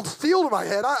got cold steel to my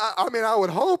head. I mean, I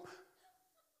would hope.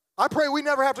 I pray we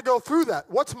never have to go through that.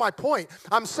 What's my point?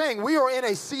 I'm saying we are in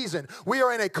a season, we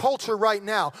are in a culture right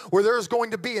now where there is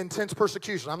going to be intense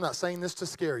persecution. I'm not saying this to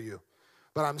scare you,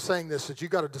 but I'm saying this that you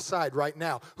got to decide right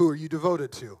now, who are you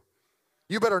devoted to?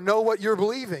 You better know what you're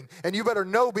believing, and you better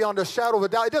know beyond a shadow of a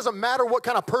doubt. It doesn't matter what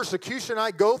kind of persecution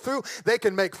I go through. They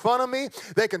can make fun of me.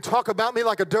 They can talk about me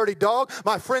like a dirty dog.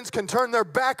 My friends can turn their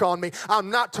back on me.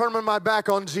 I'm not turning my back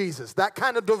on Jesus. That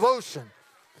kind of devotion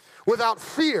without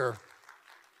fear.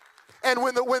 And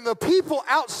when the people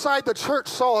outside the church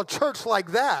saw a church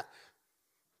like that,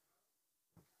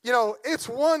 it's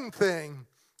one thing.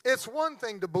 It's one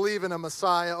thing to believe in a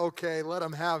Messiah, okay, let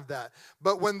them have that.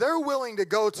 But when they're willing to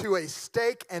go to a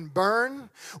stake and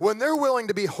burn, when they're willing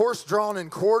to be horse-drawn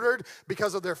and quartered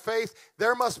because of their faith,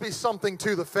 there must be something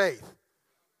to the faith.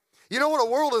 You know what a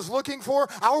world is looking for?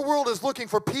 Our world is looking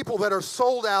for people that are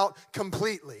sold out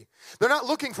completely. They're not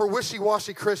looking for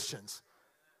wishy-washy Christians.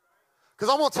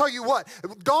 Because I'm going to tell you what,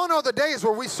 gone are the days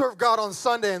where we serve God on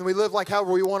Sunday and we live like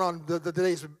however we want on the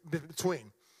days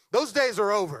between. Those days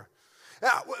are over.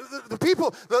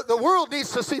 The world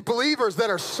needs to see believers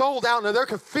that are sold out and they're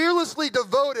fearlessly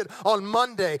devoted on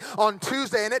Monday, on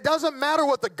Tuesday. And it doesn't matter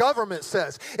what the government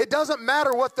says. It doesn't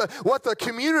matter what the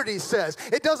community says.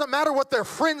 It doesn't matter what their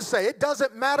friends say. It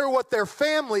doesn't matter what their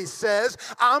family says.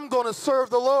 I'm going to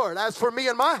serve the Lord. As for me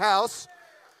and my house,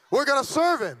 we're going to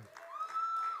serve him.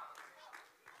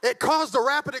 It caused a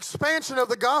rapid expansion of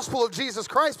the gospel of Jesus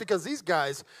Christ because these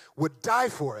guys would die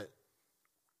for it.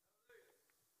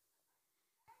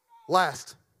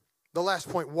 The last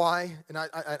point, why, and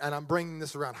I'm bringing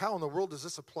this around. How in the world does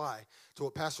this apply to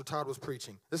what Pastor Todd was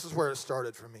preaching? This is where it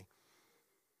started for me.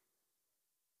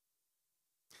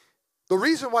 The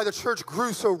reason why the church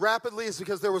grew so rapidly is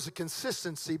because there was a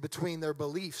consistency between their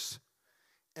beliefs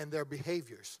and their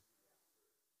behaviors.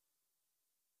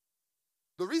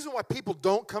 The reason why people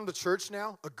don't come to church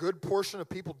now, a good portion of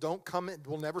people don't come in,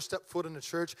 will never step foot in a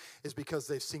church, is because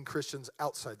they've seen Christians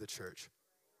outside the church.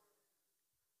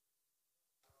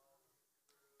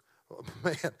 Oh,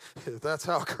 man, if that's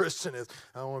how a Christian is,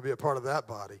 I don't want to be a part of that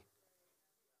body.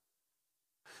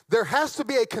 There has to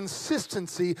be a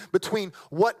consistency between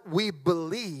what we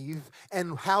believe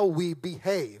and how we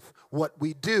behave, what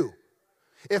we do.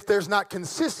 If there's not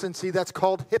consistency, that's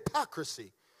called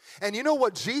hypocrisy. And you know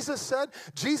what Jesus said?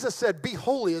 Jesus said, be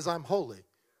holy as I'm holy.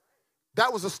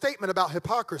 That was a statement about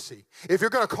hypocrisy. If you're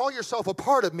going to call yourself a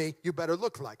part of me, you better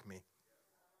look like me.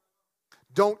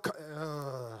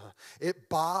 It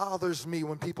bothers me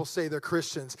when people say they're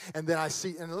Christians, and then I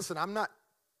see, and listen, I'm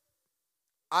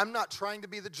not trying to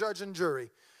be the judge and jury,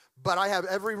 but I have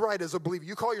every right as a believer.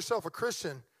 You call yourself a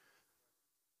Christian,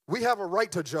 we have a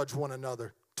right to judge one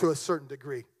another to a certain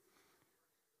degree.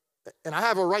 And I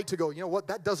have a right to go, you know what,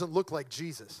 that doesn't look like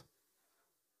Jesus.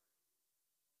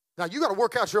 Now, you got to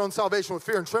work out your own salvation with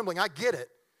fear and trembling. I get it.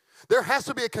 There has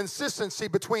to be a consistency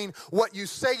between what you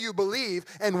say you believe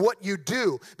and what you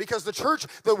do. Because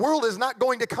the world is not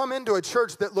going to come into a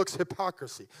church that looks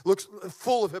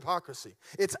full of hypocrisy.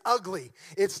 It's ugly.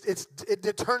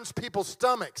 It turns people's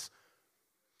stomachs.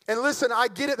 And listen, I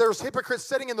get it. There's hypocrites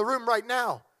sitting in the room right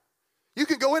now. You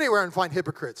can go anywhere and find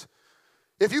hypocrites.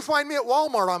 If you find me at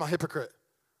Walmart, I'm a hypocrite.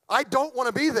 I don't want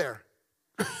to be there.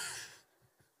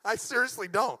 I seriously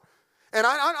don't. And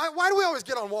why do we always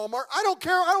get on Walmart? I don't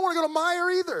care. I don't want to go to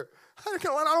Meijer either.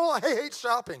 I hate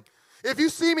shopping. If you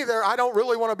see me there, I don't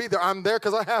really want to be there. I'm there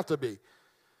because I have to be.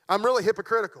 I'm really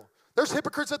hypocritical. There's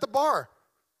hypocrites at the bar.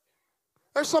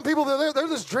 There's some people that are there, they're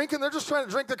just drinking. They're just trying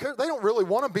to drink. They don't really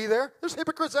want to be there. There's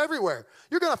hypocrites everywhere.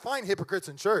 You're going to find hypocrites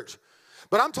in church.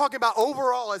 But I'm talking about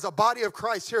overall as a body of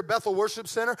Christ here at Bethel Worship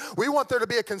Center, we want there to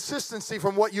be a consistency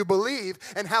from what you believe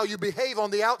and how you behave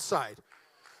on the outside.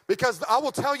 Because I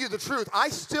will tell you the truth, I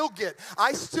still get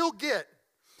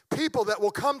people that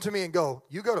will come to me and go,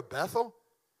 you go to Bethel?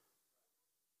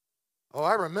 Oh,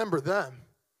 I remember them.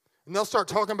 And they'll start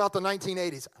talking about the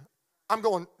 1980s. I'm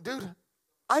going, dude,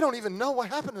 I don't even know what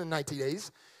happened in the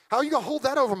 1980s. How are you going to hold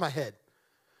that over my head?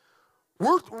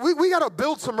 We got to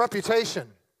build some reputation.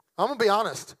 I'm going to be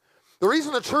honest. The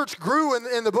reason the church grew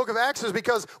in the book of Acts is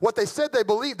because what they said they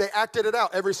believed, they acted it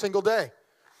out every single day.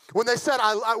 When they said,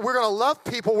 we're going to love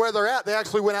people where they're at, they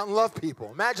actually went out and loved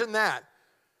people. Imagine that.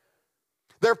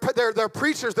 They're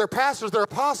preachers, they're pastors, they're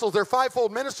apostles, they're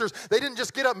fivefold ministers. They didn't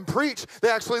just get up and preach. They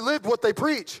actually lived what they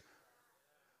preach.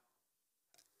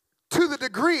 To the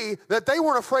degree that they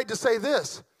weren't afraid to say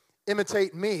this,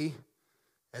 imitate me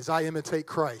as I imitate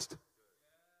Christ.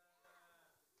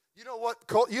 You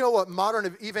know what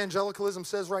modern evangelicalism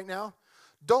says right now?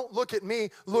 Don't look at me,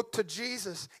 look to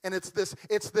Jesus. And it's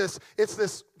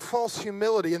this false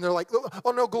humility. And they're like,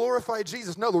 oh no, glorify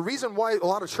Jesus. No, the reason why a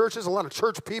lot of churches, a lot of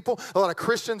church people, a lot of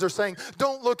Christians are saying,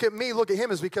 don't look at me, look at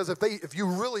him, is because if you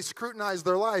really scrutinize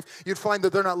their life, you'd find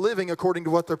that they're not living according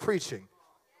to what they're preaching.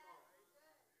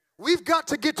 We've got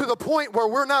to get to the point where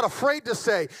we're not afraid to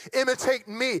say, imitate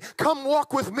me. Come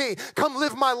walk with me. Come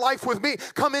live my life with me.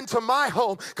 Come into my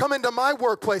home. Come into my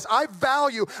workplace. I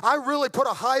really put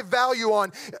a high value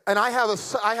on, and I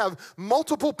have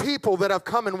multiple people that have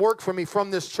come and worked for me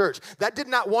from this church. That did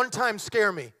not one time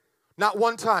scare me. Not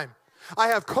one time. I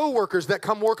have coworkers that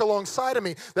come work alongside of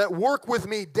me, that work with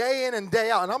me day in and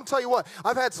day out. And I'm going to tell you what,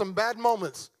 I've had some bad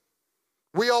moments.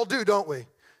 We all do, don't we?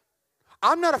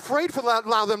 I'm not afraid to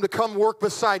allow them to come work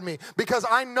beside me because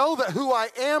I know that who I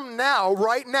am now,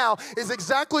 right now, is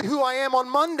exactly who I am on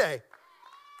Monday.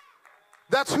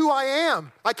 That's who I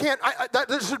am.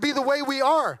 That should be the way we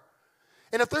are.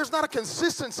 And if there's not a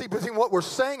consistency between what we're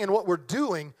saying and what we're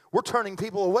doing, we're turning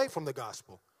people away from the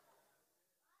gospel.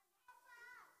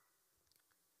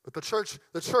 But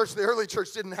the early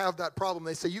church didn't have that problem.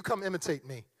 They say, you come imitate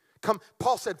me.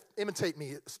 Paul said, imitate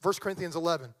me, 1 Corinthians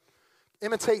 11.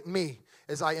 Imitate me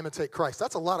as I imitate Christ.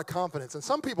 That's a lot of confidence. And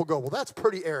some people go, well, that's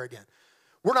pretty arrogant.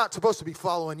 We're not supposed to be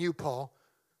following you, Paul.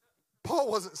 Paul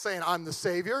wasn't saying I'm the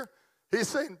Savior. He's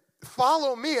saying,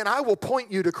 follow me and I will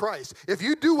point you to Christ. If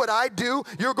you do what I do,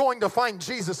 you're going to find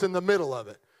Jesus in the middle of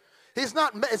it. It's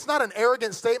not an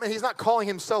arrogant statement. He's not calling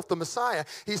himself the Messiah.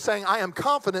 He's saying, I am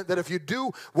confident that if you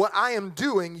do what I am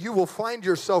doing, you will find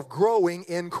yourself growing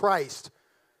in Christ.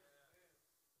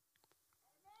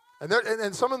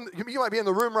 And some of you might be in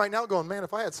the room right now going, man,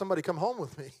 if I had somebody come home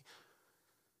with me,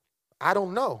 I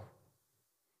don't know.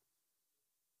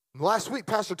 Last week,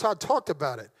 Pastor Todd talked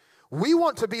about it. We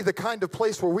want to be the kind of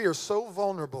place where we are so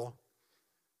vulnerable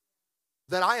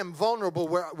that I am vulnerable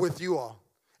with you all,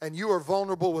 and you are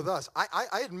vulnerable with us.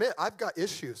 I admit I've got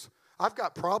issues. I've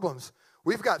got problems.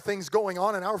 We've got things going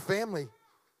on in our family.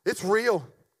 It's real.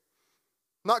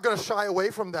 Not going to shy away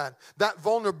from that. That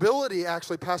vulnerability,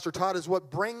 actually, Pastor Todd, is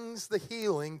what brings the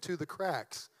healing to the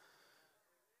cracks.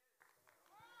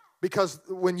 Because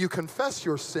when you confess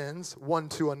your sins one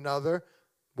to another,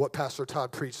 what Pastor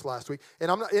Todd preached last week. And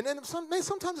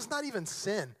sometimes it's not even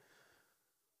sin.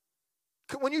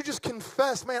 When you just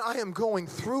confess, man, I am going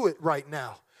through it right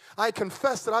now. I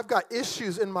confess that I've got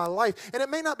issues in my life. And it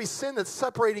may not be sin that's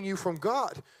separating you from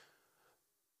God,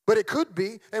 but it could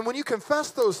be. And when you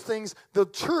confess those things, the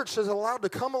church is allowed to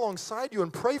come alongside you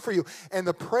and pray for you. And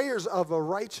the prayers of a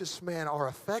righteous man are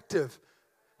effective,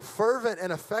 fervent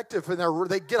and effective. And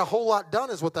they get a whole lot done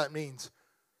is what that means.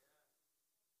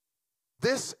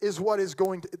 This is what is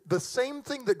going to, the same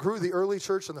thing that grew the early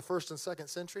church in the 1st and 2nd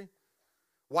century,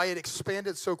 why it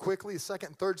expanded so quickly, the 2nd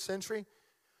and 3rd century,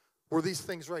 were these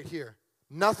things right here.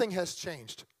 Nothing has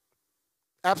changed.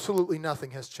 Absolutely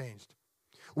nothing has changed.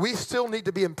 We still need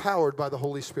to be empowered by the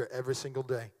Holy Spirit every single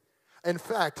day. In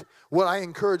fact, what I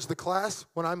encourage the class,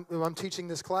 when I'm teaching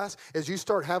this class, is you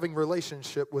start having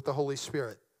relationship with the Holy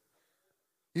Spirit.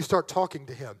 You start talking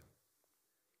to Him.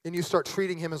 And you start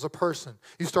treating Him as a person.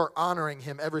 You start honoring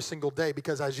Him every single day,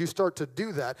 because as you start to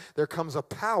do that, there comes a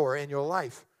power in your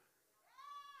life.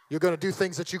 You're going to do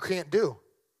things that you can't do.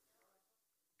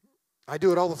 I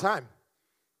do it all the time.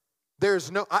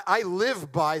 I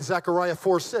live by Zechariah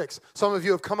 4:6. Some of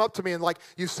you have come up to me and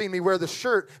you've seen me wear the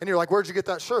shirt, and you're like, where'd you get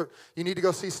that shirt? You need to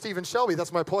go see Stephen Shelby.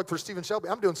 That's my plug for Stephen Shelby.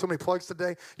 I'm doing so many plugs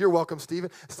today. You're welcome,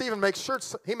 Stephen. Stephen makes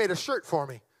shirts. He made a shirt for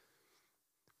me.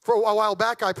 For a while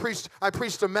back, I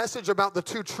preached a message about the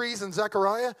 2 trees in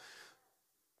Zechariah,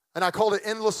 and I called it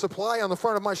Endless Supply. On the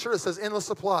front of my shirt, it says Endless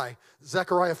Supply,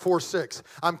 Zechariah 4:6.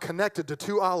 I'm connected to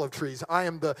 2 olive trees. I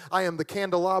am the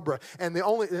candelabra. And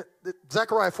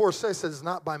Zechariah 4:6 says,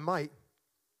 not by might.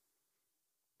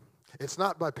 It's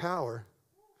not by power,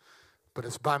 but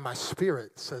it's by my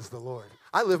Spirit, says the Lord.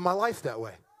 I live my life that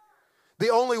way. The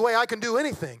only way I can do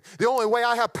anything, the only way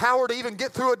I have power to even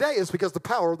get through a day is because the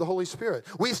power of the Holy Spirit.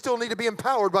 We still need to be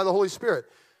empowered by the Holy Spirit.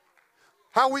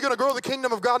 How are we going to grow the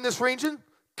kingdom of God in this region?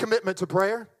 Commitment to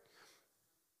prayer.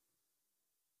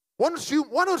 Why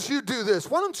don't you do this?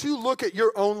 Why don't you look at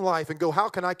your own life and go, how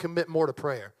can I commit more to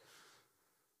prayer?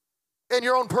 In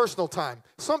your own personal time.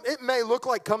 It may look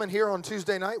like coming here on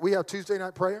Tuesday night. We have Tuesday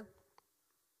night prayer.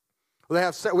 We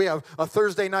have a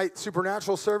Thursday night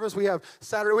supernatural service. We have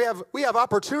Saturday. We have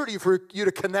opportunity for you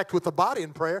to connect with the body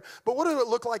in prayer. But what does it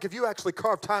look like if you actually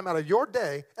carve time out of your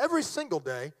day, every single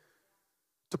day,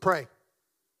 to pray?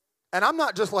 And I'm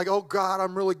not just like, oh God,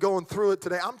 I'm really going through it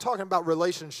today. I'm talking about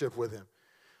relationship with Him,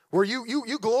 where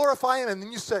you glorify Him, and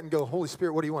then you sit and go, Holy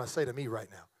Spirit, what do you want to say to me right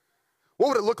now? What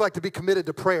would it look like to be committed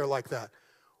to prayer like that?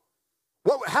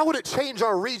 How would it change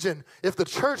our region if the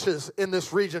churches in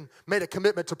this region made a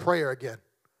commitment to prayer again?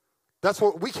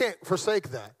 We can't forsake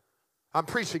that. I'm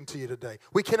preaching to you today.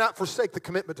 We cannot forsake the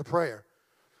commitment to prayer.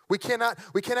 We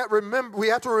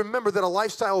have to remember that a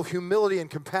lifestyle of humility and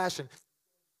compassion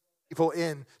people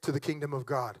into the kingdom of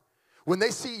God. When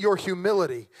they see your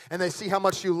humility and they see how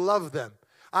much you love them,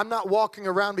 I'm not walking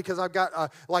around because I've got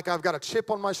a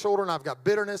chip on my shoulder and I've got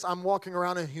bitterness. I'm walking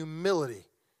around in humility,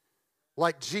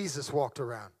 like Jesus walked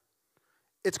around.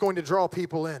 It's going to draw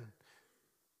people in.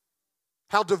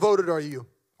 How devoted are you?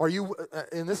 Are you?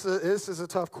 And this is a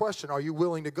tough question. Are you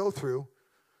willing to go through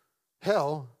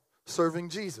hell serving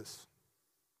Jesus?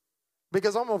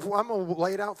 Because I'm gonna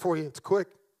lay it out for you. It's quick.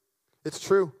 It's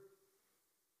true.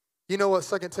 You know what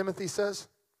 2 Timothy says?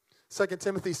 2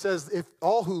 Timothy says, if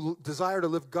all who desire to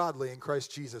live godly in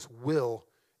Christ Jesus will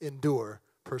endure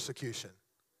persecution.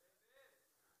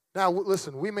 Now,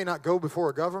 listen, we may not go before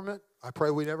a government. I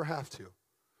pray we never have to.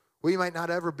 We might not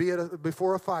ever be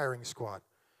before a firing squad.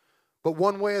 But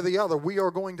one way or the other, we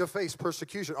are going to face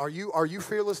persecution. Are you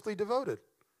fearlessly devoted?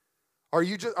 Are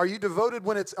you devoted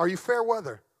are you fair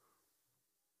weather?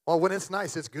 Well, when it's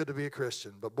nice, it's good to be a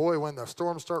Christian. But boy, when the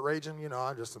storms start raging,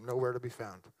 I just am nowhere to be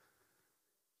found.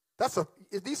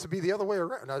 It needs to be the other way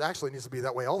around. No, it actually needs to be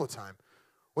that way all the time.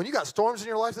 When you got storms in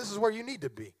your life, this is where you need to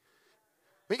be.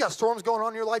 When you got storms going on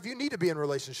in your life, you need to be in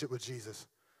relationship with Jesus.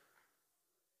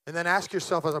 And then ask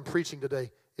yourself as I'm preaching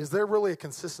today, is there really a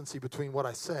consistency between what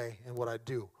I say and what I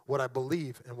do, what I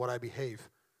believe and what I behave?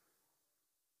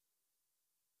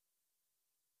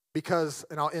 Because,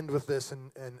 and I'll end with this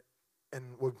and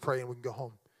we'll pray and we can go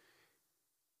home.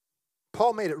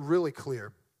 Paul made it really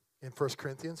clear in 1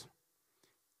 Corinthians.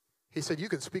 He said, you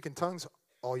can speak in tongues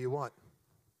all you want.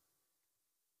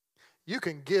 You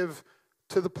can give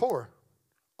to the poor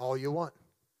all you want.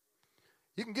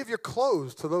 You can give your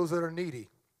clothes to those that are needy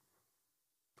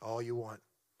all you want.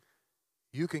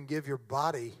 You can give your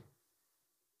body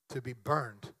to be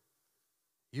burned.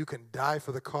 You can die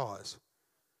for the cause.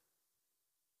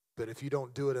 But if you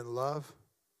don't do it in love,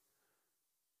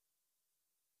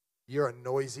 you're a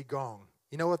noisy gong.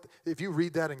 You know what? If you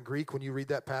read that in Greek, when you read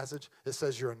that passage, it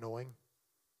says you're annoying.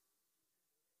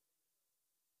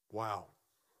 Wow.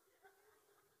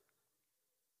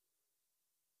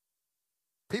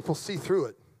 People see through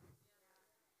it.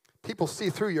 People see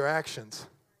through your actions,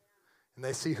 and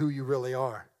they see who you really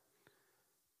are.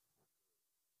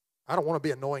 I don't want to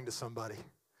be annoying to somebody.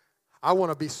 I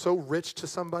want to be so rich to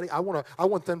somebody. I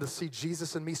want them to see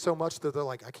Jesus in me so much that they're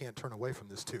like, I can't turn away from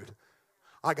this dude.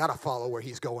 I got to follow where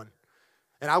he's going.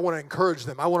 And I want to encourage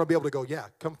them. I want to be able to go, yeah,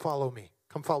 come follow me.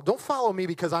 Come follow. Don't follow me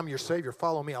because I'm your Savior.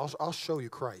 Follow me. I'll show you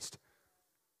Christ.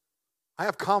 I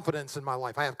have confidence in my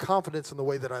life. I have confidence in the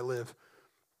way that I live.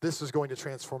 This is going to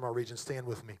transform our region. Stand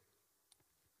with me.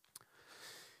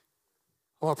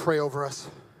 I want to pray over us.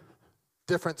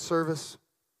 Different service.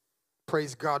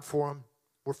 Praise God for them.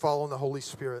 We're following the Holy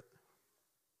Spirit.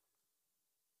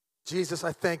 Jesus,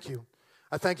 I thank you.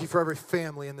 I thank you for every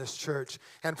family in this church.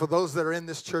 And for those that are in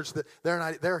this church that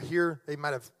they're here, they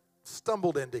might have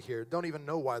stumbled into here, don't even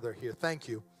know why they're here. Thank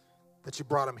you that you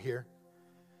brought them here.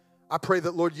 I pray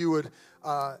that, Lord, you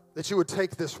would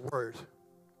take this word.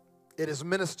 It is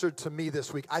ministered to me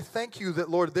this week. I thank you that,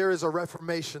 Lord, there is a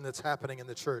reformation that's happening in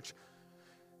the church.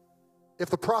 If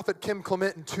the prophet Kim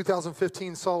Clement in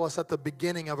 2015 saw us at the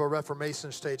beginning of a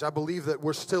reformation stage, I believe that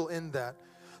we're still in that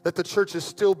the church is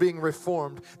still being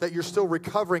reformed, that you're still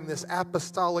recovering this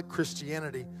apostolic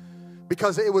Christianity,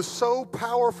 because it was so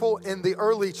powerful in the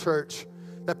early church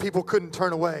that people couldn't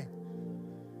turn away.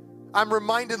 I'm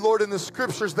reminded, Lord, in the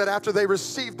scriptures that after they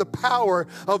received the power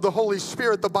of the Holy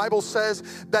Spirit, the Bible says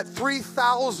that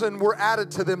 3,000 were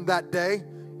added to them that day.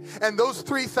 And those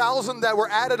 3,000 that were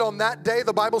added on that day,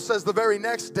 the Bible says the very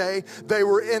next day, they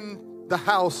were in the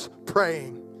house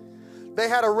praying. They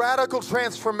had a radical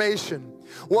transformation.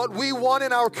 What we want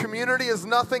in our community is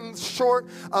nothing short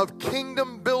of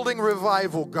kingdom-building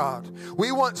revival, God.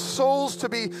 We want souls to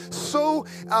be so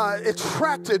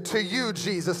attracted to you,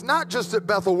 Jesus, not just at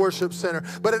Bethel Worship Center,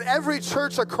 but at every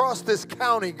church across this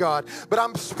county, God. But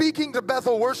I'm speaking to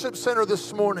Bethel Worship Center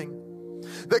this morning.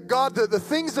 That God, the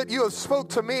things that you have spoke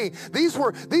to me, these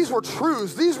were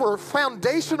truths. These were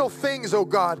foundational things, oh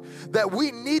God, that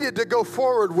we needed to go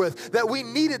forward with, that we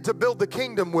needed to build the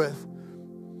kingdom with.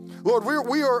 Lord,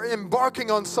 we are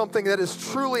embarking on something that is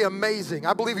truly amazing.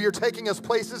 I believe you're taking us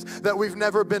places that we've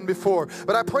never been before.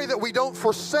 But I pray that we don't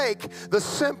forsake the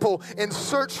simple in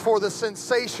search for the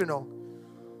sensational.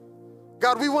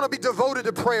 God, we want to be devoted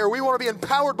to prayer. We want to be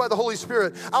empowered by the Holy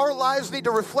Spirit. Our lives need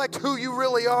to reflect who you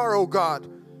really are, oh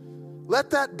God.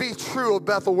 Let that be true of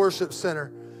Bethel Worship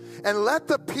Center. And let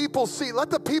the people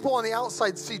on the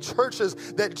outside see churches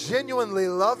that genuinely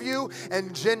love you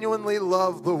and genuinely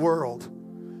love the world.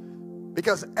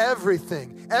 Because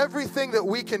everything that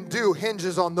we can do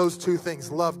hinges on those two things.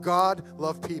 Love God,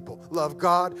 love people. Love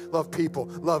God, love people.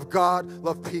 Love God,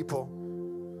 love people.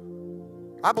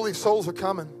 I believe souls are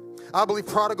coming. I believe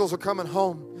prodigals are coming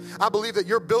home. I believe that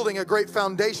you're building a great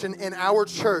foundation in our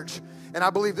church. And I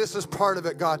believe this is part of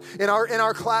it, God. In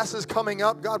our classes coming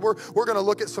up, God, we're going to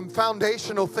look at some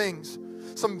foundational things.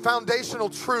 Some foundational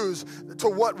truths to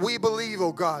what we believe,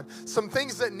 oh God. Some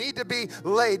things that need to be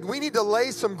laid. We need to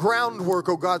lay some groundwork,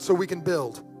 oh God, so we can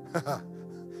build.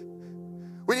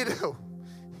 We need to.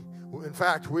 In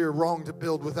fact, we are wrong to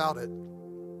build without it.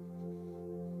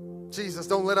 Jesus,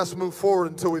 don't let us move forward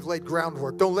until we've laid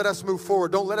groundwork. Don't let us move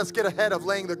forward. Don't let us get ahead of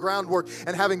laying the groundwork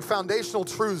and having foundational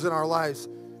truths in our lives.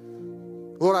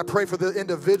 Lord, I pray for the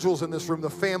individuals in this room, the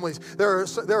families. There's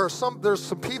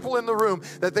some people in the room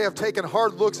that they have taken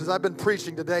hard looks as I've been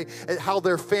preaching today at how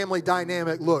their family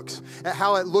dynamic looks, at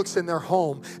how it looks in their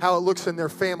home, how it looks in their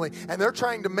family. And they're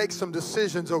trying to make some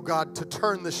decisions, oh God, to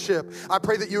turn the ship. I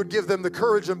pray that you would give them the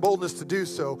courage and boldness to do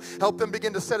so. Help them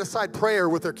begin to set aside prayer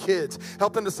with their kids.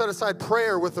 Help them to set aside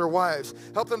prayer with their wives.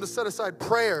 Help them to set aside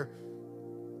prayer.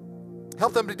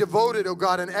 Help them to be devoted, oh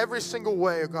God, in every single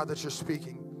way, oh God, that you're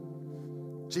speaking.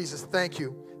 Jesus, thank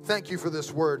you. Thank you for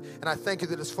this word. And I thank you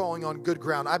that it's falling on good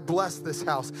ground. I bless this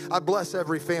house. I bless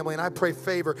every family. And I pray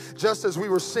favor. Just as we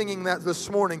were singing that this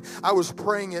morning, I was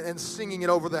praying it and singing it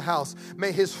over the house.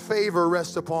 May his favor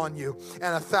rest upon you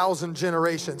and 1,000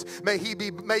 generations. May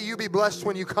you be blessed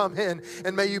when you come in.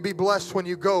 And may you be blessed when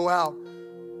you go out.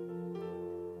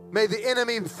 May the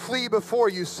enemy flee before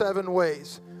you 7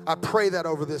 ways. I pray that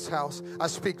over this house. I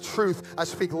speak truth. I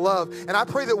speak love. And I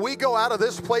pray that we go out of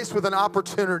this place with an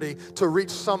opportunity to reach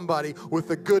somebody with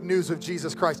the good news of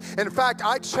Jesus Christ. In fact,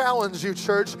 I challenge you,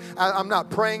 church. I'm not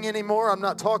praying anymore. I'm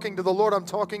not talking to the Lord. I'm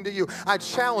talking to you. I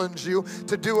challenge you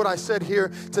to do what I said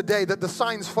here today, that the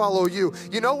signs follow you.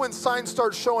 You know when signs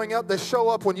start showing up? They show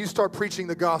up when you start preaching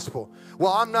the gospel.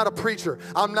 Well, I'm not a preacher.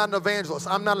 I'm not an evangelist.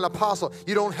 I'm not an apostle.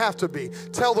 You don't have to be.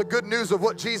 Tell the good news of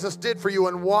what Jesus did for you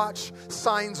and watch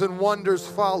signs and wonders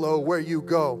follow where you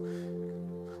go.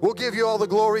 We'll give you all the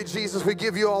glory, Jesus. We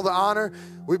give you all the honor.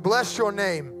 We bless your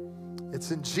name.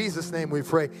 It's in Jesus' name we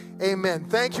pray. Amen.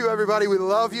 Thank you, everybody. We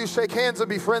love you. Shake hands and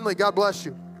be friendly. God bless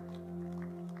you.